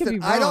 maybe. Listen, I could be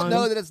wrong. I don't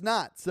know that it's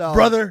not. So,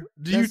 brother,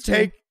 do you That's true.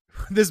 take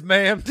this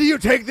man? do you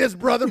take this,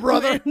 brother?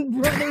 Brother,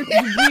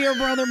 dear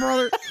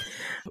brother.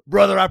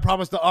 Brother, I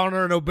promise to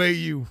honor and obey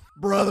you.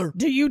 Brother.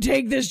 Do you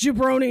take this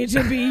jabroni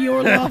to be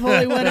your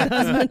lawfully wedded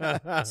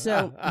husband?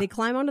 So they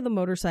climb onto the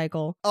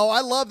motorcycle. Oh,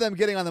 I love them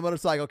getting on the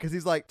motorcycle because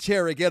he's like,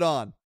 Cherry, get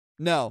on.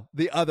 No,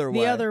 the other way.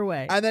 The other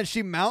way. And then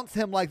she mounts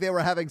him like they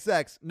were having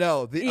sex.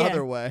 No, the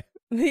other way.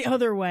 The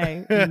other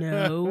way.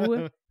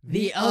 No.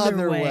 The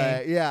other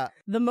way. Yeah.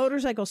 The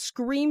motorcycle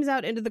screams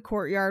out into the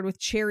courtyard with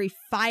Cherry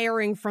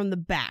firing from the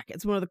back.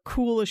 It's one of the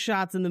coolest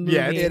shots in the movie.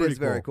 Yeah, It pretty is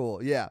very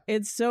cool. Yeah.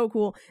 It's so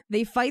cool.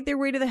 They fight their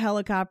way to the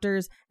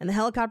helicopters, and the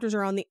helicopters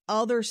are on the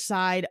other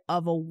side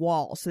of a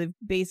wall. So they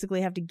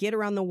basically have to get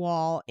around the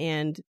wall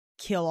and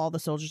kill all the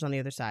soldiers on the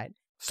other side.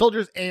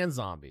 Soldiers and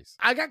zombies.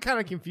 I got kind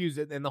of confused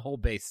in the whole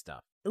base stuff.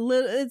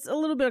 It's a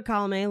little bit of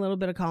column A, a little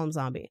bit of column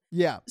zombie.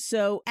 Yeah.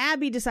 So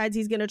Abby decides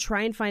he's going to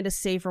try and find a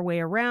safer way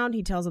around.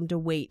 He tells him to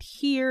wait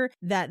here,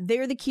 that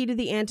they're the key to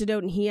the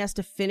antidote, and he has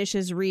to finish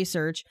his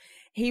research.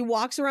 He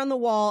walks around the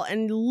wall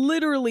and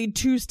literally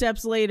 2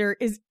 steps later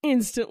is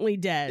instantly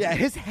dead. Yeah,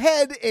 his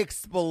head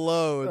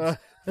explodes.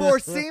 for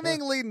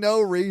seemingly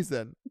no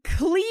reason.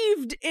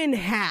 Cleaved in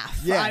half,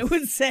 Yes. I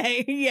would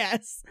say.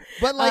 Yes.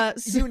 But like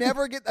so- you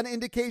never get an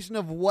indication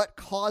of what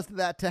caused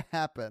that to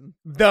happen.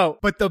 No,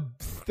 but the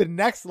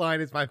next line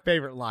is my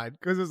favorite line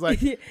because it's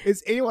like,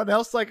 is anyone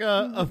else like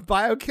a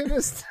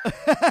biochemist?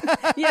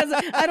 Yes,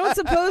 I don't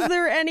suppose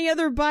there are any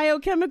other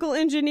biochemical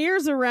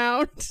engineers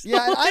around.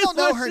 Yeah, and I Is don't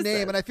know what her she name,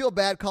 said. and I feel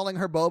bad calling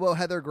her Bobo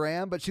Heather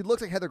Graham, but she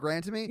looks like Heather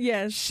Graham to me.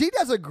 Yes. She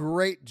does a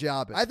great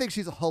job. I think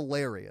she's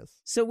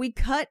hilarious. So we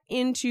cut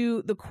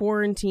into the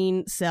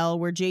quarantine cell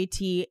where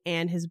JT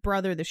and his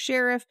brother, the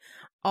sheriff,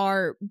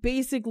 are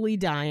basically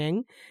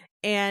dying.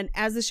 And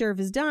as the sheriff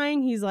is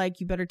dying, he's like,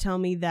 "You better tell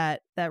me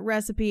that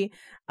recipe.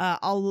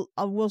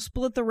 We'll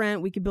split the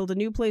rent. We could build a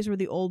new place where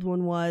the old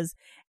one was."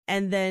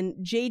 And then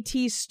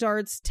JT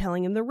starts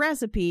telling him the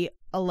recipe,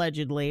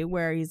 allegedly,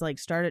 where he's like,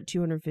 start at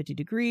 250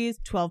 degrees,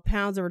 12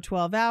 pounds over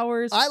 12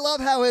 hours. I love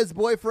how his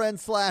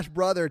boyfriend /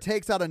 brother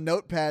takes out a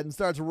notepad and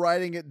starts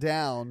writing it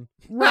down.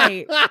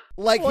 Right.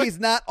 Like he's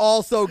not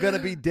also going to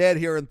be dead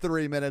here in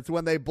 3 minutes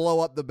when they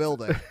blow up the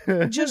building.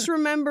 Just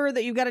remember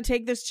that you got to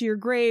take this to your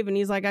grave. And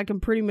he's like, I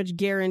can pretty much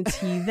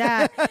guarantee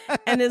that.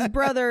 And his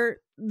brother,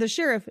 the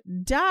sheriff,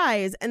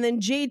 dies. And then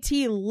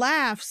JT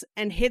laughs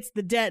and hits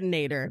the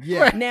detonator.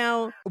 Yeah.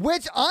 Now,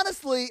 Which,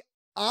 honestly,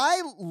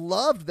 I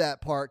loved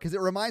that part because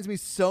it reminds me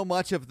so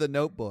much of The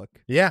Notebook.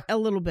 Yeah. a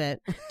little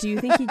bit. Do you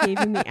think he gave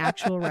him the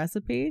actual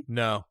recipe?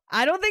 No.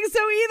 I don't think so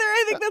either.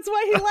 I think that's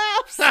why he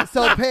laughs.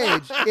 So,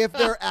 Paige, if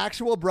they're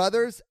actual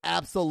brothers,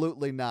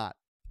 absolutely not.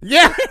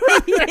 Yeah.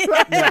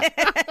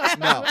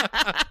 No.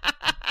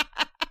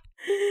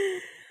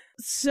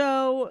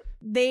 So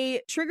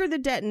they trigger the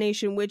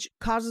detonation, which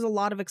causes a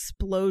lot of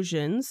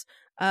explosions,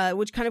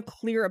 which kind of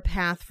clear a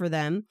path for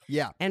them.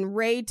 Yeah. And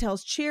Ray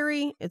tells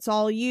Cherry, it's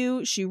all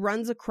you. She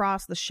runs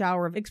across the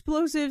shower of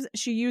explosives.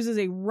 She uses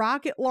a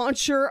rocket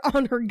launcher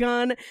on her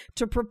gun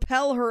to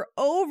propel her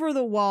over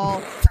the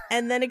wall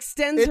and then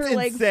extends It's her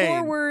leg insane.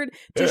 forward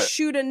to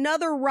shoot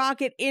another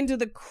rocket into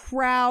the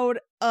crowd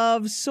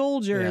of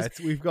soldiers.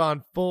 Yeah, we've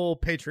gone full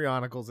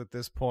Patreonicals at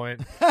this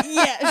point.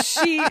 Yeah,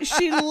 she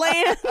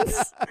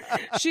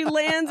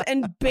lands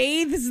and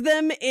bathes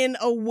them in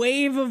a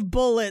wave of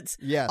bullets.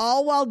 Yes.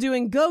 All while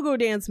doing go-go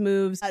dance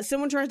moves.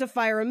 Someone tries to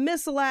fire a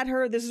missile at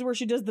her. This is where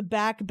she does the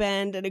back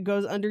bend and it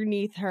goes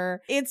underneath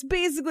her. It's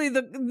basically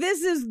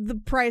this is the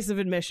price of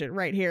admission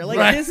right here. Like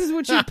Right. this is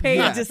what you paid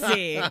Yeah. to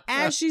see.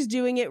 As she's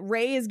doing it,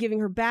 Ray is giving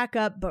her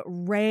backup, but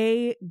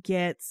Ray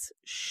gets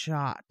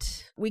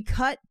shot. We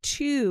cut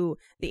to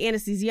the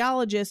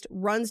anesthesiologist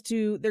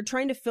they're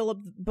trying to fill up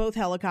both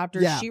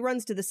helicopters. Yeah. She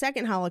runs to the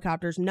second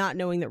helicopters not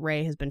knowing that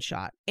Ray has been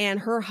shot.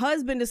 And her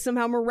husband is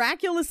somehow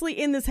miraculously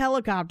in this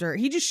helicopter.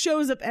 He just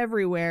shows up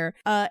everywhere.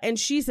 And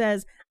she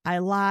says, I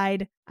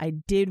lied. I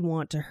did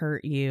want to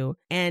hurt you.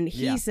 And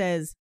he Yeah.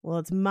 says, well,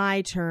 it's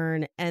my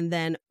turn. And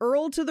then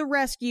Earl to the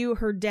rescue.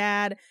 Her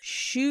dad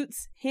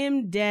shoots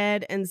him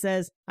dead and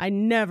says, I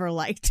never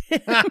liked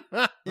him.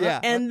 Yeah.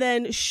 And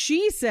then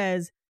she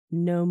says,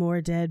 no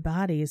more dead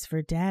bodies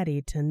for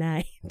daddy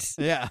tonight.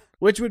 Yeah.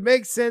 Which would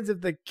make sense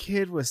if the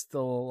kid was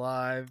still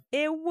alive.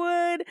 It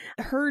would.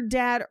 Her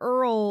dad,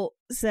 Earl,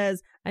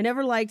 says, I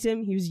never liked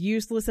him. He was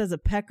useless as a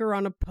pecker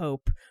on a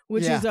pope,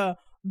 which Yeah. is a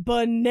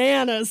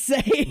banana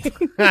saying.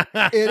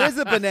 It is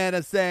a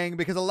banana saying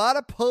because a lot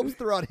of popes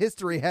throughout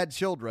history had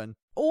children.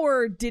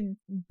 Or did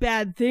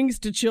bad things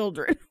to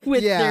children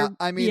with Yeah, their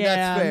I mean,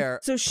 that's fair.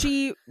 So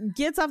she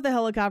gets off the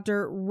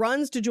helicopter,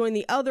 runs to join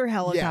the other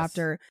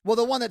helicopter. Well,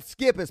 the one that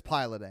Skip is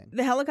piloting.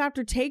 The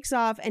helicopter takes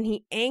off and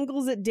he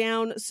angles it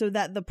down so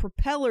that the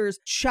propellers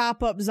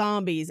chop up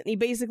zombies. And he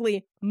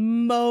basically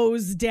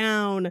mows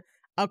down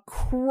a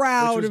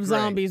crowd Which of was great.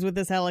 zombies with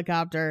this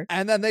helicopter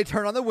And then they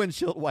turn on the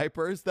windshield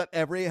wipers that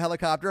every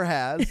helicopter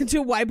has.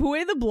 to wipe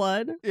away the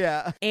blood.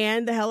 Yeah.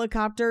 And the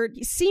helicopter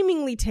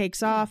seemingly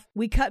takes off.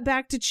 We cut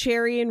back to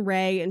Cherry and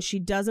Ray, and she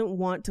doesn't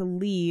want to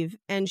leave.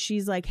 And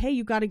she's like, hey,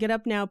 you got to get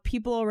up now.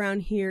 People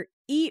around here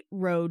eat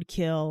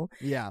roadkill.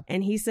 Yeah.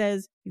 And he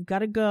says, you've got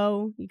to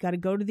go. You got to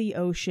go to the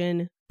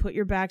ocean, put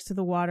your backs to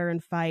the water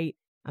and fight.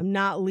 I'm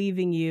not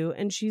leaving you.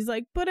 And she's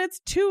like, but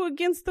it's 2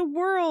 against the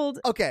world.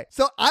 Okay,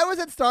 so I was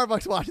at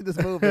Starbucks watching this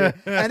movie,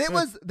 and it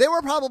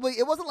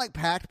wasn't like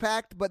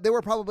packed, but there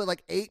were probably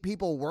like 8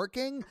 people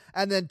working,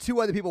 and then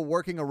 2 other people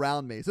working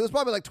around me. So there's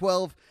probably like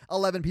 12,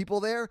 11 people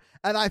there,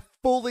 and I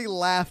fully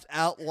laughed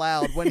out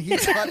loud when he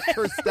touched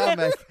her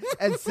stomach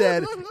and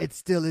said, it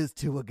still is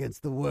 2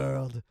 against the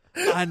world.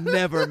 I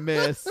never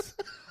miss.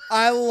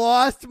 I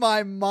lost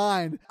my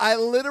mind. I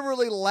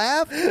literally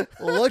laughed,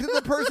 looked at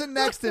the person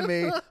next to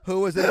me, who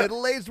was a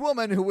middle-aged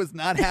woman who was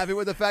not happy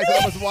with the fact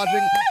that I was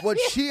watching what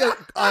she,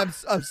 I'm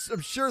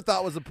sure,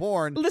 thought was a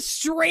porn. The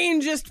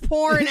strangest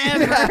porn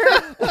ever.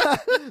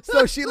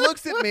 So she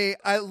looks at me,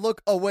 I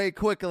look away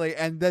quickly,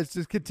 and then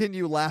just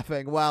continue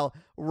laughing while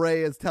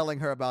Ray is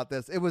telling her about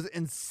this. It was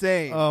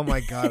insane. Oh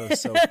my God, it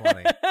was so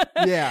funny.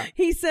 Yeah.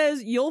 He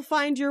says, you'll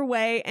find your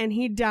way, and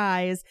he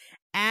dies.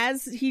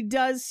 As he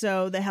does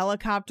so, the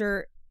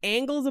helicopter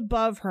angles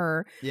above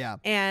her. Yeah.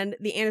 And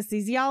the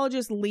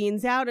anesthesiologist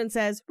leans out and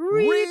says,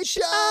 "Reach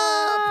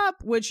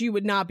up," which you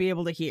would not be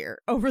able to hear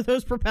over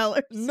those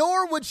propellers.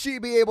 Nor would she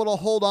be able to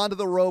hold onto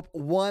the rope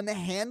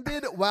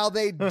one-handed while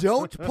they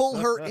don't pull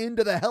her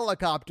into the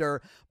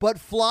helicopter, but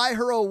fly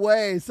her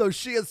away so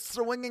she is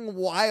swinging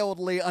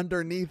wildly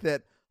underneath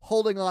it,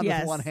 holding on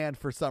with one hand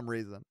for some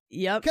reason.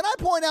 Yep. Can I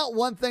point out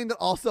one thing that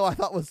also I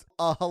thought was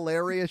a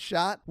hilarious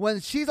shot? When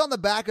she's on the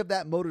back of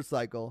that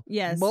motorcycle,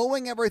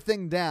 mowing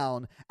everything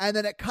down, and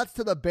then it cuts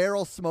to the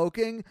barrel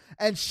smoking,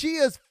 and she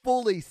is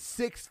fully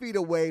 6 feet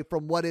away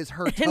from what is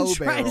her tow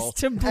barrel.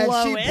 To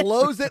blow and she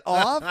blows it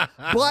off,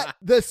 but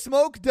the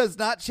smoke does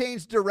not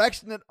change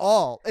direction at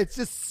all. It's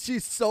just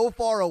she's so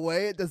far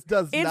away, it just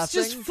does nothing. It's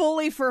just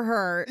fully for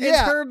her. Yeah.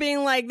 It's her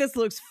being like, this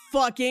looks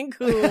fucking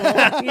cool.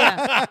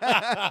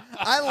 Yeah.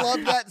 I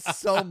love that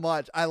so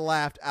much. I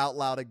laughed out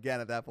loud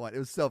again at that point. It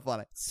was so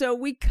funny. So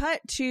we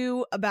cut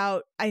to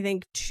about, I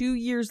think, 2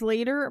 years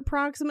later,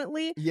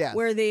 approximately,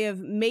 where they have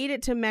made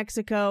it to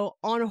Mexico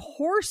on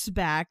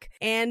horseback,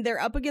 and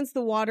they're up against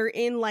the water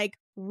in like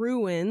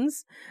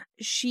ruins.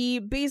 She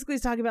basically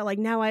is talking about like,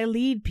 now I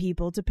lead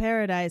people to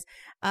paradise.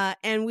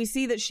 And we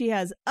see that she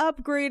has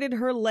upgraded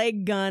her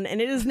leg gun,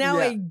 and it is now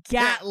a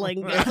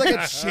Gatling gun. It's like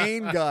a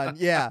chain gun.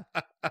 Yeah.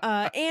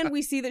 And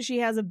we see that she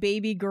has a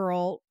baby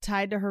girl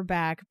tied to her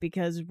back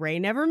because Ray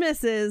never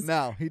misses.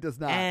 No, he does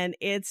not. And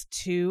it's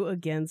 2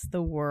 against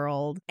the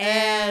world.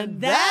 And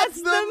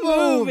that's the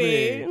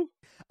movie.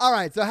 All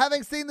right. So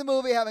having seen the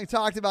movie, having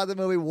talked about the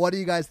movie, what do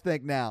you guys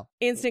think now?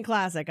 Instant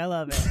classic. I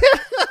love it.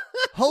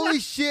 Holy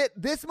shit.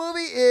 This movie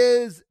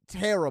is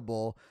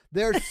terrible.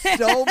 There's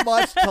so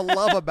much to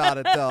love about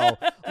it, though.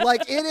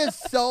 Like, it is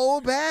so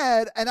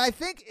bad. And I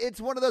think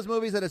it's one of those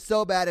movies that is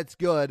so bad it's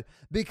good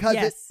because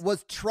it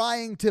was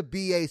trying to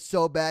be a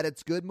so bad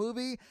it's good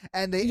movie.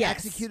 And they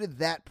executed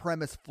that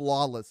premise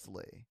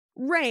flawlessly.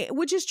 Right,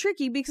 which is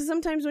tricky because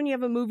sometimes when you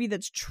have a movie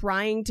that's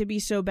trying to be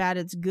so bad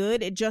it's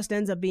good, it just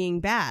ends up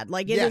being bad.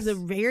 Like, it is a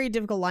very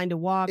difficult line to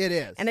walk. It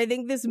is. And I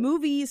think this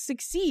movie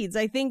succeeds.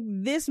 I think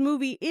this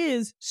movie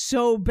is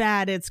so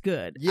bad it's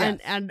good. Yes.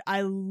 And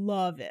I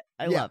love it.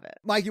 I love it.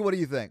 Mikey, what do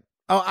you think?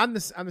 Oh, I'm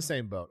the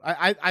same boat.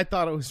 I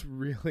thought it was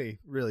really,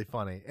 really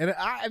funny. And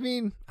I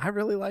mean, I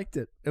really liked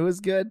it. It was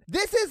good.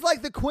 This is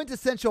like the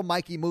quintessential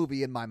Mikey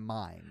movie in my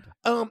mind.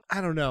 I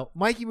don't know.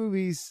 Mikey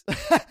movies.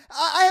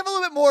 I have a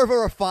little bit more of a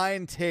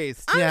refined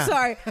taste. I'm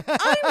sorry.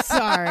 I'm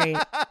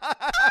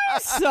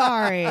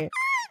sorry.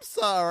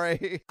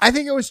 I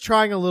think it was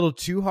trying a little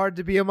too hard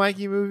to be a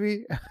Mikey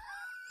movie.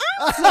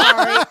 I'm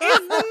sorry.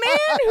 Is the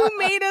man who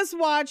made us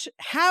watch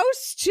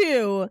House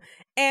 2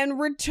 and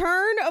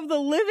Return of the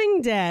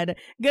Living Dead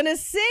gonna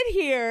sit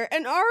here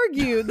and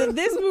argue that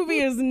this movie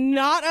is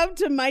not up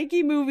to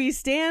Mikey movie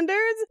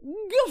standards?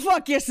 Go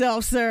fuck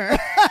yourself, sir.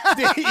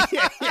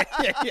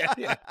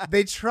 Yeah.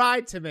 They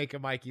tried to make a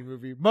Mikey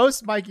movie.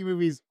 Most Mikey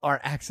movies are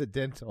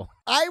accidental.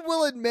 I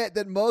will admit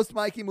that most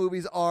Mikey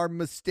movies are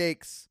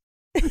mistakes.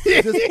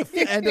 Just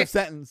end of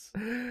sentence.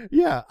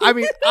 Yeah. I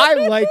mean, I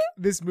like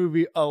this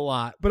movie a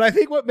lot, but I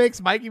think what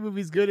makes Mikey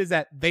movies good is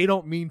that they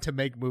don't mean to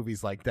make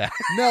movies like that.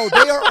 No,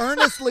 they are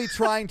earnestly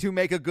trying to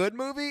make a good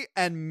movie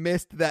and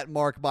missed that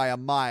mark by a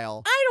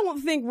mile. I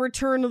don't think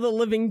Return of the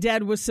Living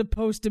Dead was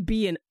supposed to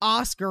be an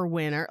Oscar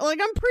winner. Like,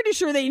 I'm pretty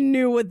sure they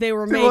knew what they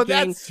were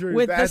making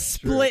with the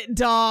split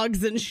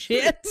dogs and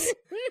shit.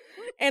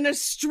 And a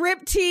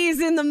striptease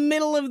in the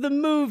middle of the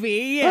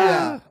movie.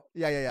 Yeah.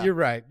 Yeah. You're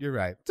right.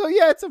 So,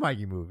 yeah, it's a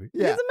Mikey movie.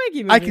 Yeah. It's a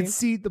Mikey movie. I can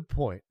see the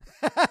point.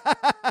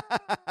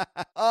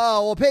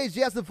 Oh, well, Paige, do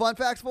you have some fun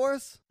facts for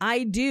us?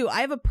 I do.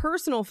 I have a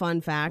personal fun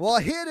fact. Well,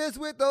 hit us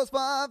with those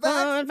fun facts.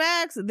 Fun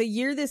facts. The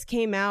year this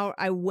came out,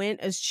 I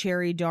went as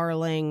Cherry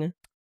Darling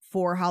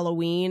for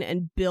Halloween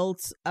and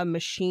built a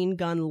machine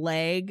gun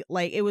leg.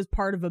 Like, it was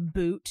part of a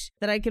boot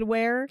that I could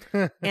wear.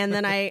 And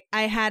then I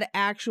had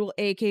actual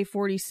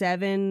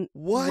AK-47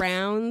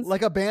 rounds.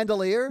 Like a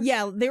bandolier?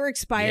 Yeah, they were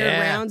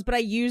expired rounds, but I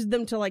used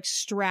them to like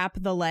strap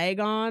the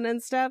leg on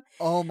and stuff.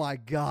 Oh my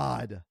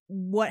God.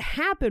 What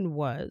happened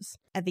was,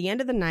 at the end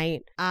of the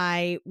night,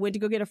 I went to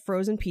go get a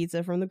frozen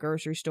pizza from the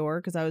grocery store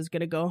because I was going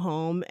to go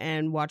home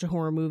and watch a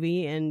horror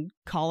movie and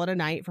call it a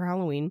night for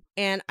Halloween.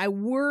 And I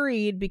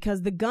worried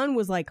because the gun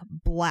was like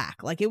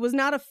black. Like, it was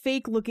not a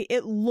fake look.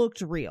 It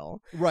looked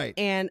real. Right.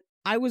 And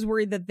I was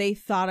worried that they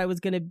thought I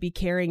was going to be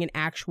carrying an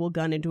actual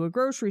gun into a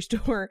grocery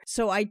store.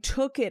 So I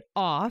took it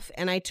off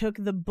and I took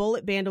the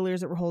bullet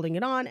bandoliers that were holding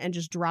it on and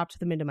just dropped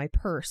them into my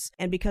purse.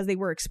 And because they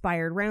were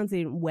expired rounds, they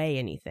didn't weigh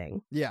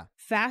anything. Yeah.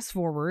 Fast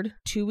forward,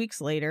 2 weeks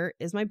later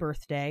is my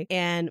birthday.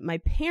 And my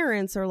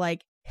parents are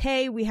like,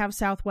 hey, we have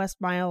Southwest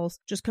miles.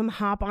 Just come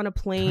hop on a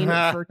plane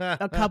for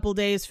a couple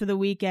days for the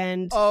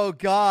weekend. Oh,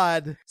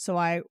 God. So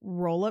I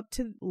roll up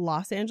to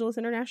Los Angeles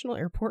International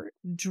Airport,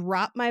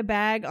 drop my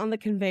bag on the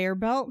conveyor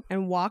belt,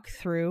 and walk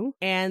through.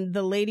 And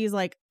the lady's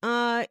like,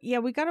 yeah,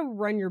 we got to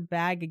run your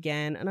bag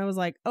again. And I was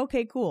like,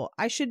 okay, cool.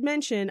 I should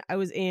mention I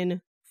was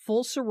in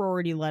full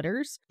sorority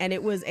letters, and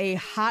it was a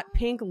hot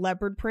pink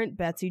leopard print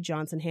Betsy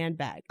Johnson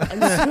handbag.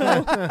 And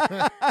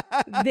so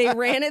they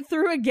ran it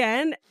through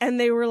again, and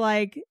they were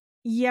like,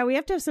 yeah, we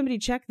have to have somebody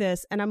check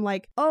this. And I'm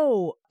like,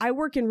 oh, I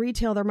work in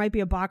retail. There might be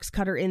a box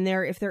cutter in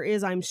there. If there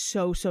is, I'm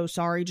so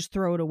sorry. Just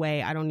throw it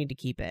away. I don't need to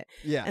keep it.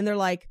 Yeah. And they're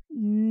like,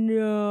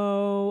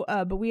 no,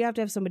 but we have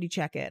to have somebody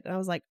check it. And I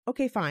was like,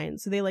 okay, fine.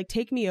 So they like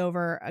take me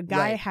over. A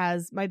guy Right.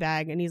 has my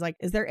bag and he's like,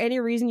 is there any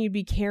reason you'd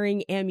be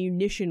carrying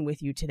ammunition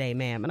with you today,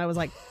 ma'am? And I was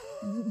like,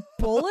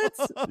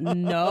 bullets?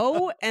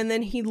 No. And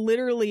then he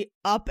literally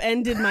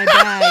upended my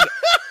bag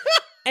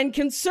and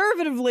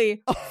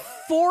conservatively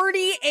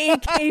 40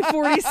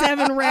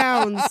 AK-47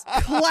 rounds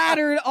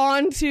clattered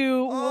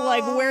onto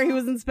like where he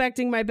was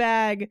inspecting my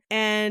bag.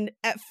 And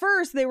at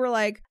first they were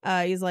like,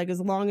 he's like, as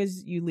long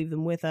as you leave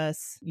them with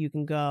us, you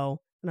can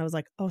go. And I was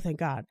like, oh, thank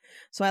God.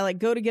 So I like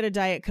go to get a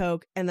Diet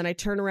Coke, and then I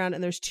turn around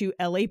and there's 2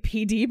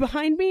 LAPD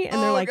behind me, and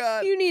they're like,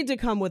 God. you need to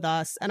come with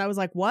us. And I was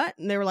like, what?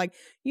 And they were like,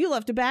 you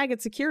left a bag at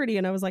security.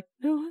 And I was like,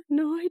 no,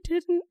 I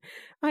didn't.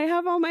 I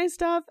have all my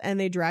stuff. And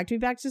they dragged me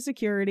back to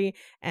security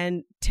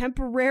and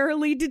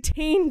temporarily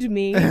detained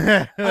me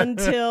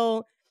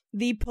until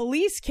the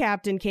police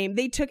captain came.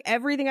 They took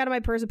everything out of my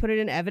purse and put it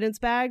in evidence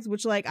bags,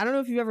 which, like, I don't know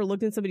if you've ever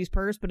looked in somebody's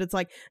purse, but it's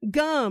like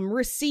gum,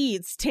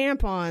 receipts,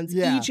 tampons,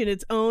 Yeah. each in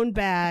its own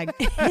bag.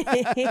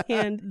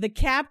 And the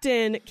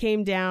captain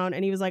came down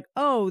and he was like,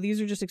 oh, these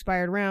are just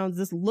expired rounds.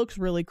 This looks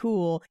really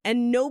cool.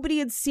 And nobody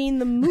had seen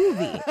the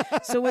movie.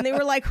 So when they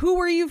were like, who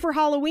were you for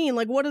Halloween?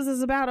 Like, what is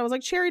this about? I was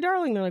like, Cherry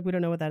Darling. They're like, we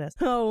don't know what that is.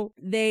 So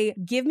they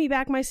give me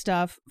back my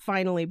stuff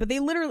finally, but they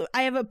literally,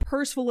 I have a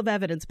purse full of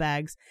evidence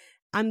bags.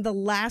 I'm the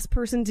last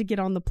person to get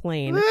on the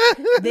plane.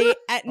 They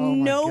at Oh my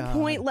no God.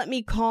 point let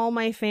me call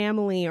my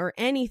family or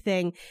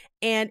anything.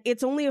 And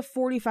it's only a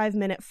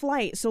 45-minute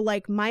flight. So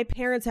like my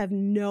parents have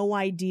no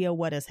idea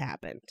what has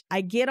happened.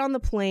 I get on the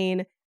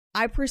plane.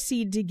 I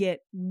proceed to get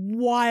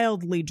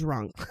wildly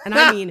drunk. And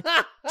I mean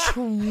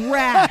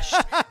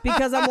trashed,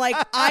 because I'm like,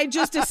 I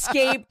just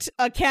escaped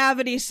a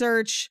cavity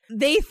search.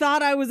 They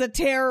thought I was a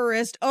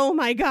terrorist. Oh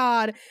my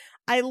God.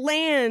 I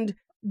land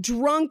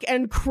drunk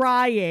and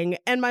crying,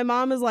 and my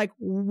mom is like,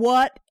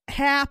 what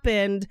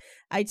happened?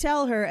 I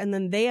tell her, and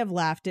then they have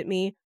laughed at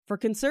me for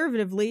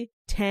conservatively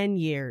 10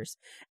 years.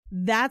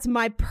 That's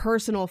my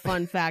personal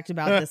fun fact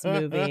about this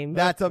movie.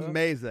 That's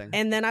amazing.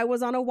 And then I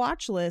was on a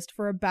watch list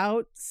for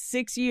about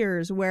 6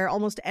 years where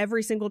almost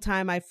every single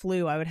time I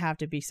flew, I would have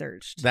to be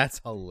searched.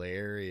 That's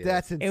hilarious.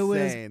 That's insane. It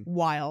was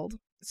wild.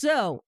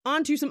 So,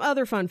 on to some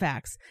other fun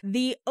facts.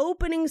 The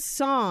opening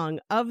song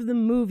of the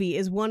movie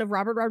is one of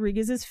Robert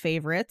Rodriguez's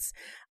favorites.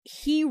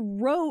 He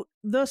wrote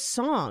the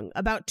song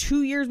about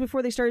 2 years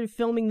before they started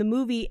filming the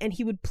movie, and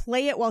he would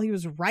play it while he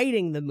was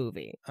writing the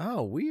movie.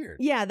 Oh, weird.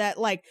 Yeah, that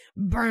like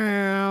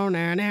brown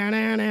that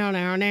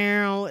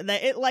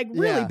it like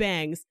really Yeah.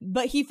 bangs.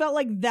 But he felt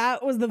like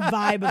that was the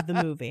vibe of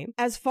the movie.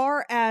 As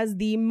far as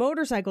the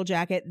motorcycle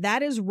jacket,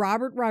 that is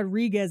Robert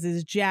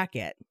Rodriguez's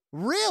jacket.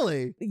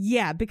 Really?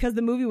 Yeah, because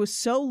the movie was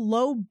so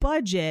low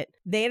budget,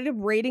 they ended up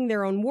raiding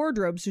their own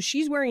wardrobe. So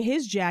she's wearing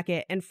his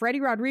jacket, and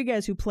Freddie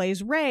Rodriguez, who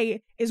plays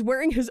Ray, is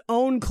wearing his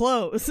own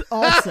clothes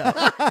also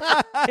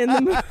in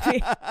the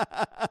movie.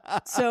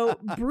 So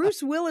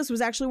Bruce Willis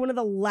was actually one of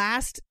the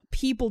last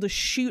people to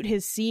shoot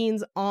his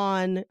scenes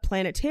on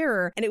Planet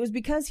Terror, and it was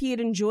because he had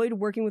enjoyed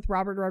working with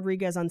Robert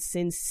Rodriguez on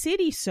Sin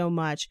City so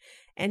much.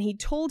 And he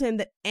told him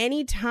that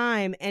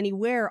anytime,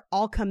 anywhere,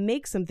 I'll come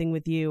make something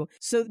with you.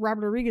 So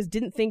Robert Rodriguez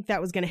didn't think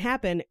that was going to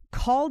happen,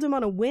 called him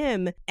on a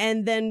whim.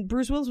 And then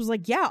Bruce Willis was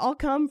like, yeah, I'll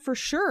come for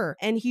sure.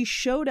 And he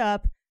showed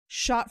up,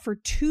 shot for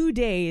 2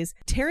 days.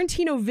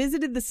 Tarantino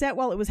visited the set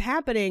while it was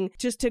happening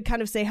just to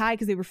kind of say hi,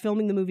 because they were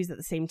filming the movies at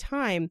the same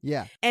time.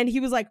 Yeah. And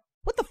he was like,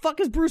 what the fuck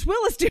is Bruce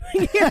Willis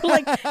doing here?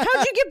 Like,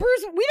 how'd you get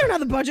Bruce? We don't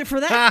have the budget for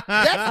that.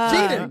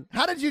 That's cheating.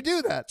 How did you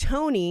do that?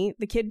 Tony,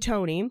 the kid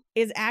Tony,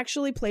 is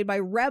actually played by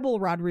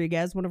Rebel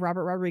Rodriguez, one of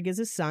Robert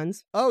Rodriguez's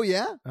sons. Oh,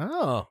 yeah?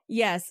 Oh.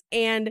 Yes,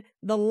 and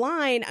the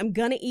line, I'm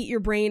gonna eat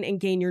your brain and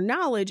gain your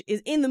knowledge,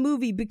 is in the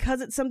movie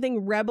because it's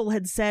something Rebel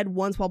had said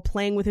once while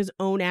playing with his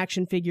own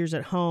action figures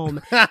at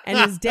home. And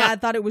his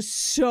dad thought it was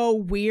so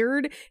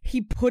weird, he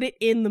put it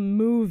in the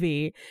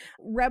movie.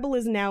 Rebel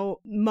is now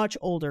much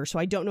older, so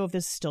I don't know if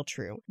this is still true.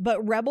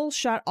 But Rebel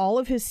shot all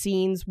of his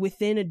scenes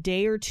within a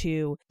day or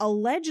two,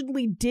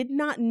 allegedly did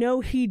not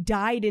know he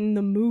died in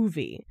the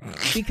movie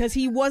because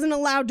he wasn't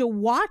allowed to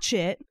watch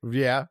it.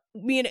 Yeah. I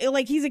mean,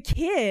 like, he's a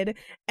kid,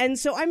 and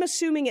so I'm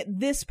assuming at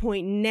this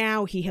point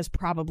now he has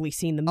probably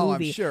seen the movie. Oh,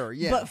 I'm sure,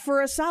 yeah. But for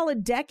a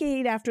solid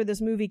decade after this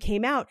movie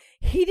came out,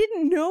 he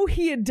didn't know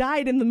he had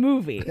died in the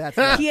movie. That's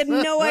He had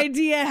no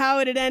idea how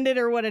it had ended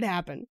or what had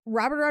happened.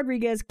 Robert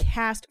Rodriguez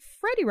cast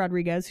Freddie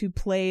Rodriguez, who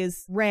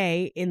plays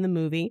Ray in the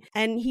movie,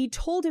 and he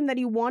told him that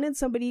he wanted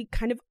somebody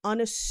kind of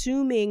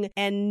unassuming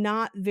and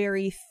not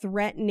very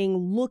threatening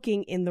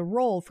looking in the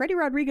role. Freddie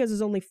Rodriguez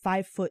is only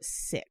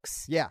 5'6".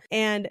 Yeah.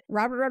 And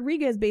Robert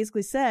Rodriguez basically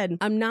basically said,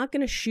 I'm not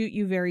going to shoot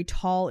you very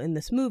tall in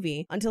this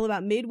movie. Until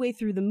about midway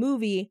through the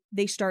movie,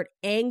 they start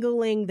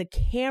angling the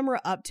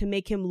camera up to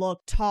make him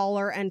look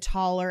taller and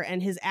taller,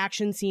 and his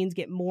action scenes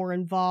get more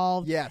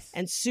involved. Yes.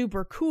 And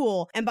super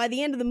cool. And by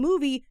the end of the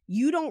movie,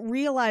 you don't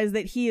realize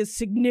that he is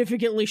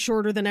significantly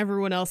shorter than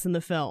everyone else in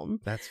the film.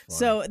 That's funny.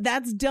 So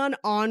that's done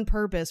on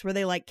purpose, where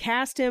they like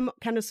cast him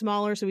kind of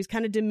smaller, so he's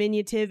kind of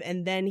diminutive,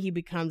 and then he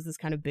becomes this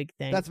kind of big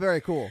thing. That's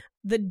very cool.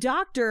 The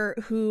doctor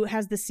who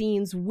has the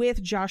scenes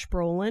with Josh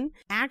Brolin,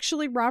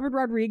 actually Robert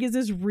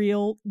Rodriguez's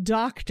real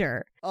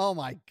doctor. Oh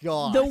my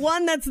God. The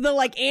one that's the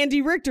like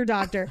Andy Richter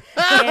doctor.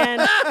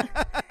 And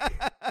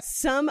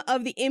some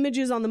of the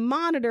images on the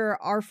monitor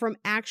are from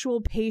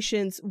actual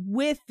patients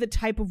with the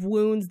type of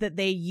wounds that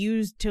they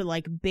used to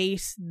like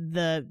base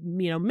the,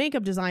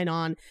 makeup design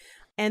on.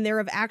 And they're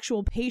of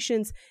actual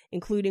patients,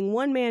 including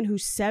one man who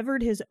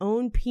severed his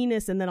own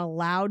penis and then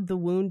allowed the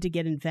wound to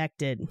get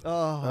infected.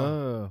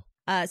 Oh.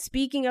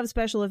 Speaking of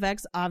special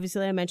effects,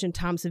 obviously I mentioned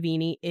Tom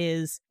Savini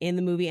is in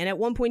the movie, and at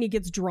one point he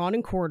gets drawn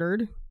and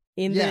quartered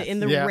in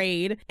the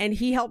raid, and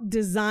he helped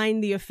design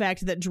the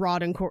effect that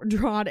drawed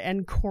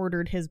and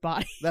quartered his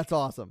body. That's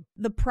awesome.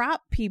 The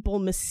prop people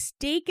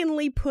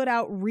mistakenly put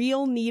out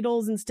real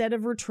needles instead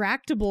of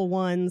retractable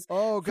ones.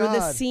 Oh for God.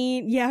 the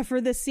scene. Yeah,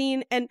 for the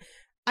scene. And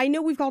I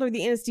know we've called her the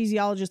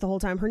anesthesiologist the whole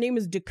time. Her name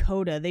is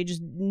Dakota. They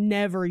just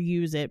never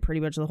use it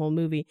pretty much the whole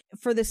movie.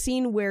 For the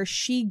scene where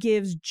she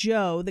gives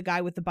Joe, the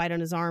guy with the bite on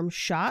his arm,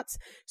 shots.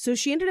 So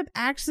she ended up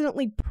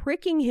accidentally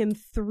pricking him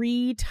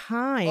 3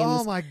 times.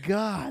 Oh my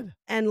God.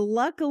 And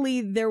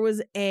luckily there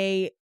was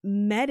a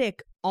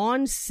medic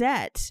on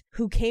set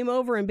who came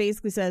over and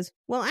basically says,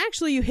 well,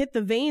 actually you hit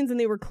the veins and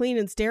they were clean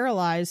and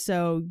sterilized,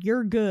 so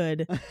you're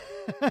good.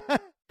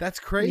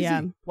 That's crazy.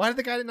 Yeah. Why did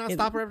the guy not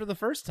stop her after the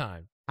first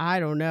time? I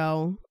don't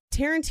know.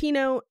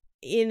 Tarantino,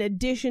 in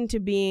addition to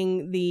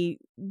being the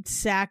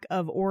sack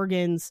of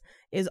organs,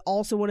 is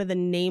also one of the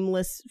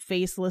nameless,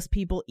 faceless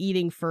people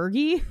eating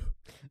Fergie.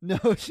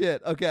 No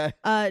shit. Okay.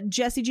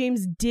 Jesse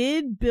James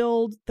did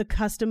build the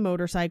custom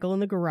motorcycle in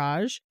the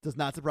garage. Does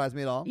not surprise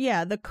me at all.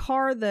 Yeah, the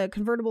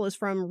convertible is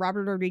from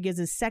Robert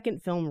Rodriguez's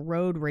second film,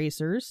 Road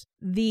Racers.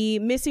 The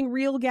missing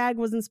reel gag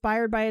was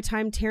inspired by a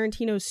time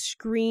Tarantino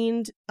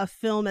screened a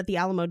film at the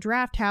Alamo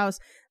Drafthouse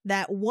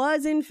that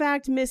was in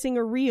fact missing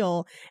a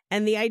reel,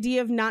 and the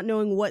idea of not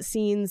knowing what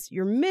scenes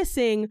you're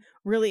missing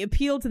really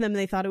appealed to them, and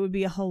they thought it would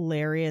be a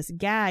hilarious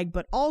gag,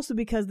 but also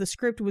because the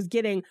script was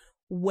getting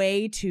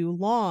way too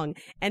long.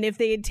 And if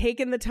they had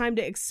taken the time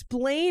to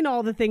explain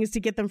all the things to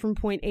get them from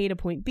point A to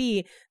point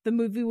B, the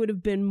movie would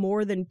have been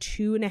more than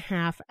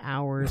 2.5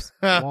 hours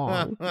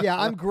long.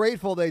 Yeah, I'm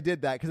grateful they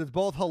did that because it's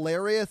both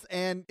hilarious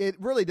and it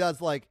really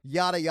does like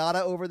yada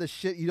yada over the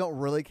shit you don't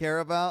really care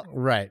about.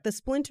 Right. The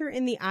splinter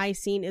in the eye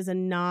scene is a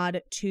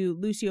nod to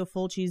Lucio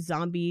Fulci's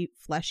zombie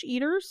flesh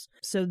eaters.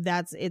 So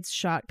it's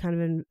shot kind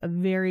of in a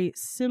very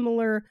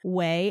similar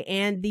way.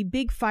 And the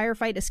big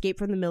firefight escape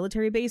from the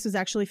military base was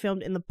actually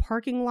filmed in the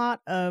parking lot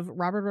of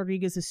Robert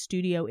Rodriguez's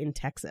studio in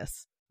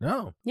Texas.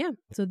 No. Yeah.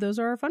 So those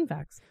are our fun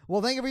facts.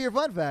 Well, thank you for your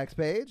fun facts,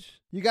 Paige.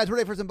 You guys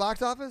ready for some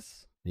box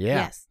office? Yeah.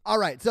 Yes. All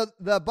right, so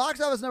the box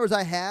office numbers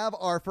I have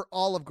are for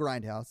all of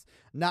Grindhouse,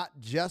 not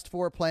just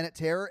for Planet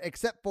Terror,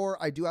 except for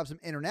I do have some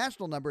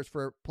international numbers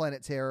for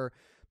Planet Terror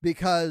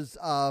because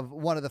of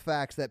one of the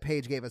facts that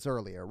Paige gave us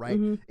earlier, right?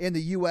 Mhm. In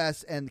the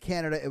U.S. and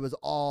Canada, it was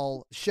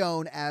all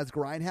shown as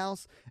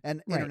Grindhouse,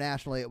 and Right.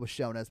 internationally, it was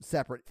shown as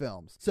separate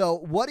films. So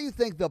what do you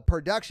think the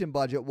production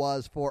budget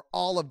was for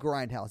all of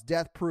Grindhouse,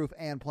 Death Proof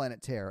and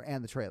Planet Terror,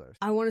 and the trailers?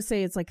 I want to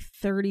say it's like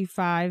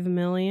 35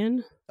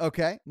 million.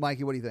 Okay,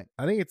 Mikey, what do you think?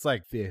 I think it's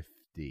like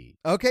 50.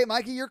 Okay,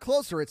 Mikey, you're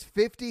closer. It's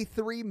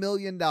 $53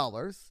 million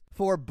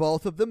for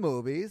both of the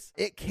movies.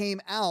 It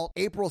came out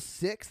April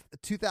 6th,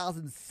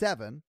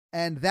 2007.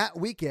 And that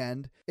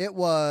weekend, it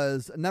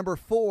was number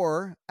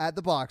 4 at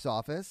the box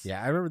office. Yeah,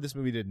 I remember this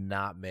movie did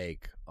not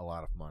make a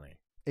lot of money.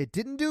 It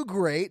didn't do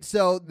great.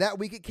 So that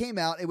week it came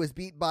out, it was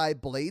beat by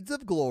Blades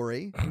of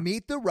Glory,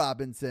 Meet the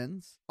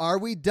Robinsons, Are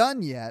We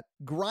Done Yet?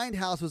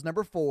 Grindhouse was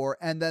number 4,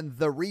 and then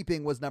The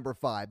Reaping was number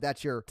 5.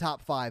 That's your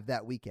top 5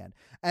 that weekend.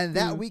 And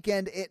that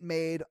weekend, it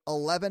made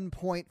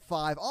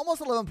 11.5,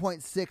 almost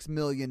 $11.6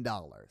 million,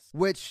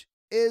 which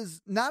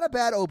is not a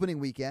bad opening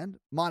weekend,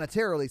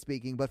 monetarily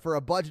speaking, but for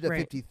a budget of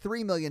Right.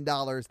 $53 million,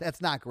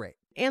 that's not great.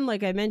 And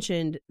like I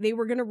mentioned, they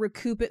were going to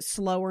recoup it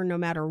slower no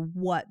matter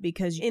what,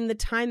 because in the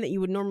time that you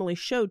would normally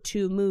show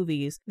 2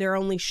 movies, they're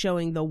only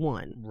showing the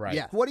one. Right.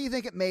 Yeah. What do you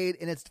think it made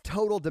in its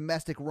total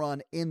domestic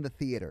run in the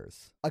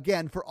theaters?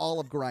 Again, for all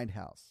of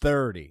Grindhouse.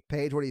 30.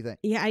 Paige, what do you think?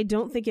 Yeah, I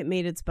don't think it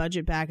made its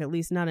budget back, at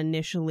least not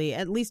initially,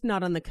 at least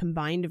not on the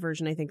combined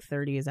version. I think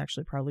 30 is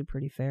actually probably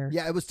pretty fair.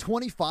 Yeah, it was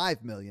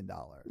 $25 million.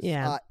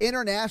 Yeah.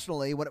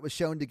 Internationally, when it was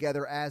shown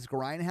together as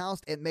Grindhouse,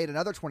 it made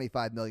another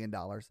 $25 million.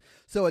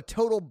 So a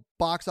total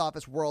box office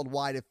office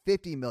worldwide of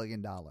 $50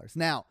 million.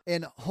 Now,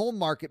 in home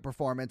market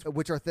performance,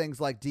 which are things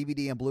like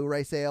DVD and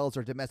Blu-ray sales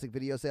or domestic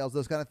video sales,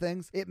 those kind of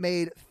things, it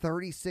made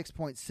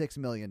 $36.6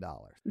 million.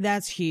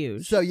 That's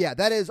huge. So yeah,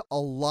 that is a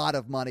lot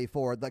of money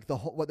for like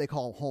what they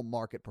call home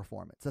market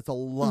performance. That's a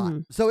lot.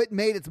 So it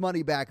made its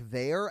money back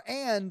there.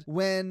 And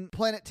when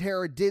Planet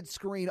Terror did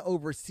screen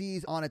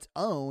overseas on its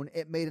own,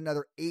 it made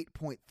another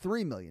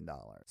 $8.3 million.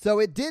 So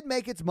it did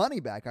make its money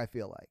back, I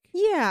feel like.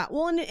 Yeah,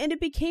 well, and it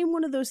became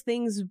one of those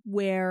things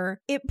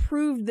where it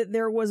proved that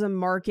there was a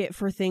market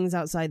for things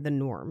outside the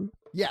norm.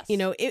 Yes. You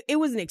know, it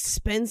was an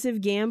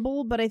expensive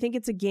gamble, but I think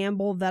it's a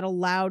gamble that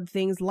allowed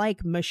things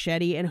like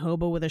Machete and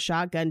Hobo with a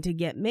Shotgun to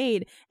get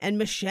made. And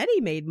Machete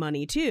made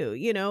money too,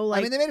 you know? Like,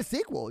 I mean, they made a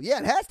sequel. Yeah,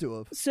 it has to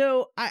have.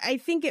 So I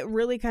think it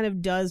really kind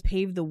of does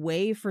pave the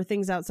way for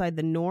things outside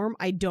the norm.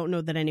 I don't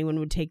know that anyone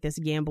would take this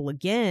gamble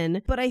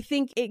again, but I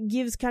think it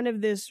gives kind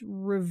of this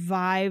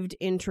revived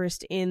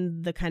interest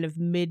in the kind of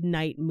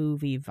midnight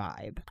movie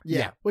vibe.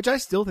 Yeah. Which I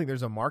still think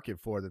there's a market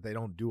for that they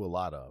don't do a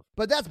lot of.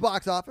 But that's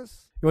box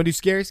office. You want to do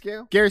scary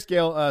scale? Scary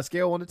scale,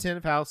 scale 1 to 10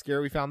 of how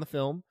scary we found the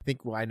film. I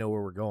think I know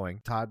where we're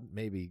going. Todd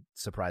may be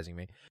surprising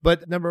me.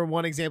 But number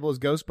 1 example is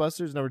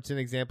Ghostbusters. Number 10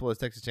 example is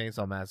Texas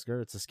Chainsaw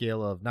Massacre. It's a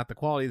scale of not the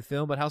quality of the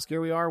film, but how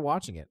scared we are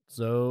watching it.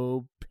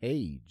 So,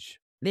 Paige.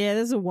 Yeah,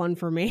 this is a 1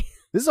 for me.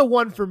 This is a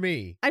 1 for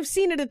me. I've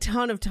seen it a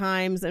ton of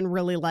times and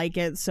really like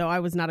it, so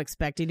I was not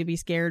expecting to be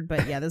scared,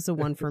 but yeah, this is a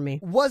 1 for me.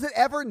 Was it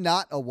ever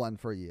not a 1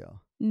 for you?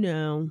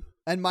 No.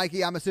 And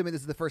Mikey, I'm assuming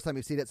this is the first time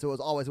you've seen it, so it was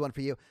always 1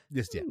 for you.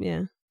 Just yet.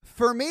 Yeah.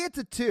 For me, it's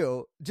a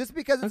 2, just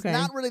because it's Okay.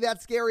 not really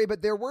that scary,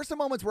 but there were some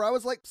moments where I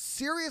was like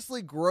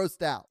seriously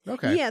grossed out.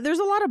 Okay. Yeah, there's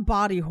a lot of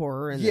body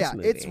horror in this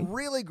movie. It's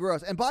really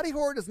gross. And body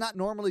horror does not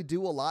normally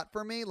do a lot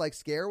for me, like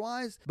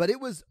scare-wise, but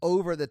it was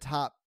over the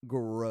top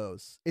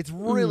gross. It's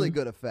really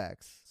good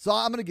effects. So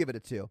I'm going to give it a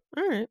 2.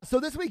 All right. So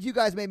this week you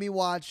guys made me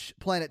watch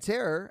Planet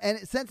Terror, and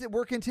since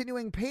we're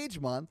continuing Paige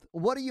Month,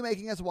 what are you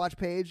making us watch,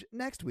 Paige,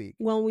 next week?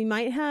 Well, we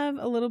might have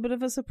a little bit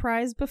of a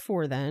surprise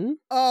before then.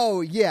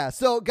 Oh, yeah.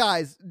 So,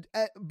 guys,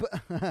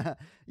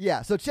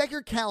 yeah. So check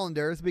your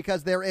calendars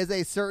because there is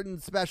a certain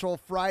special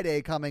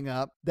Friday coming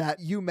up that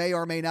you may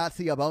or may not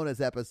see a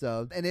bonus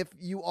episode. And if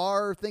you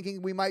are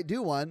thinking we might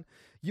do one,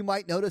 you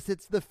might notice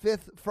it's the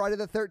 5th Friday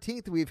the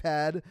 13th we've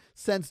had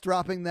since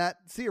dropping that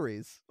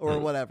series or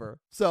whatever.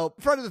 So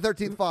Friday the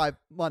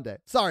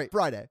 13th,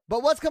 Friday.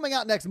 But what's coming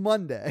out next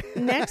Monday?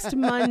 Next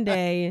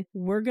Monday,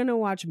 we're going to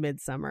watch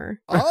Midsummer.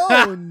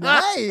 Oh,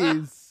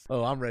 nice.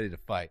 Oh, I'm ready to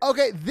fight.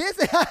 Okay, this...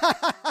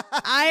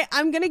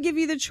 I'm going to give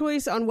you the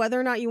choice on whether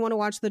or not you want to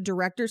watch the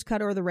director's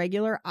cut or the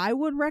regular. I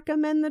would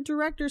recommend the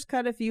director's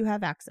cut if you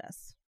have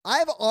access.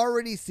 I've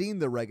already seen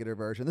the regular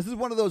version. This is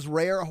one of those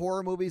rare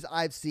horror movies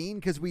I've seen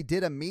because we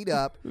did a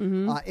meetup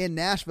in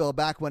Nashville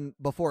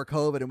before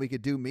COVID and we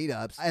could do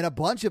meetups. And a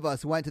bunch of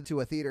us went into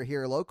a theater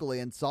here locally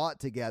and saw it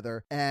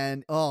together.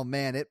 And oh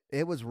man,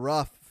 it was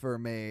rough for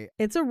me.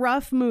 It's a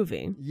rough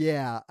movie.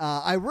 Yeah.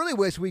 I really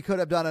wish we could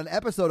have done an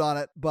episode on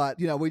it, but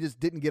we just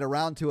didn't get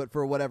around to it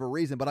for whatever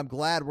reason. But I'm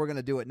glad we're going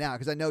to do it now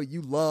because I know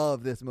you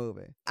love this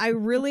movie. I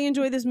really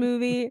enjoy this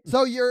movie.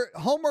 So your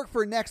homework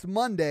for next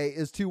Monday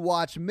is to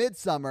watch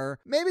Midsummer,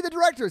 maybe the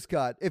director's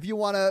cut if you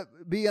want to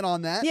be in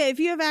on that. Yeah, if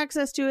you have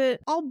access to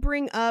it, I'll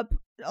bring up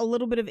a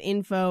little bit of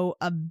info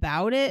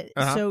about it.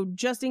 So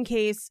just in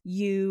case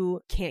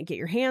you can't get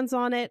your hands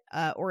on it,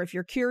 or if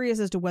you're curious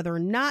as to whether or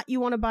not you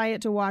want to buy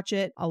it to watch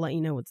it, I'll let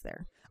you know what's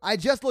there. I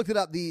just looked it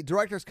up. The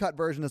director's cut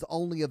version is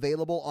only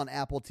available on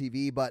Apple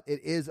TV, but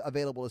it is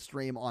available to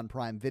stream on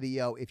Prime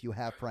Video if you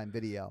have Prime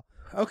Video.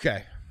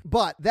 Okay.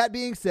 But that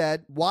being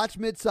said, watch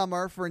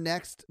Midsummer for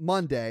next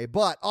Monday,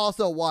 but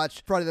also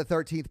watch Friday the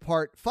 13th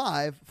Part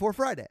 5 for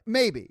Friday.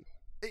 Maybe,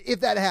 if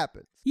that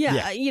happens.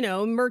 Yeah,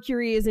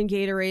 Mercury is in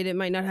Gatorade. It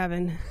might not have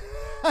an...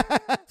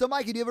 So,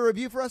 Mikey, do you have a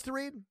review for us to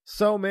read?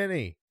 So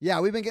many. Yeah,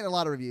 we've been getting a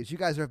lot of reviews. You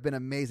guys have been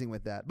amazing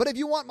with that. But if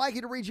you want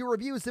Mikey to read your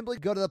review, simply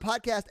go to the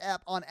podcast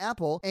app on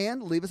Apple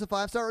and leave us a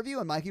 5-star review,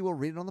 and Mikey will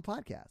read it on the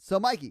podcast. So,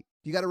 Mikey,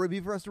 you got a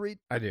review for us to read?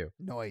 I do.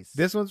 Nice.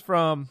 This one's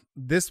from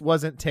This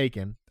Wasn't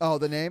Taken. Oh,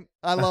 the name?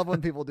 I love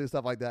when people do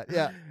stuff like that.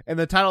 Yeah. And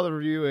the title of the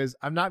review is,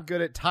 I'm not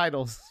good at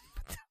titles,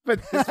 but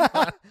this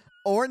one...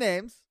 Or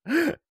names.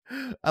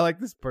 I like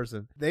this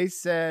person. They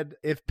said,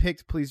 if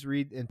picked, please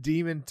read in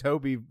Demon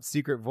Toby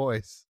secret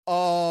voice.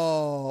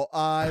 Oh,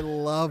 I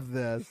love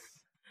this.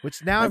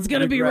 Which now It's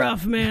going to be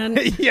rough, man.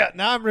 Yeah,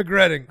 now I'm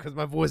regretting because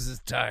my voice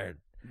is tired.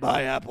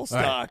 Buy Apple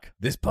stock. Right.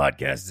 This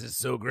podcast is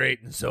so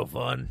great and so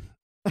fun.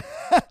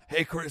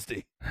 Hey,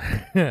 Christy.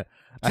 Check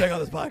out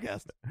this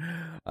podcast.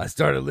 I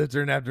started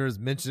listening after it was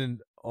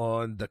mentioned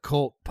on the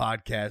Cult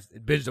podcast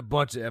and binged a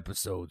bunch of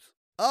episodes.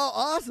 Oh,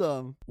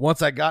 awesome.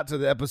 Once I got to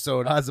the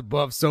episode, Eyes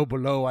Above, So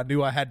Below, I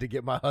knew I had to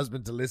get my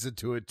husband to listen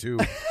to it too.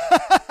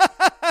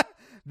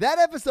 That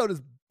episode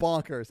is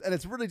bonkers, and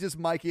it's really just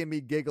Mikey and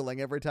me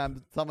giggling every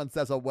time someone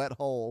says a wet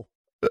hole.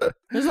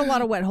 There's a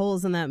lot of wet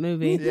holes in that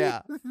movie.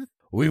 Yeah.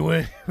 We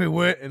went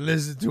and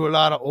listened to a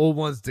lot of old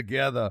ones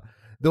together,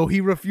 though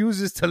he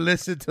refuses to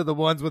listen to the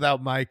ones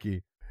without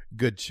Mikey.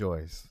 Good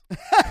choice.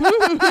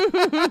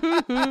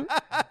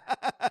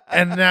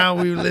 And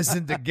now we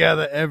listen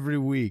together every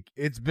week.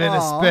 It's been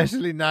Aw.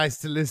 especially nice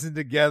to listen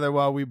together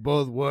while we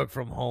both work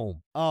from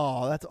home.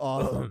 Oh, that's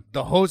awesome.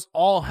 The hosts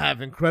all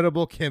have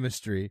incredible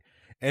chemistry,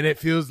 and it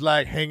feels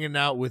like hanging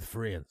out with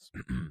friends.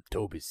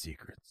 Toby's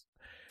secrets.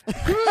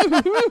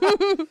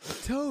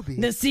 Toby.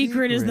 The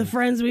secret is the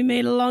friends we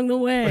made along the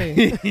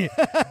way.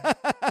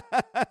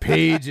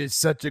 Paige is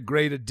such a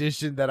great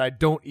addition that I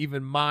don't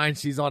even mind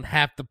she's on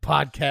half the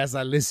podcasts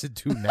I listen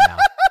to now.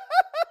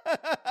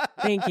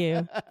 Thank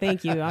you.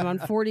 I'm on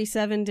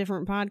 47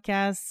 different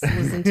podcasts.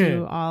 Listen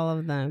to all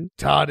of them.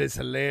 Todd is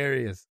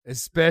hilarious,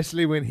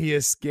 especially when he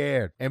is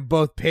scared. And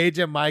both Paige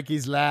and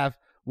Mikey's laugh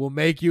will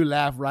make you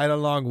laugh right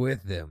along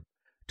with them.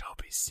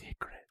 Toby's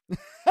secret.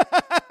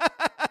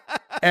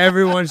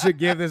 Everyone should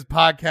give this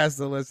podcast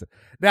a listen.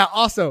 Now,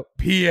 also,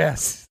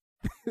 P.S.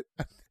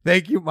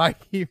 Thank you,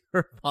 Mikey,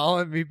 for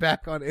following me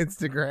back on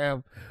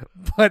Instagram,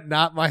 but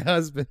not my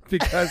husband,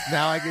 because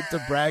now I get to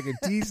brag and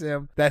tease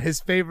him that his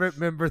favorite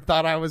member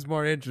thought I was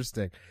more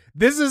interesting.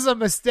 This is a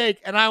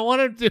mistake, and I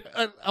want to,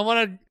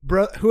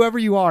 whoever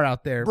you are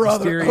out there,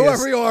 Brother, mysterious-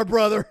 whoever you are,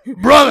 brother.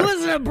 brother,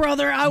 Listen up,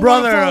 brother. I want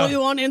Brother, to follow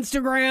you on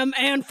Instagram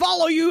and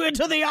follow you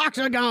into the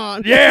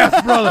octagon.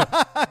 yes,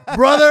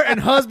 brother and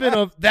husband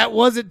of that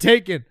wasn't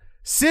taken.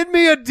 Send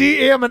me a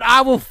DM and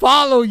I will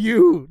follow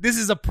you. This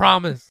is a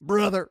promise,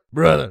 Brother.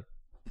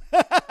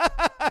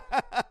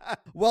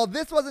 Well,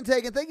 this wasn't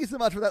taken. Thank you so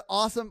much for that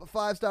awesome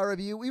 5-star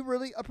review. We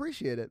really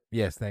appreciate it.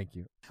 Yes, thank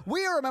you.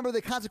 We are a member of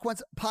the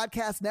Consequence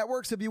Podcast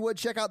Network, so if you would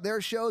check out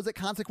their shows at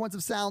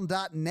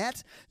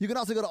consequenceofsound.net. You can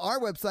also go to our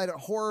website at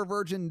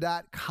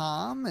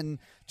horrorvirgin.com and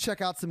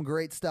check out some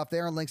great stuff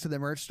there and links to the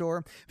merch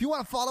store. If you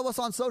want to follow us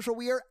on social,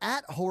 we are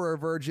at Horror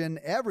Virgin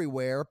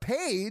everywhere.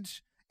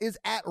 Paige is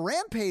at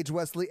Rampage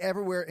Wesley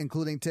everywhere,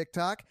 including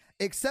TikTok,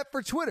 except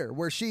for Twitter,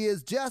 where she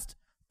is just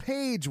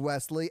Paige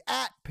Wesley,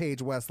 at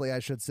Paige Wesley, I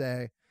should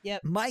say.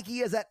 Yep. Mikey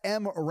is at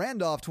M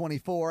Randolph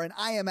 24, and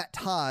I am at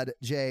Todd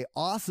J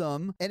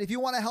Awesome. And if you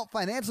want to help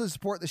financially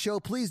support the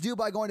show, please do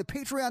by going to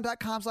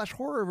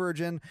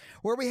patreon.com/horrorvirgin,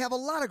 where we have a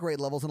lot of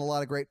great levels and a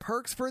lot of great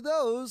perks for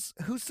those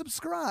who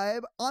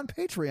subscribe on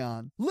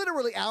Patreon.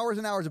 Literally hours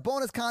and hours of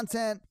bonus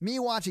content, me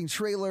watching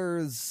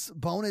trailers,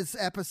 bonus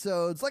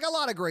episodes, like a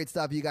lot of great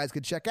stuff you guys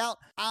could check out.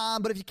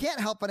 But if you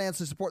can't help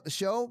financially support the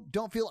show,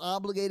 don't feel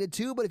obligated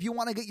to. But if you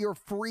want to get your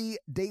free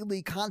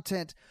daily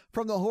content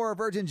from the Horror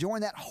Virgin,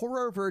 join that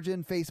Horror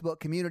Virgin Facebook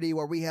community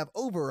where we have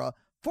over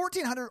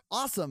 1,400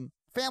 awesome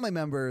family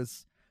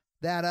members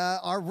that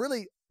are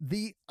really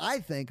the, I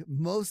think,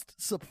 most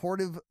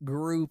supportive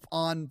group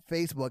on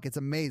Facebook. It's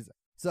amazing.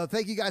 So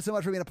thank you guys so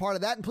much for being a part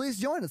of that, and please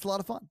join. It's a lot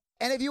of fun.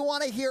 And if you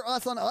want to hear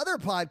us on other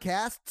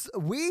podcasts,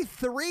 we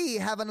three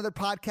have another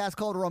podcast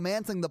called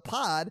Romancing the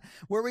Pod,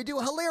 where we do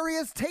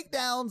hilarious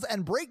takedowns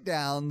and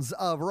breakdowns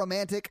of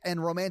romantic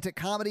and romantic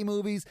comedy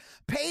movies.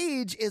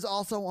 Paige is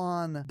also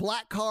on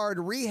Black Card,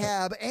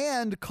 Rehab,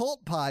 and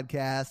Cult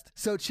Podcast,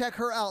 so check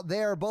her out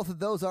there. Both of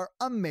those are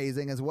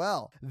amazing as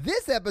well.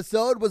 This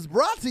episode was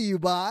brought to you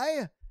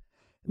by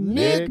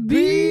Nick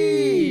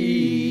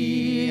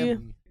B.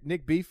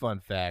 Nick B, fun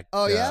fact.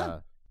 Oh, yeah?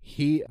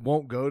 He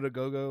won't go to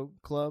go-go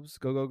clubs,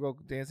 go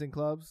dancing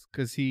clubs,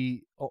 because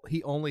he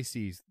only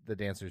sees the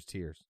dancers'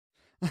 tears.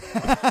 I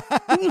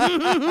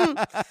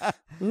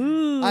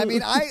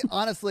mean, I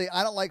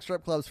don't like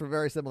strip clubs for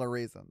very similar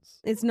reasons.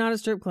 It's not a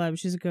strip club.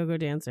 She's a go-go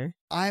dancer.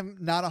 I'm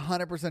not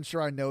 100%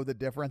 sure I know the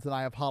difference, and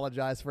I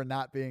apologize for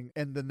not being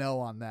in the know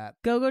on that.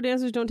 Go-go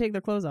dancers don't take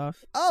their clothes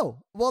off.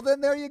 Oh, well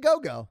then there you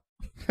go.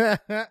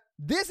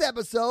 This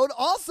episode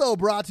also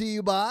brought to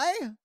you by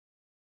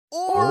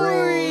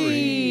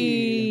Ori.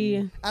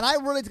 And I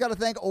really got to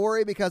thank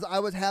Ori because I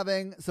was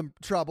having some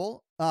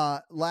trouble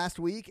last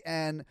week,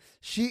 and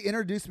she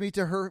introduced me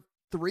to her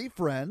 3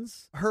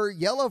 friends. Her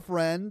yellow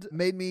friend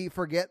made me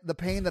forget the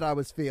pain that I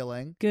was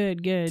feeling.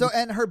 Good. So,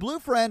 and her blue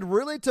friend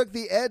really took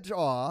the edge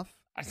off.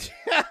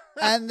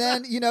 And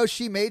then,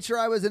 she made sure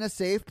I was in a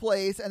safe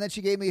place, and then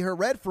she gave me her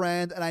red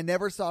friend, and I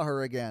never saw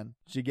her again.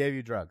 She gave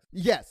you drugs.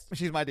 Yes,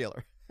 she's my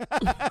dealer.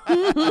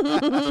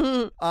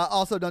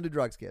 Also, don't do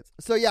drugs, kids.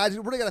 So yeah, I just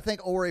really got to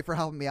thank Ori for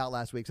helping me out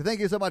last week. So thank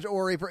you so much,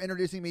 Ori, for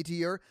introducing me to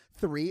your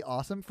 3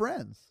 awesome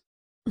friends.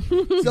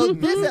 So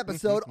this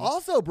episode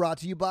also brought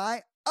to you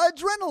by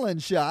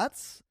Adrenaline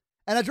Shots.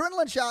 And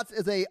Adrenaline Shots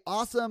is a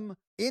awesome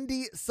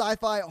indie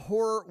sci-fi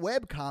horror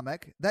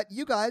webcomic that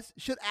you guys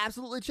should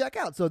absolutely check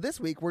out. So this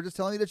week, we're just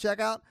telling you to check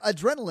out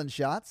Adrenaline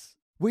Shots.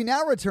 We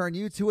now return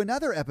you to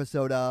another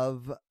episode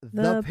of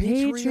The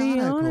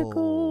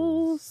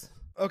Patreonicals.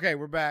 Okay,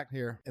 we're back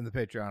here in the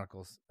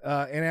Patreonicals.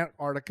 In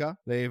Antarctica,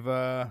 they've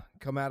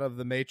come out of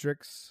the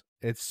Matrix.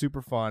 It's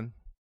super fun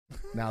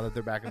now that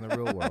they're back in the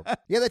real world.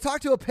 Yeah, they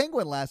talked to a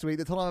penguin last week.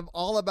 They told him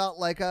all about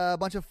like a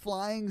bunch of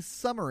flying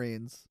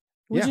submarines.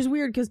 Which Yeah. is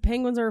weird because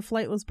penguins are a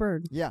flightless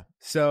bird. Yeah.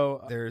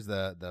 So there's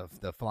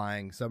the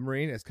flying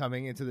submarine is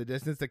coming into the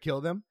distance to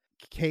kill them.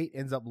 Kate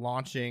ends up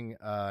launching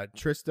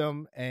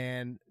Tristram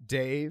and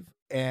Dave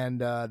and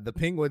the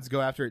penguins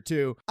go after it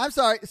too. I'm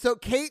sorry. So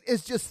Kate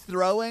is just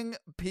throwing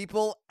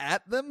people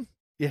at them?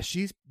 Yeah,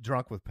 she's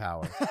drunk with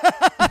power.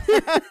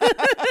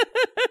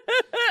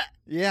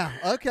 Yeah,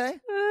 okay.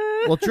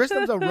 Well,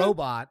 Tristram's a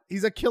robot.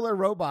 He's a killer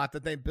robot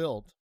that they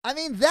built. I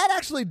mean, that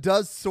actually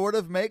does sort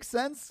of make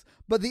sense,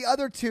 but the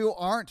other two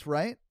aren't,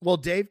 right? Well,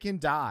 Dave can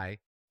die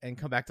and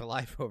come back to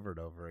life over and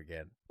over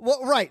again.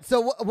 Well, right.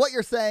 So what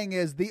you're saying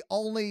is the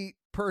only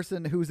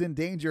person who's in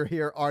danger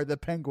here are the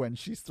penguins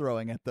she's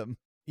throwing at them.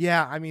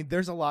 Yeah, I mean,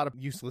 there's a lot of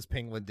useless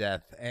penguin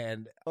death,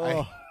 and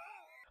I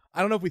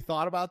don't know if we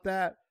thought about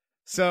that.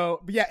 So,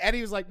 but yeah,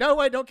 Eddie was like, no,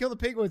 wait, don't kill the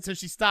penguins. So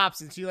she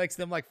stops, and she lets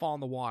them, like, fall in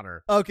the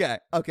water. Okay.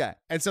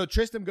 And so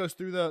Tristram goes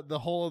through the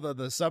hole of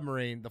the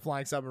submarine, the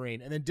flying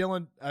submarine, and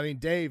then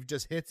Dave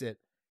just hits it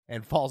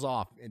and falls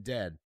off and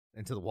dead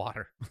into the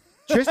water.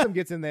 Tristram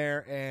gets in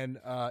there and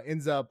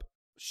ends up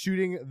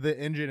shooting the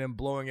engine and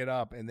blowing it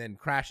up, and then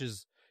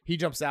crashes. He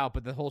jumps out,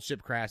 but the whole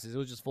ship crashes. It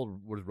was just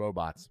full with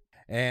robots.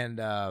 And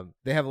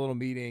they have a little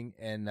meeting,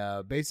 and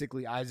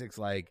basically Isaac's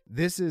like,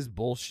 this is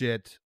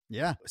bullshit.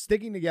 Yeah.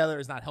 Sticking together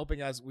is not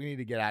helping us. We need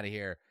to get out of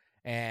here.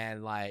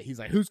 And like he's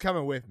like, who's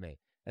coming with me?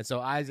 And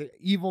so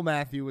evil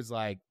Matthew was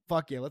like,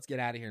 fuck yeah, let's get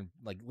out of here and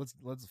like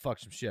let's fuck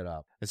some shit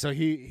up. And so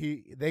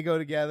they go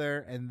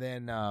together, and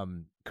then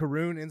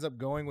Karun ends up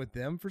going with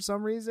them for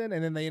some reason,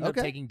 and then they end up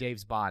taking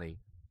Dave's body.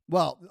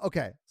 Well,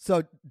 okay.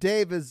 So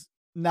Dave is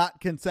not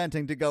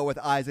consenting to go with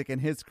Isaac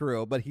and his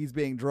crew, but he's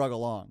being drug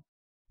along.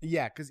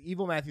 Yeah, because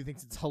evil Matthew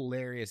thinks it's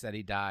hilarious that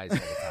he dies all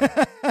the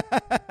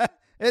time.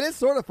 It is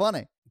sort of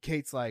funny.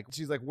 Kate's like,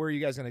 she's like, where are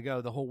you guys going to go?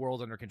 The whole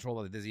world's under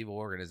control of this evil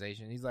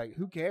organization. He's like,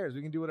 who cares?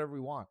 We can do whatever we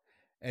want.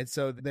 And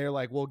so they're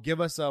like, well,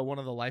 give us one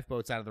of the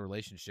lifeboats out of the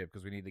relationship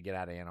because we need to get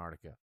out of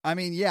Antarctica. I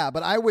mean, yeah,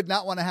 but I would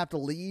not want to have to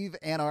leave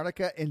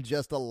Antarctica in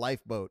just a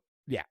lifeboat.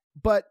 Yeah.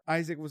 But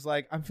Isaac was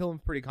like, I'm feeling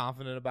pretty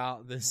confident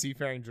about the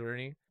seafaring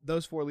journey.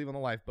 Those four leave on the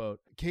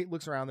lifeboat. Kate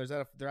looks around.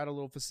 They're at a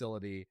little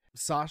facility.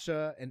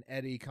 Sasha and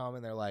Eddie come,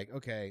 and they're like,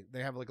 okay,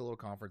 they have like a little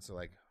conference. They're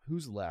like,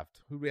 who's left?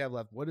 Who do we have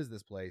left? What is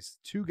this place?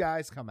 Two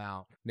guys come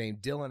out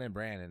named Dylan and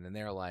Brandon, and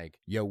they're like,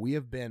 yo, we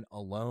have been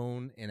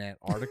alone in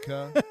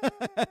Antarctica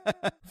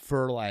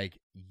for like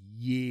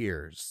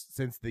years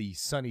since the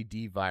Sunny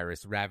D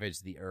virus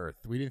ravaged the earth.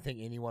 We didn't think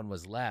anyone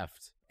was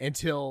left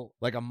until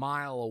like a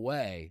mile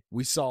away.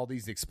 We saw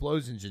these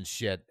explosions and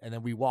shit, and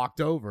then we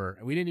walked over,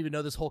 and we didn't even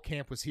know this whole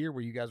camp was here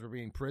where you guys were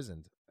being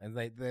imprisoned. And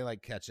they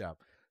like catch up.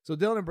 So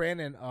Dylan and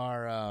Brandon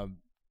are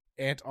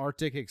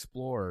Antarctic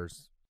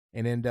explorers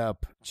and end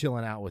up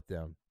chilling out with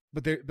them.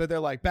 But they're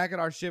like, back at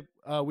our ship,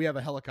 we have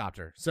a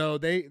helicopter. So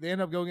they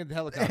end up going into the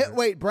helicopter.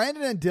 Wait,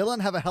 Brandon and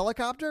Dylan have a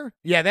helicopter?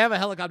 Yeah, they have a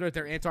helicopter at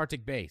their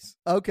Antarctic base.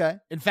 Okay.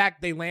 In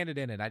fact, they landed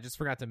in it. I just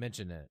forgot to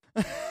mention it.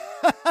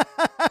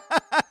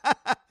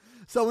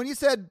 So when you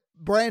said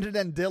Brandon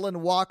and Dylan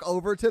walk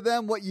over to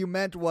them, what you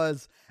meant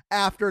was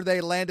after they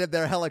landed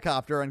their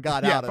helicopter and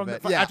got out of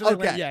it.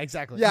 Yeah,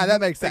 exactly. Yeah,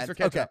 that makes sense. Thanks for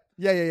catching Okay. up.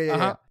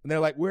 Yeah. And they're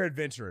like, we're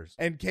adventurers.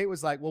 And Kate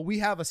was like, well, we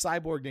have a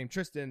cyborg named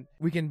Tristan.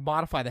 We can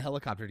modify the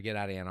helicopter to get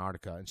out of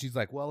Antarctica. And she's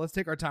like, well, let's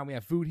take our time. We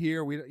have food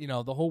here.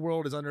 The whole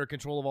world is under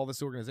control of all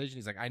this organization.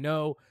 He's like, I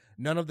know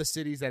none of the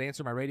cities that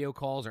answer my radio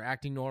calls are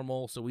acting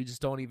normal. So we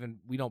just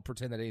we don't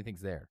pretend that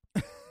anything's there.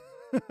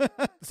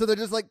 So they're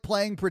just like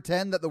playing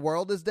pretend that the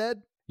world is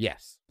dead?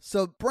 Yes.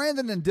 So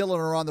Brandon and Dylan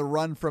are on the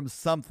run from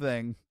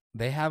something.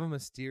 They have a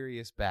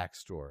mysterious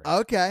backstory.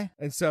 Okay.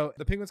 And so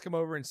the penguins come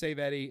over and save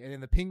Eddie, and then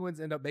the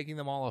penguins end up making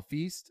them all a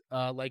feast,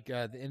 like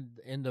the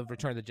end of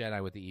Return of the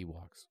Jedi with the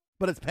Ewoks.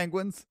 But it's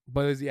penguins?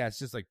 But it's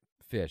just like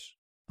fish.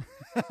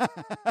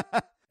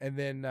 And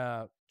then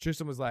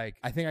Tristan was like,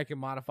 I think I can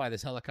modify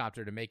this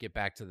helicopter to make it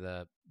back to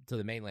the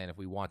mainland if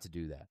we want to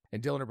do that.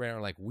 And Dylan and Brandon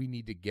are like, we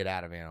need to get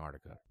out of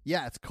Antarctica.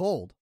 Yeah, it's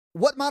cold.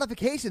 What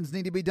modifications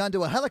need to be done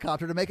to a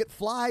helicopter to make it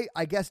fly,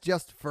 I guess,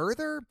 just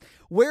further?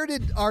 Where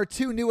did our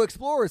two new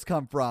explorers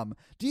come from?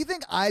 Do you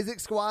think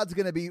Isaac's squad's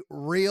going to be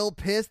real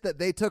pissed that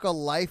they took a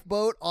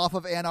lifeboat off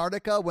of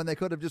Antarctica when they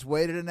could have just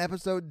waited an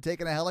episode and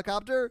taken a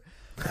helicopter?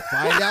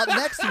 Find out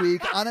next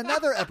week on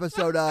another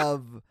episode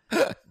of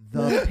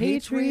The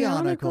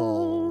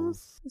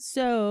Patreonicals.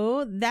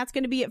 So that's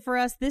going to be it for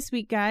us this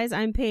week, guys.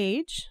 I'm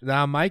Paige. And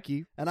I'm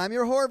Mikey. And I'm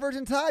your horror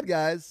virgin Todd,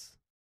 guys.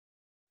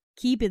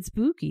 Keep it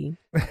spooky.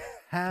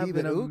 Have Keep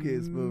it an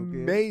ooky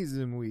spooky.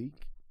 amazing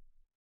week.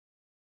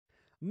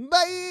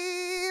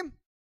 Bye!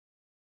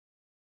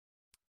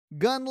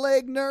 Gun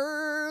leg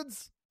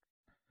nerds!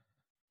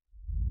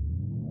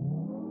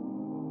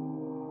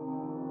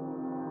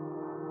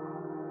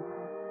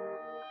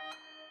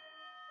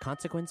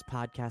 Consequence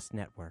Podcast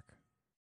Network.